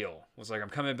his deal. Was like, I'm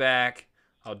coming back,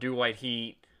 I'll do White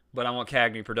Heat, but I want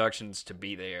Cagney Productions to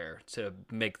be there to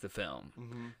make the film.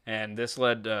 Mm-hmm. And this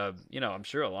led, I'm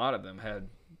sure a lot of them had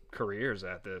careers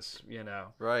at this, you know.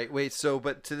 Right. Wait,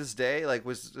 but to this day, like,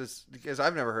 was this, because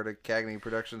I've never heard of Cagney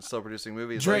Productions still producing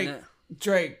movies.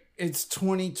 Drake, it's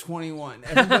 2021.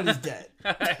 Everybody's dead.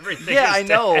 I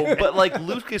know, but like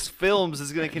Lucasfilms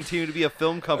is going to continue to be a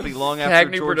film company long after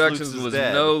Cagney George Productions Lucas is was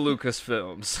dead. no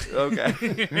Lucasfilms.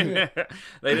 Okay.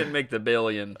 They didn't make the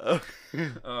billion.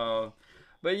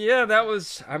 But yeah, that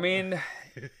was, I mean,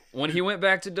 when he went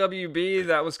back to WB,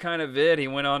 that was kind of it. He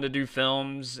went on to do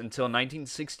films until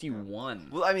 1961.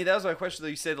 Well, I mean, that was my question, though.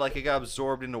 You said, like, it got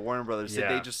absorbed into Warner Brothers. Did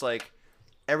they just, like,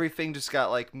 everything just got,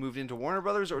 like, moved into Warner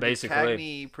Brothers? Or basically, did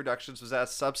Cagney Productions, was that a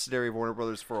subsidiary of Warner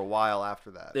Brothers for a while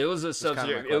after that? It was a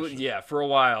subsidiary. For a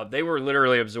while. They were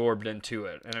literally absorbed into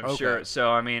it. And I'm sure. So,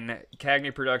 I mean,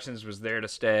 Cagney Productions was there to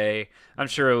stay. I'm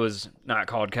sure it was not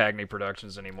called Cagney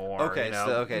Productions anymore. Okay, you know?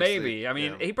 okay. Maybe. I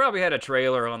mean, he probably had a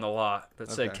trailer on the lot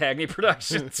that said Cagney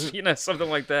Productions, something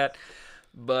like that.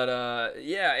 But,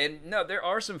 there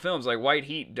are some films, like White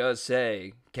Heat does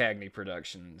say Cagney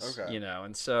Productions,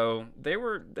 and so they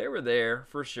were there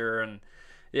for sure. And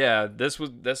yeah, this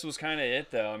was kind of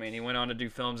it, though. I mean, he went on to do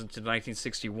films until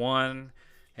 1961,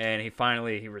 and he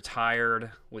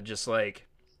retired with just like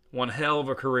one hell of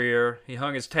a career. He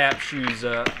hung his tap shoes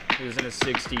up. He was in his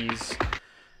 60s.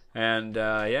 And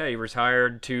he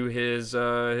retired to his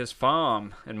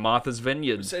farm in Martha's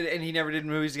Vineyard. So, and he never did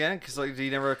movies again, because like, did he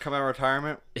never come out of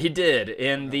retirement? He did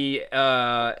in the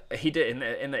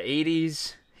in the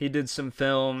 80s. He did some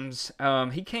films.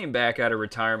 He came back out of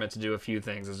retirement to do a few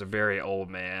things as a very old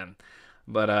man,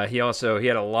 but he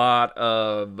had a lot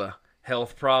of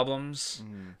health problems.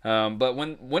 But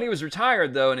when he was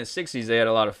retired, though, in his 60s, they had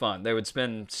a lot of fun. They would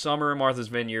spend summer in Martha's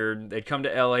Vineyard. They'd come to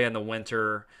LA in the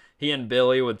winter. He and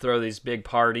Billy would throw these big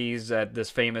parties at this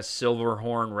famous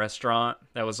Silverhorn restaurant.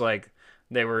 That was like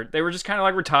they were just kind of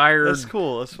like retired. That's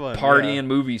cool. That's fun. Party and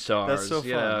movie stars. That's so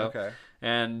fun. Okay.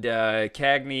 And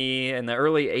Cagney in the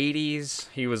early 80s,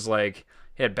 he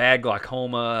had bad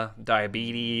glaucoma,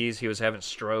 diabetes. He was having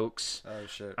strokes. Oh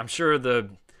shit. I'm sure the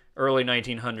early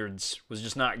 1900s was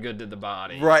just not good to the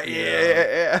body. Right,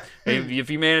 yeah. If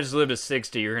you manage to live to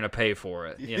 60, you're going to pay for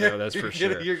it. That's for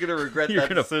sure. You're going to regret that You're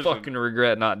going to decision. fucking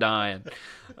regret not dying.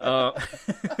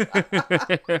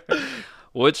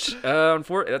 Which,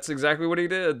 unfortunately, that's exactly what he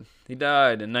did. He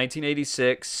died in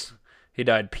 1986. He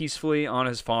died peacefully on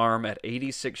his farm at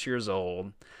 86 years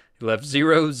old. He left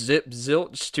zero zip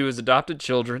zilch to his adopted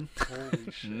children.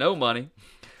 Holy shit. No money.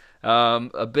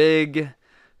 A big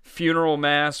funeral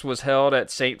mass was held at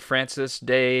St. Francis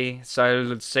de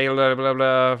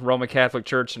Roman Catholic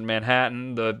Church in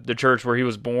Manhattan, the church where he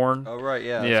was born. Oh, right,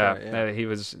 yeah. Yeah, right, yeah. He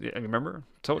was, remember?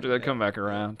 Told you they'd come back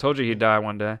around. Told you he'd die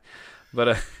one day.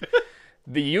 But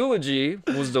the eulogy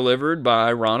was delivered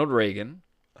by Ronald Reagan,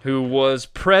 who was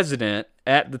president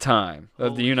at the time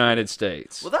of the United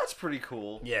States. Well, that's pretty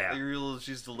cool. Yeah. The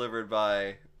eulogy's delivered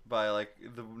by like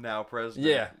the now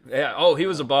president. Yeah. Oh, he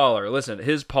was a baller. Listen,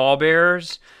 his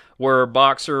pallbearers were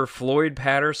boxer Floyd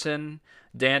Patterson,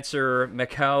 dancer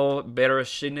Mikhail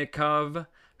Baryshnikov,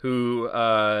 who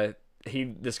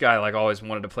this guy like always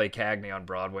wanted to play Cagney on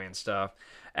Broadway and stuff.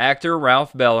 Actor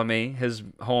Ralph Bellamy, his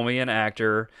homie and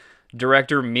actor.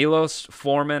 Director Milos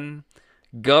Forman,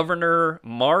 Governor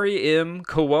Mari M.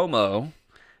 Cuomo,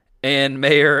 and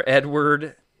Mayor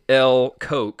Edward L.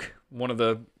 Koch, one of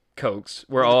the Kochs,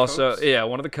 were also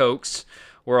one of the Kochs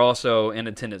were also in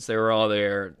attendance. They were all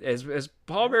there as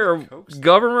pallbearer.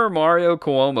 Governor Mario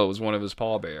Cuomo was one of his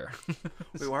pallbearer.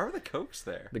 Wait, why were the Kochs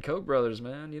there? The Koch brothers,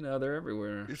 man, they're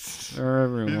everywhere. They're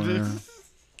everywhere.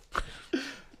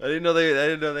 I didn't know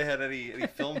they had any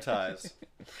film ties.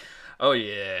 Oh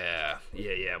yeah,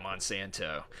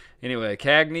 Monsanto. Anyway,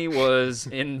 Cagney was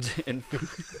in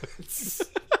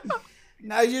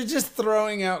Now you're just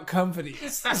throwing out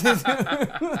companies.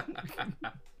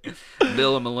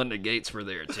 Bill and Melinda Gates were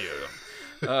there too.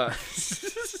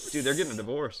 Dude, they're getting a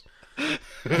divorce.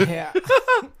 Yeah.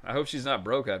 I hope she's not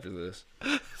broke after this.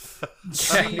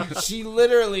 She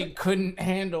literally couldn't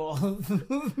handle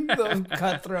the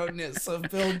cutthroatness of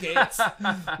Bill Gates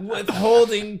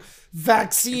withholding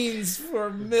vaccines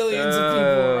for millions of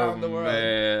people around the world.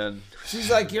 Man. She's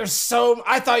like,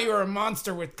 I thought you were a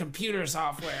monster with computer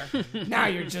software. Now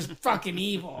you're just fucking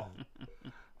evil.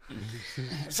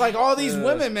 It's like all these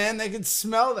women, man, they could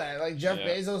smell that. Like Jeff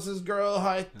Bezos' girl,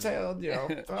 hightailed,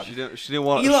 She didn't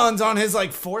want. Elon's on his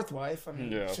like fourth wife. I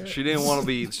mean, shit. She didn't want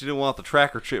the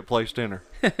tracker chip placed in her.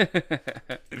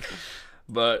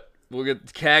 But we'll get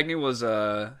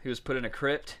Cagney he was put in a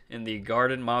crypt in the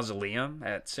Garden Mausoleum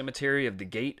at Cemetery of the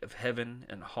Gate of Heaven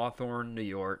in Hawthorne, New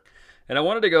York. And I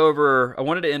wanted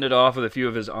to end it off with a few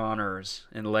of his honors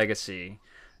and legacy.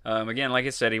 Again, like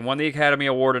I said, he won the Academy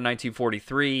Award in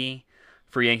 1943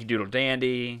 for Yankee Doodle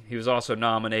Dandy. He was also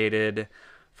nominated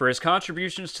for his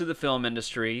contributions to the film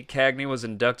industry. Cagney was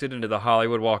inducted into the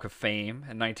Hollywood Walk of Fame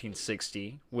in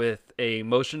 1960 with a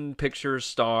motion picture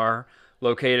star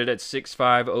located at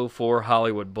 6504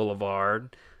 Hollywood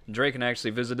Boulevard. Drake actually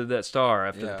visited that star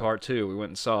after the part 2. We went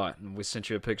and saw it, and we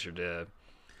sent you a picture, Deb.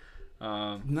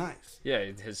 Nice. Yeah,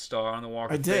 his star on the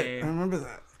Walk of Fame. I did. I remember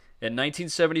that. In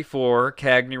 1974,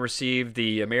 Cagney received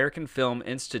the American Film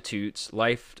Institute's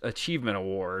Life Achievement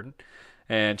Award,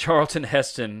 and Charlton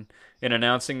Heston, in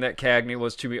announcing that Cagney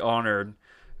was to be honored,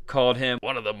 called him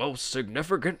one of the most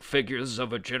significant figures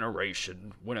of a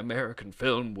generation when American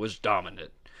film was dominant.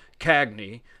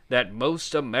 Cagney, that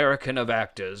most American of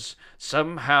actors,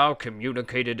 somehow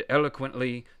communicated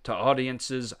eloquently to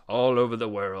audiences all over the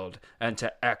world and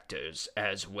to actors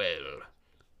as well.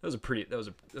 That was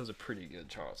a pretty good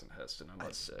Charlton Heston, I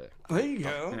must say. There you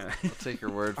go. Yeah. I'll take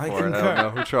your word for I it. concur. I don't know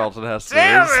who Charlton Heston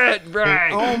Damn is. it,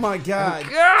 Brian! Oh my God.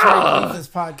 Try to leave this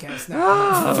podcast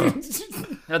now.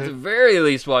 At the very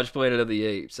least, watch Planet of the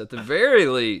Apes. At the very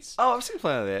least. Oh, I've seen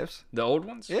Planet of the Apes. The old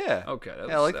ones? Yeah. Okay.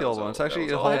 I like the old ones. Actually,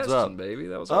 it holds Heston, up. Baby.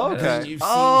 That was all Okay. Heston. You've seen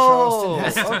Oh,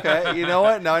 Charleston Heston. okay. You know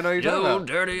what? Now I know what you're talking You about.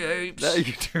 dirty apes. No,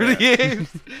 you dirty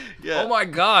apes. Yeah. Oh my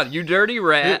God, you dirty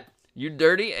rat. You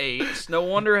dirty apes. No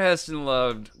wonder Heston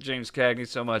loved James Cagney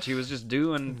so much. He was just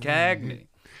doing Cagney.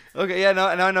 Okay, yeah, now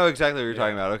I know exactly what you're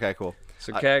talking about. Okay, cool.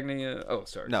 So Cagney,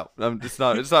 sorry. No, it's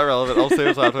not relevant. I'll save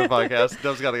it after the podcast.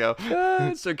 Dub's got to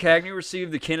go. So Cagney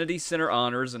received the Kennedy Center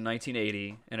Honors in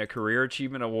 1980 and a Career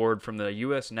Achievement Award from the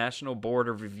U.S. National Board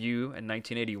of Review in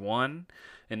 1981.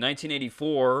 In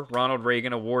 1984, Ronald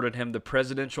Reagan awarded him the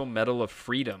Presidential Medal of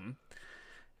Freedom.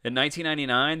 In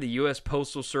 1999, the U.S.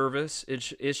 Postal Service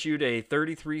issued a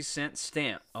 33-cent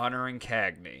stamp honoring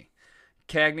Cagney.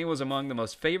 Cagney was among the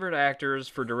most favored actors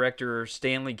for director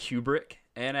Stanley Kubrick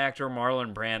and actor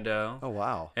Marlon Brando. Oh,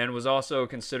 wow. And was also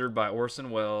considered by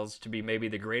Orson Welles to be maybe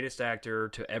the greatest actor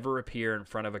to ever appear in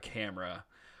front of a camera.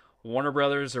 Warner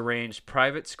Brothers arranged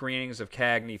private screenings of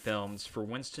Cagney films for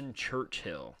Winston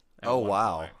Churchill. Oh,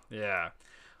 wow. Yeah.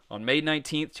 On May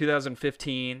 19th,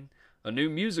 2015, a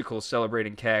new musical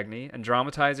celebrating Cagney and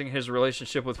dramatizing his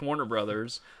relationship with Warner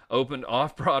Brothers opened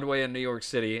off-Broadway in New York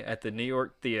City at the New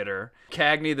York Theater.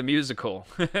 Cagney the Musical,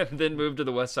 then moved to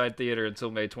the West Side Theater until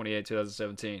May 28,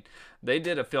 2017. They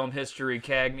did a film history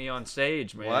Cagney on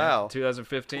stage, man. Wow.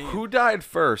 2015. Who died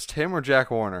first, him or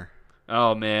Jack Warner?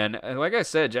 Oh, man. Like I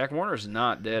said, Jack Warner's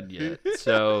not dead yet,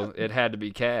 so it had to be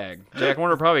Cag. Jack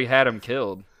Warner probably had him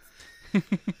killed.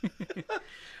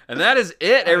 And that is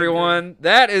it, everyone.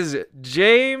 That is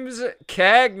James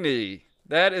Cagney.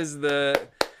 That is the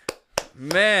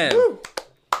man. Woo.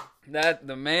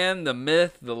 The man, the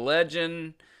myth, the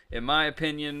legend. In my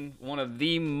opinion, one of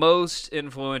the most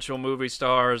influential movie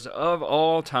stars of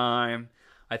all time.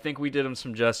 I think we did him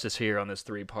some justice here on this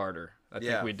 3-parter. I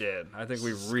think we did. I think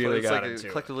we really got into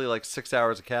it. Collectively, like 6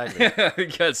 hours of Cagney. We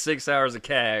got 6 hours of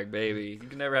Cag, baby. You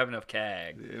can never have enough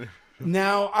Cag.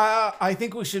 Now, I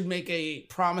think we should make a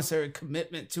promissory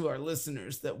commitment to our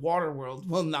listeners that Waterworld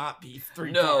will not be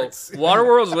 3 parts.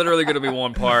 Waterworld's literally going to be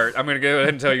 1 part. I'm going to go ahead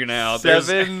and tell you now.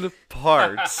 7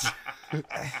 parts.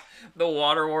 The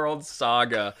Waterworld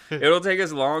saga. It'll take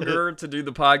us longer to do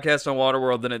the podcast on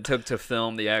Waterworld than it took to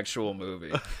film the actual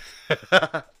movie.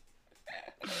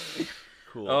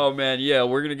 Cool. Oh, man, yeah,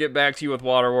 we're going to get back to you with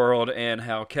Waterworld and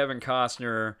how Kevin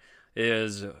Costner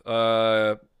is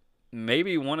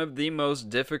maybe one of the most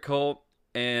difficult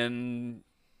and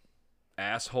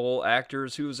asshole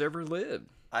actors who's ever lived.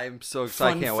 I'm so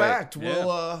excited. I can't fact, wait.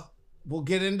 we'll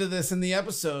get into this in the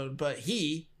episode, but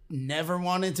he never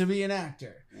wanted to be an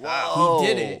actor. Wow. He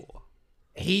did it.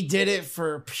 He did it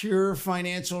for pure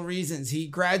financial reasons. He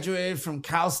graduated from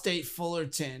Cal State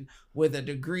Fullerton with a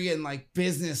degree in like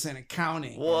business and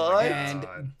accounting. What? And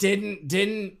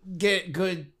didn't get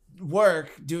good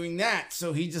work doing that.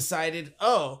 So he decided,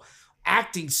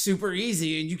 acting's super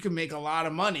easy and you can make a lot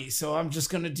of money. So I'm just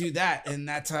going to do that. And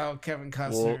that's how Kevin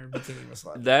Costner became a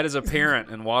celebrity. That is apparent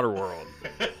in Waterworld.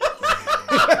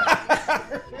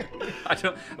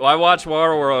 I watched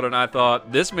Waterworld and I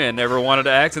thought, this man never wanted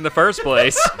to act in the first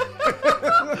place.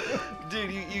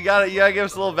 Dude, you gotta give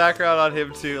us a little background on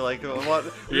him too. Like,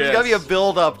 there's gotta be a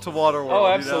build up to Waterworld. Oh,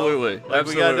 absolutely. You know? Like,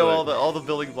 we gotta know all the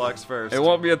building blocks first. It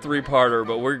won't be a 3-parter,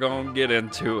 but we're gonna get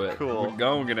into it. Cool. We're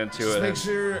gonna get into Just it. make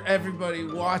sure everybody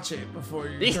watch it before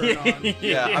you turn on.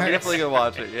 Yeah, I'm definitely gonna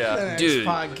watch it. the Yeah, next Dude,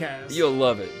 podcast. You'll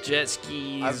love it. Jet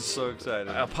skis. I'm so excited.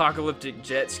 Apocalyptic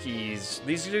jet skis.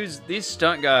 These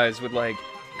stunt guys would like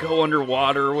go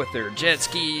underwater with their jet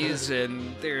skis,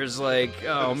 and there's like,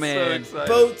 oh man, So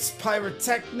Boats,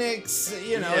 pyrotechnics, it's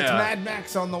Yeah. Mad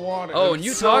Max on the water. oh, and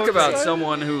you so talk about excited.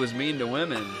 someone who was mean to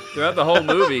women throughout the whole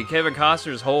movie. Kevin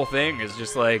Costner's whole thing is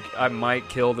just like, I might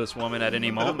kill this woman at any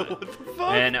moment. What the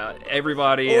fuck? And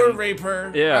everybody, or and- rape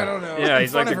her. Yeah. I don't know. Yeah, In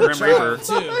he's like front the of her Grim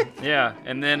child, too. yeah,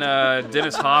 and then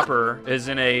Dennis Hopper is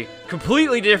in a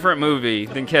completely different movie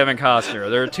than Kevin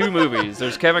Costner. There are 2 movies.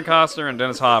 There's Kevin Costner and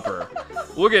Dennis Hopper.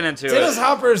 We'll get into Dennis it.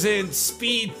 Hopper's in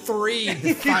Speed 3,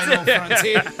 The Final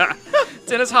Frontier.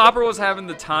 Dennis Hopper was having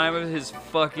the time of his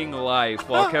fucking life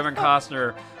while Kevin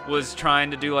Costner was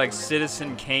trying to do like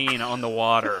Citizen Kane on the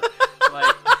water.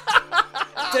 Like,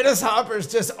 Dennis Hopper's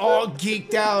just all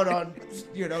geeked out on,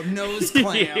 nose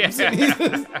clams. Yeah. And he's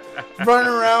just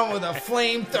running around with a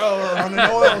flamethrower on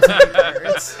an oil tanker.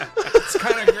 It's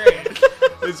kind of great.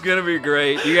 it's gonna be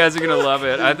great. You guys are gonna love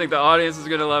it. I think the audience is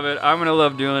gonna love it. I'm gonna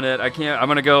love doing it. I'm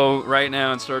gonna go right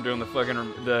now and start doing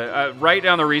write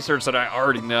down the research that I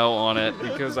already know on it,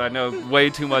 because I know way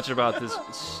too much about this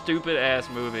stupid ass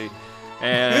movie.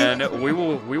 And we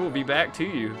will be back to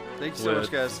you. Thank you so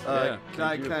much, guys. Can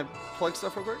thank you. I plug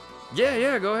stuff real quick?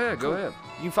 Yeah, go ahead.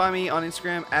 You can find me on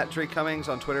Instagram at Drake Cummings,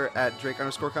 on Twitter at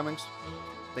Drake_Cummings.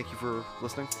 Thank you for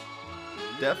listening.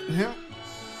 Dev? Yeah.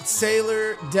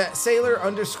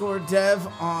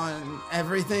 Sailor_Dev on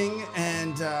everything,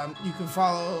 and you can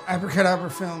follow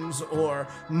Abracadabra Films or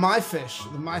MyFish,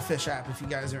 the MyFish app, if you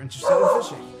guys are interested in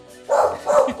fishing.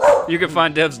 You can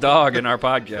find Dev's dog in our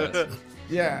podcast.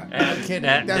 Yeah, I'm kidding.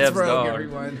 at That's Dev's Rogue, dog.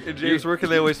 everyone. Hey, James, where can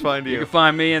they always find You you? can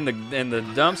find me in the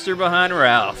dumpster behind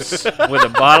Ralph's with a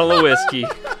bottle of whiskey.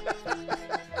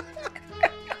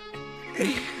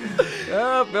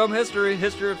 Film history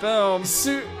of film.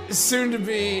 Soon to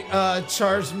be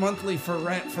charged monthly for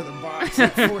rent for the box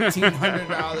at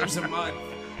 $1,400 a month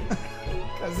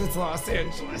because it's Los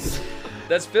Angeles.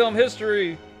 That's film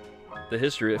history. The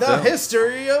history of The film.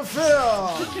 history of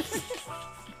film.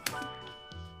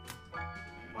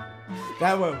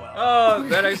 That went well. Oh,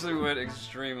 that actually went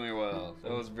extremely well.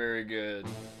 That was very good.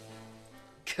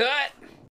 Cut.